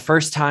 is the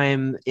first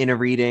time in a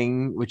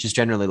reading, which is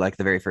generally like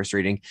the very first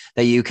reading,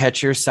 that you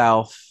catch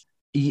yourself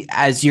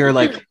as you're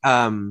like,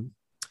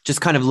 just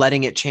kind of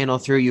letting it channel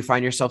through, you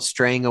find yourself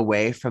straying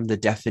away from the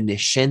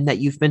definition that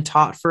you've been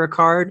taught for a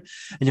card.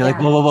 And you're like,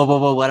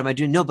 whoa, what am I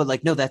doing? No, but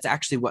like, no, that's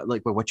actually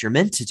what you're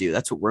meant to do.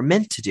 That's what we're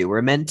meant to do.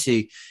 We're meant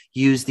to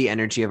use the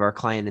energy of our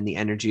client and the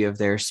energy of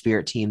their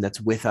spirit team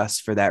that's with us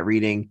for that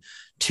reading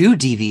to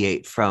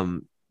deviate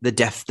from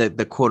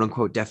the quote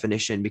unquote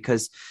definition,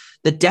 because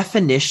the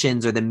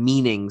definitions or the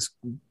meanings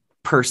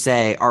per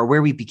se are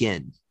where we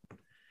begin.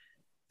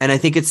 And I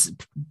think it's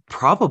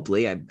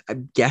probably, I'm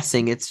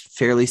guessing it's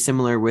fairly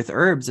similar with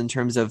herbs in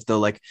terms of the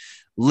like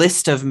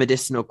list of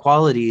medicinal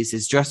qualities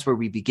is just where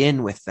we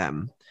begin with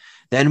them.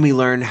 Then we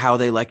learn how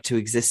they like to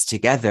exist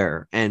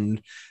together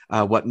and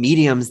what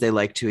mediums they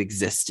like to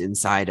exist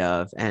inside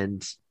of.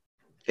 And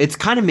it's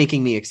kind of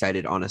making me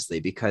excited,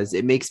 honestly, because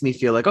it makes me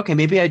feel like, okay,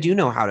 maybe I do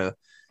know how to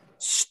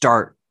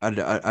start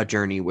a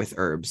journey with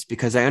herbs,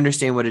 because I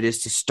understand what it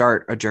is to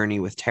start a journey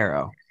with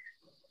tarot.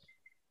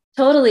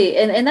 Totally.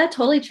 And that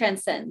totally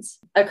transcends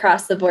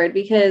across the board,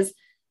 because,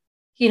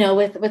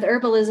 with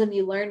herbalism,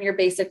 you learn your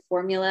basic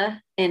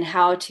formula and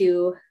how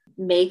to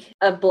make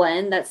a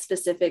blend that's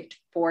specific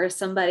for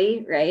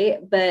somebody. Right.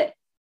 But I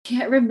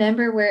can't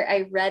remember where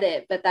I read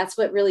it, but that's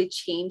what really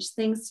changed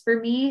things for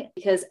me,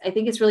 because I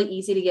think it's really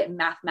easy to get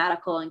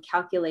mathematical and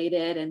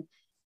calculated and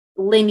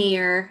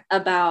linear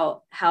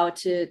about how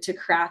to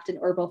craft an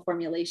herbal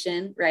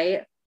formulation.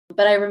 Right.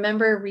 But I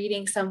remember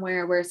reading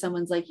somewhere where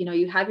someone's like,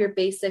 you have your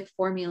basic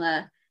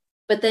formula,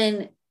 but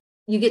then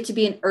you get to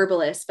be an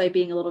herbalist by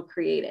being a little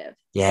creative.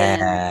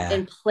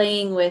 And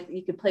playing with,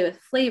 you could play with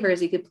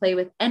flavors, you could play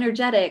with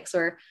energetics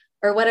or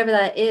or whatever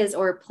that is,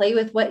 or play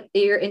with what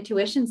your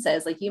intuition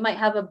says. Like you might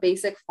have a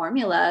basic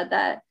formula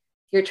that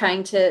you're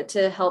trying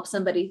to help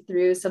somebody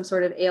through some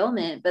sort of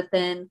ailment, but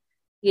then,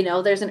 you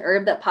know, there's an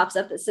herb that pops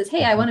up that says,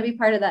 hey, I want to be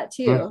part of that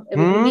too. Mm-hmm.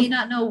 And you may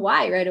not know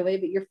why right away,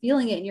 but you're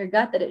feeling it in your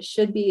gut that it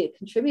should be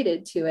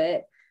contributed to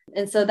it.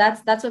 And so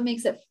that's what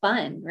makes it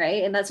fun,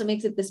 right? And that's what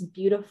makes it this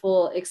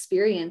beautiful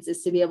experience,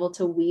 is to be able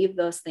to weave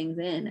those things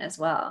in as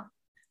well.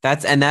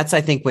 That's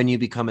I think when you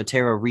become a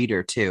tarot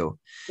reader too.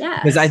 Yeah.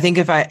 Because I think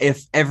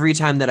if every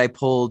time that I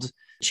pulled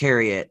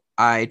Chariot,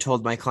 I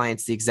told my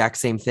clients the exact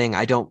same thing,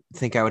 I don't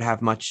think I would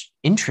have much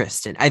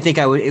interest in. I think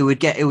it would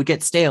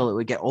get stale. It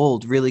would get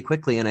old really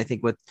quickly. And I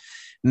think what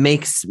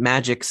makes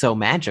magic so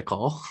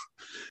magical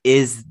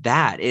is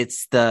that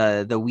it's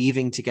the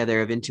weaving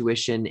together of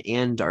intuition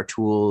and our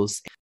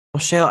tools.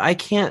 Well, Shael, I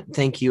can't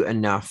thank you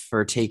enough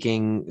for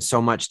taking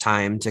so much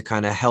time to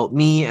kind of help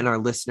me and our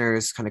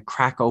listeners kind of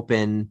crack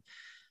open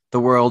the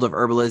world of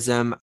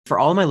herbalism. For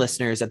all my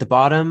listeners, at the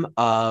bottom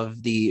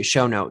of the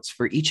show notes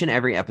for each and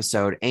every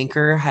episode,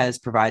 Anchor has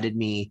provided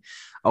me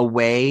a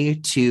way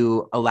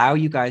to allow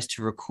you guys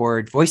to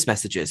record voice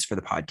messages for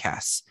the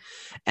podcasts.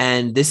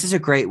 And this is a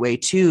great way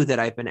too, that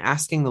I've been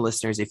asking the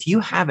listeners, if you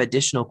have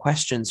additional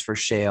questions for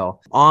Shael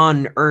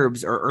on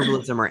herbs or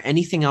herbalism or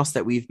anything else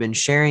that we've been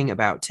sharing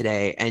about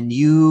today, and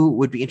you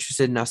would be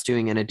interested in us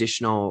doing an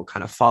additional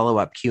kind of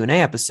follow-up Q&A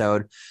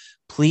episode,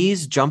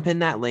 please jump in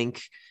that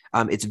link.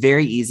 It's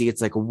very easy.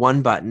 It's like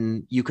one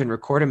button. You can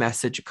record a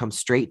message. It comes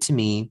straight to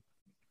me,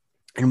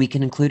 and we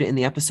can include it in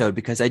the episode,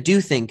 because I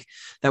do think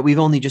that we've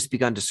only just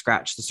begun to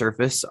scratch the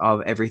surface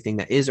of everything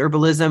that is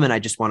herbalism. And I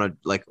just want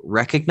to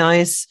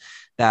recognize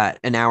that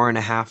an hour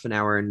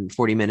and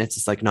 40 minutes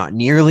is not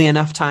nearly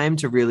enough time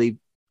to really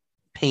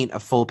paint a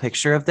full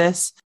picture of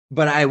this.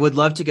 But I would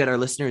love to get our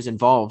listeners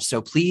involved. So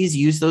please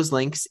use those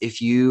links if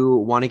you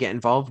want to get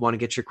involved, want to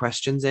get your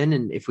questions in.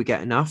 And if we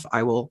get enough,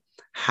 I will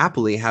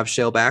happily have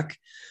Shael back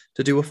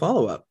to do a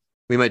follow-up.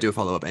 We might do a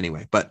follow-up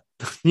anyway, but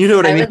you know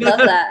what I mean? I would love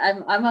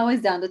that. I'm always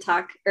down to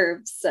talk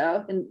herbs.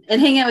 So, and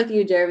hang out with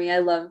you, Jeremy. I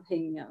love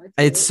hanging out with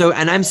you.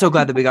 And I'm so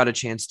glad that we got a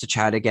chance to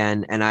chat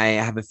again. And I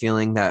have a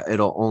feeling that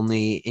it'll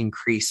only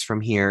increase from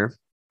here.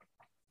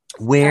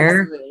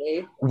 Where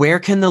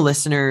can the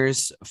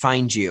listeners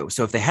find you?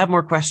 So if they have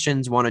more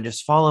questions, want to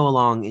just follow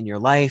along in your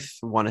life,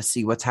 want to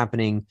see what's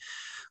happening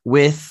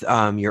with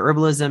your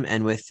herbalism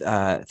and with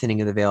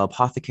Thinning of the Veil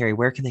Apothecary,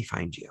 where can they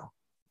find you?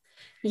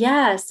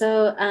 Yeah.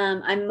 So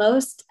I'm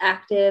most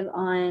active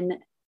on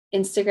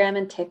Instagram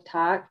and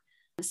TikTok.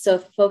 So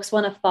if folks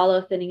want to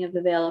follow Thinning of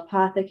the Veil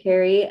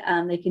Apothecary,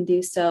 they can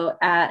do so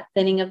at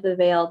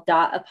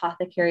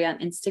thinningoftheveil.apothecary on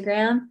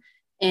Instagram.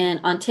 And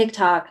on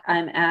TikTok,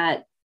 I'm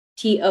at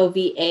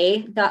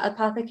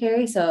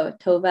TOVA.apothecary. So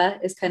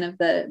Tova is kind of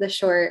the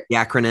short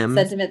acronym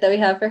sentiment that we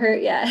have for her.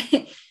 Yeah.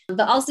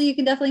 But also you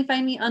can definitely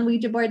find me on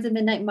Ouija Boards and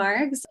Midnight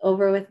Margs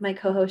over with my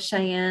co-host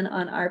Cheyenne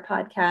on our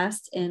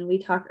podcast. And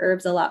we talk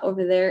herbs a lot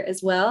over there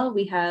as well.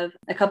 We have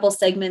a couple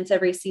segments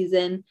every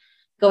season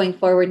going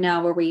forward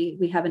now where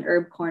we have an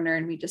herb corner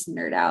and we just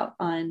nerd out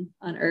on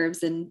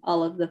herbs and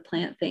all of the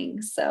plant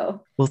things.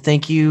 So, well,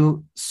 thank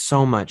you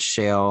so much,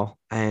 Shael.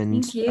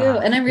 And thank you.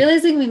 And I'm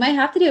realizing we might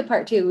have to do a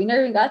part 2. We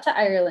never even got to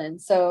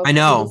Ireland. So I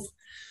know.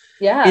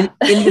 Yeah.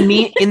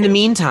 In the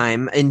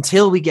meantime,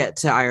 until we get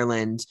to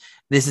Ireland,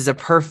 this is a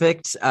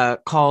perfect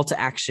call to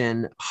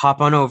action. Hop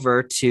on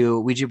over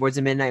to Ouija Boards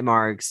and Midnight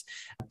Margs,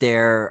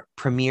 their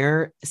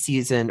premiere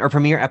season or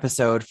premiere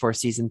episode for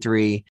season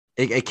 3.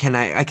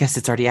 I guess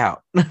it's already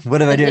out.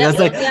 What am I doing? I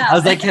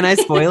was like, can I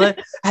spoil it?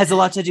 It has a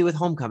lot to do with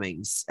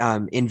homecomings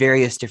in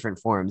various different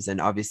forms.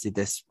 And obviously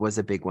this was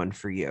a big one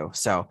for you.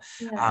 So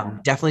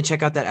definitely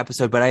check out that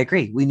episode. But I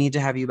agree. We need to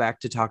have you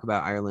back to talk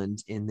about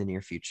Ireland in the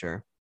near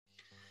future.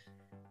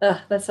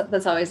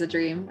 That's always a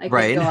dream. I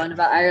could go on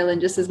about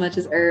Ireland just as much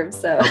as herbs.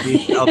 So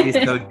I'll be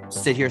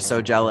sit here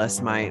so jealous.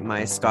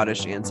 My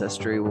Scottish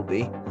ancestry will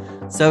be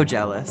so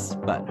jealous.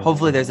 But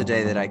hopefully there's a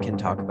day that I can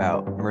talk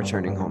about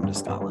returning home to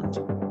Scotland.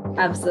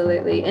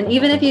 Absolutely. And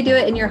even if you do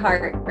it in your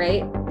heart,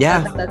 right?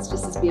 Yeah. That's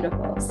just as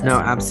beautiful. So. No,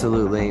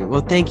 absolutely.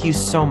 Well, thank you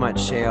so much,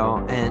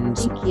 Shael. And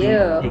thank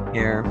you. Take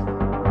care.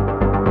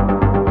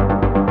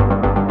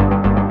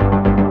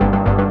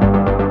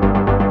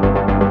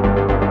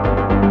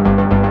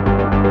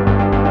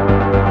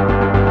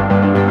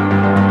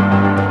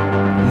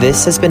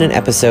 This has been an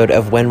episode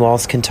of When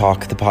Walls Can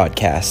Talk, the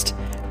podcast,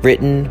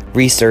 written,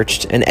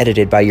 researched, and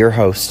edited by your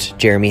host,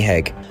 Jeremy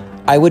Hegg.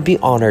 I would be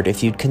honored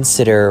if you'd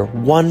consider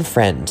one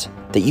friend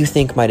that you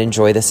think might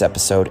enjoy this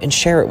episode and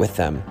share it with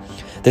them.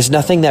 There's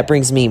nothing that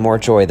brings me more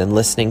joy than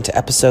listening to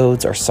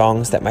episodes or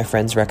songs that my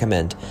friends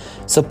recommend.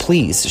 So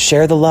please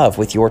share the love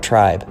with your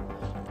tribe.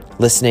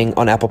 Listening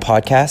on Apple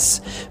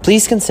Podcasts,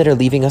 please consider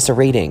leaving us a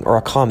rating or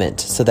a comment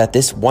so that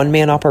this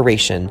one-man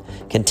operation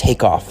can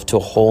take off to a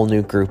whole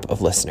new group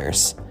of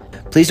listeners.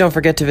 Please don't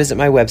forget to visit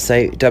my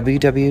website,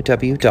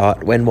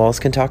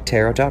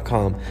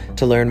 www.whenwallscantalktarot.com,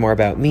 to learn more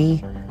about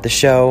me, the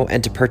show,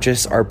 and to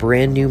purchase our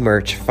brand new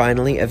merch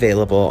finally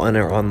available on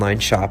our online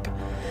shop.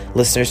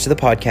 Listeners to the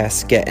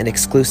podcast get an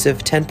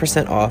exclusive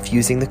 10% off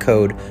using the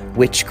code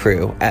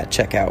WitchCrew at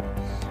checkout.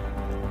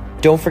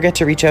 Don't forget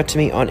to reach out to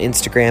me on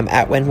Instagram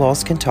at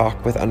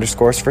WhenWallsCanTalk with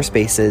underscores for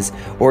spaces,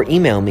 or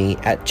email me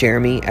at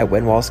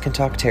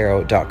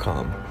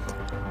jeremy@whenwallscantalktarot.com.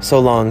 So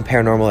long,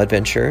 paranormal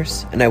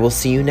adventurers, and I will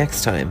see you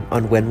next time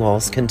on When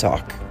Walls Can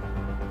Talk.